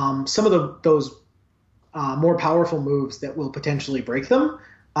 some of those more powerful moves that will potentially break them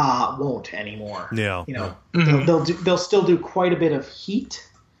won't anymore. Yeah. They'll still do quite a bit of heat,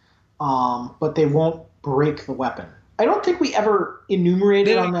 but they won't break the weapon. I don't think we ever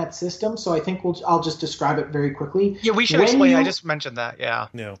enumerated on that system, so I think I'll just describe it very quickly. Yeah, we should explain. I just mentioned that. Yeah.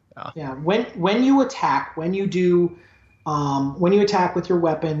 Yeah. When you attack, when you attack with your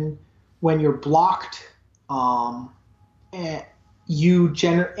weapon, when you're blocked, and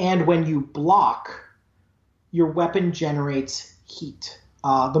when you block, your weapon generates heat.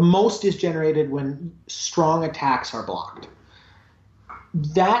 The most is generated when strong attacks are blocked.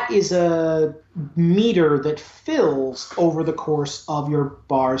 That is a meter that fills over the course of your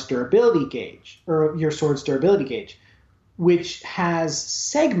bar's durability gauge, or your sword's durability gauge, which has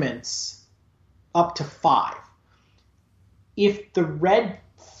segments up to 5. If the red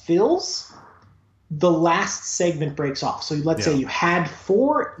fills, the last segment breaks off. So let's say you had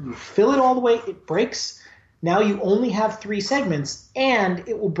 4, you fill it all the way, it breaks. Now you only have 3 segments, and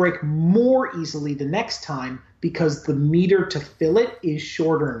it will break more easily the next time because the meter to fill it is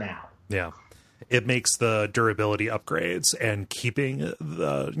shorter now. Yeah. It makes the durability upgrades and keeping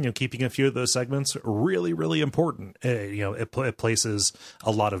a few of those segments really, really important. It places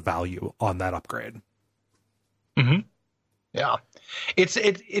a lot of value on that upgrade. Mm-hmm. Yeah.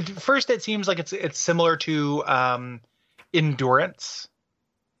 First it seems like it's similar to endurance,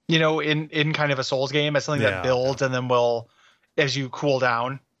 in kind of a Souls game, as something that builds and then will, as you cool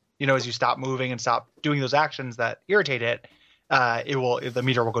down, as you stop moving and stop doing those actions that irritate it, the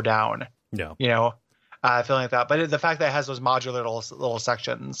meter will go down. Yeah. Feeling like that. But the fact that it has those modular little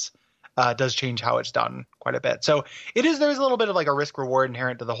sections does change how it's done quite a bit. So there's a little bit of like a risk reward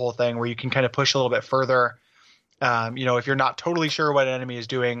inherent to the whole thing where you can kind of push a little bit further. If you're not totally sure what an enemy is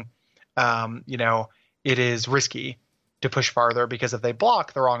doing, it is risky to push farther because if they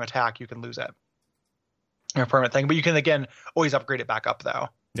block the wrong attack, you can lose it. A permanent thing, but you can again always upgrade it back up though.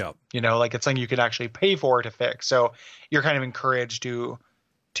 Yeah. Like it's something you can actually pay for to fix. So you're kind of encouraged to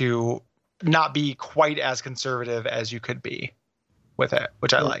not be quite as conservative as you could be with it,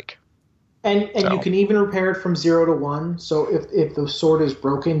 which I like. And you can even repair it from 0 to 1. So if the sword is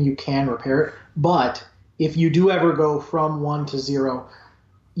broken, you can repair it. But if you do ever go from 1 to 0,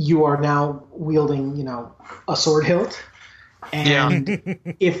 you are now wielding, a sword hilt. And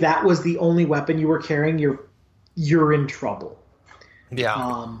if that was the only weapon you were carrying, you're in trouble.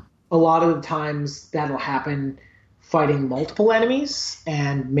 Yeah. A lot of the times that'll happen fighting multiple enemies,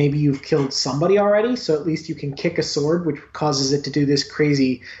 and maybe you've killed somebody already, so at least you can kick a sword, which causes it to do this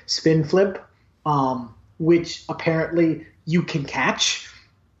crazy spin flip, which apparently you can catch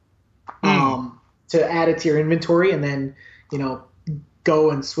to add it to your inventory, and then,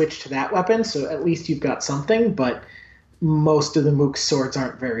 go and switch to that weapon, so at least you've got something, but most of the Mook swords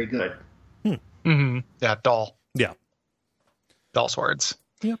aren't very good. Mm-hmm. Yeah, dull. Yeah. Dull swords.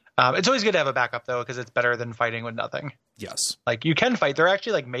 Yeah. It's always good to have a backup, though, because it's better than fighting with nothing. Yes. Like, you can fight. There are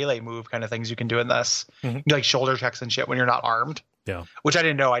actually, like, melee move kind of things you can do in this. Like, shoulder checks and shit when you're not armed. Yeah. Which I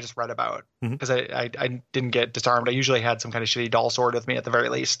didn't know. I just read about. Because I didn't get disarmed. I usually had some kind of shitty dull sword with me at the very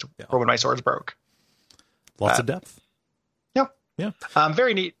least. For when my swords broke. Lots of depth. Yeah. Yeah.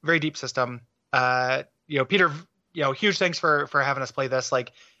 Very neat. Very deep system. Peter, huge thanks for having us play this.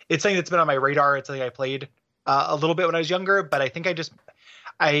 Like, it's something that's been on my radar. It's something I played a little bit when I was younger, but I think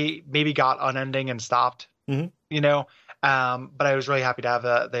I maybe got unending and stopped, but I was really happy to have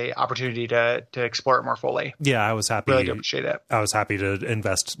the opportunity to explore it more fully. Yeah, I was happy. Really appreciate it. I was happy to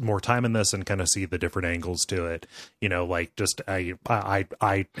invest more time in this and kind of see the different angles to it.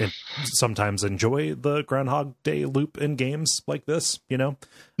 I sometimes enjoy the Groundhog Day loop in games like this,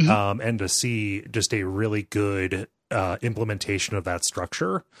 and to see just a really good implementation of that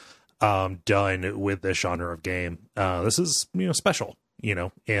structure done with this genre of game. This is, special.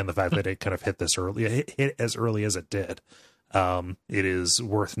 And the fact that it kind of hit as early as it did, it is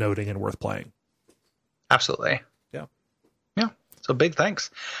worth noting and worth playing. Absolutely. Yeah. Yeah. So big thanks.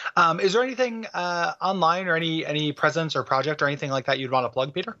 Is there anything online or any presence or project or anything like that you'd want to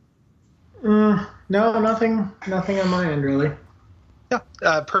plug, Peter? No, nothing on my end really. Yeah,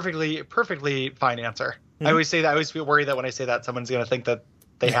 perfectly fine answer. I always say that. I always feel worried that when I say that, someone's going to think that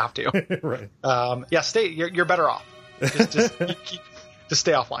they have to. Right. You're better off. Just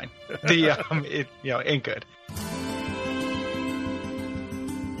stay offline. It ain't good.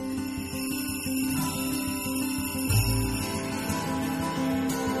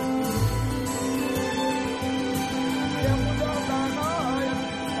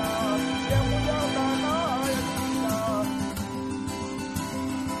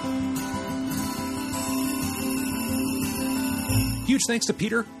 Huge thanks to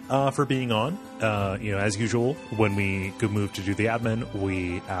Peter for being on. As usual, when we move to do the admin,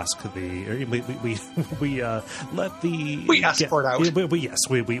 we ask we ask for it out.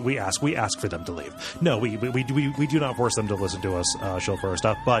 We ask for them to leave. No, we do not force them to listen to us show for our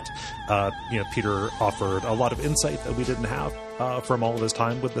stuff. But Peter offered a lot of insight that we didn't have from all of his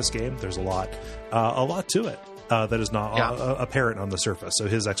time with this game. There's a lot to it that is not apparent on the surface. So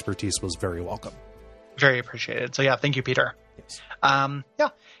his expertise was very welcome. Very appreciated. So thank you, Peter. Yes.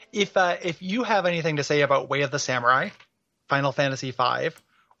 If you have anything to say about Way of the Samurai, Final Fantasy V,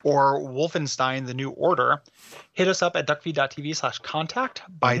 or Wolfenstein: The New Order, hit us up at duckfeed.tv/contact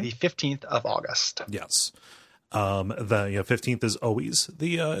by the 15th of August. Yes. The 15th is always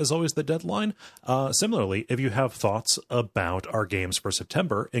the deadline. Similarly, if you have thoughts about our games for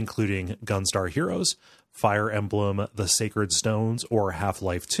September, including Gunstar Heroes, Fire Emblem: The Sacred Stones, or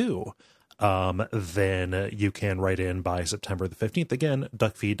Half-Life 2, then you can write in by September the 15th. Again,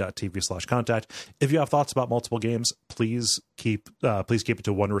 duckfeed.tv/contact. If you have thoughts about multiple games, please keep it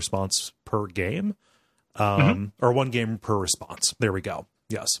to one response per game, or one game per response. There we go.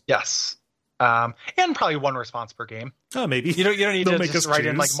 Yes. And probably one response per game. Maybe you don't need to just write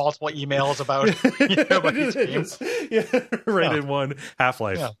in like multiple emails about each game. Write in one.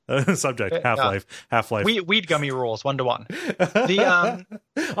 Half-Life subject. Half-Life. Weed gummy rules 1-to-1.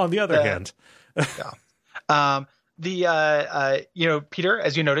 On the other hand, Peter,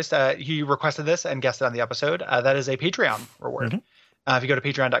 as you noticed, he requested this and guessed it on the episode. That is a Patreon reward. If you go to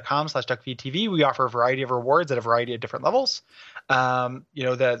patreon.com/duckfeedtv, we offer a variety of rewards at a variety of different levels.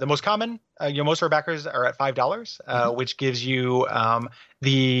 The most common, most of our backers are at $5, which gives you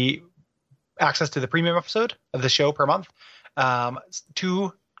the access to the premium episode of the show per month,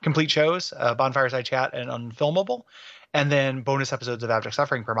 2 complete shows, Bonfireside Chat and Unfilmable, and then bonus episodes of Abject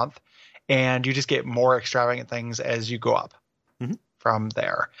Suffering per month. And you just get more extravagant things as you go up from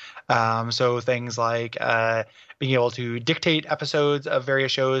there. So things like being able to dictate episodes of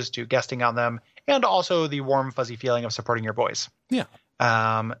various shows to guesting on them, and also the warm, fuzzy feeling of supporting your boys. Yeah.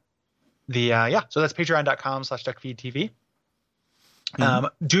 So that's patreon.com/duckfeedtv.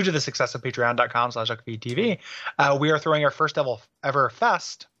 Due to the success of patreon.com/duckfeedtv, we are throwing our first ever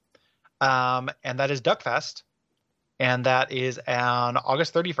fest, and that is Duckfest, and that is on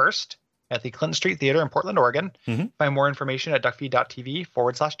August 31st at the Clinton Street Theater in Portland, Oregon. Find more information at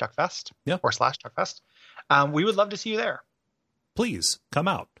duckfeed.tv/Duckfest or /Duckfest. We would love to see you there. Please come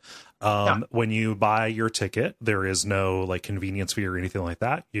out. When you buy your ticket, there is no convenience fee or anything like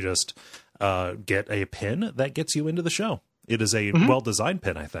that. You just get a pin that gets you into the show. It is a well-designed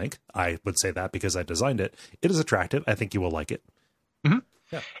pin, I think. I would say that because I designed it. It is attractive. I think you will like it. Yeah.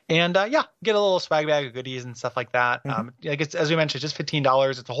 And get a little swag bag of goodies and stuff like that. As we mentioned, just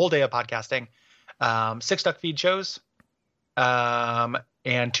 $15. It's a whole day of podcasting. 6 Duck Feed shows,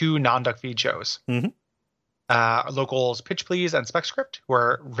 and 2 non-Duck Feed shows. Locals Pitch Please and Spec Script, who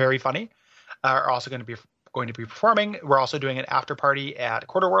are very funny, are also going to be performing. We're also doing an after party at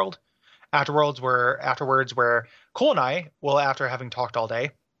Quarter World. Afterwards, where Cole and I will, after having talked all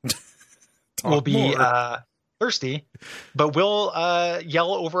day, will be thirsty, but we'll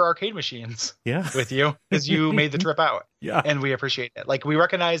yell over arcade machines with you as you made the trip out. Yeah. And we appreciate it. We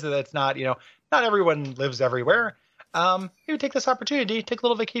recognize that it's not, not everyone lives everywhere. Maybe take this opportunity, take a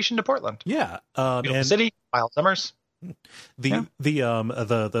little vacation to Portland. Yeah. Beautiful city, wild summers. The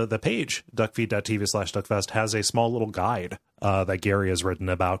page duckfeed.tv/duckfest has a small little guide that Gary has written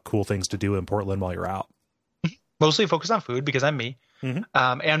about cool things to do in Portland while you're out. Mostly focused on food because I'm me.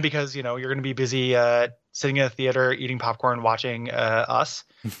 And because, you're going to be busy sitting in a theater, eating popcorn, watching us.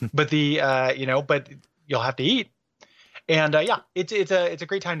 But but you'll have to eat. And it's a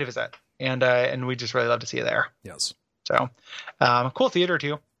great time to visit. And we just really love to see you there. Yes. So cool theater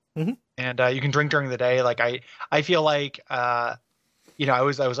too. And you can drink during the day. I feel like I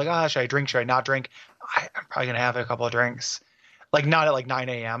was like, should I drink? Should I not drink? I'm probably gonna have a couple of drinks. like not at like 9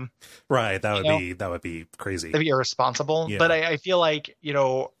 a.m. Right. That would be crazy. That'd be irresponsible. Yeah. But I feel like,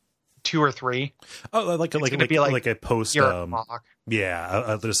 2 or 3. Oh, like a post.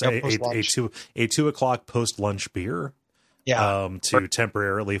 Yeah, there's a 2 o'clock post lunch beer. Yeah. To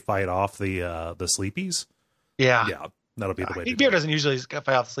temporarily fight off the sleepies. Yeah. Yeah. That'll be the way to do beer it. doesn't usually fight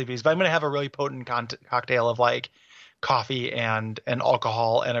off the sleepies, but I'm going to have a really potent cocktail of like coffee and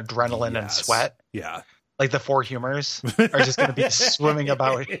alcohol and adrenaline and sweat. Yeah. Like the 4 humors are just going to be swimming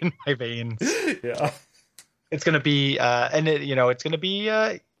about in my veins. Yeah. It's going to be, it's going to be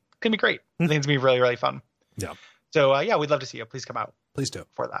great. I think it's going to be really, really fun. Yeah. So, we'd love to see you. Please come out. Please do.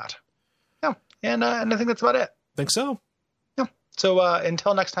 For that. Yeah. And I think that's about it. Think so? Yeah. So,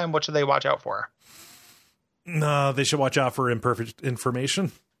 until next time, what should they watch out for? They should watch out for imperfect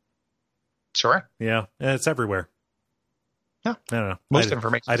information. Sure. Yeah. It's everywhere. Yeah. I don't know. Most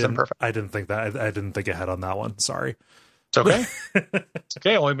information is imperfect. I didn't think that. I didn't think ahead on that one. Sorry. It's okay. It's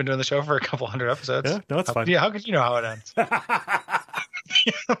okay. I've only been doing the show for a couple hundred episodes. Yeah. No, it's fine. Yeah. How could you know how it ends?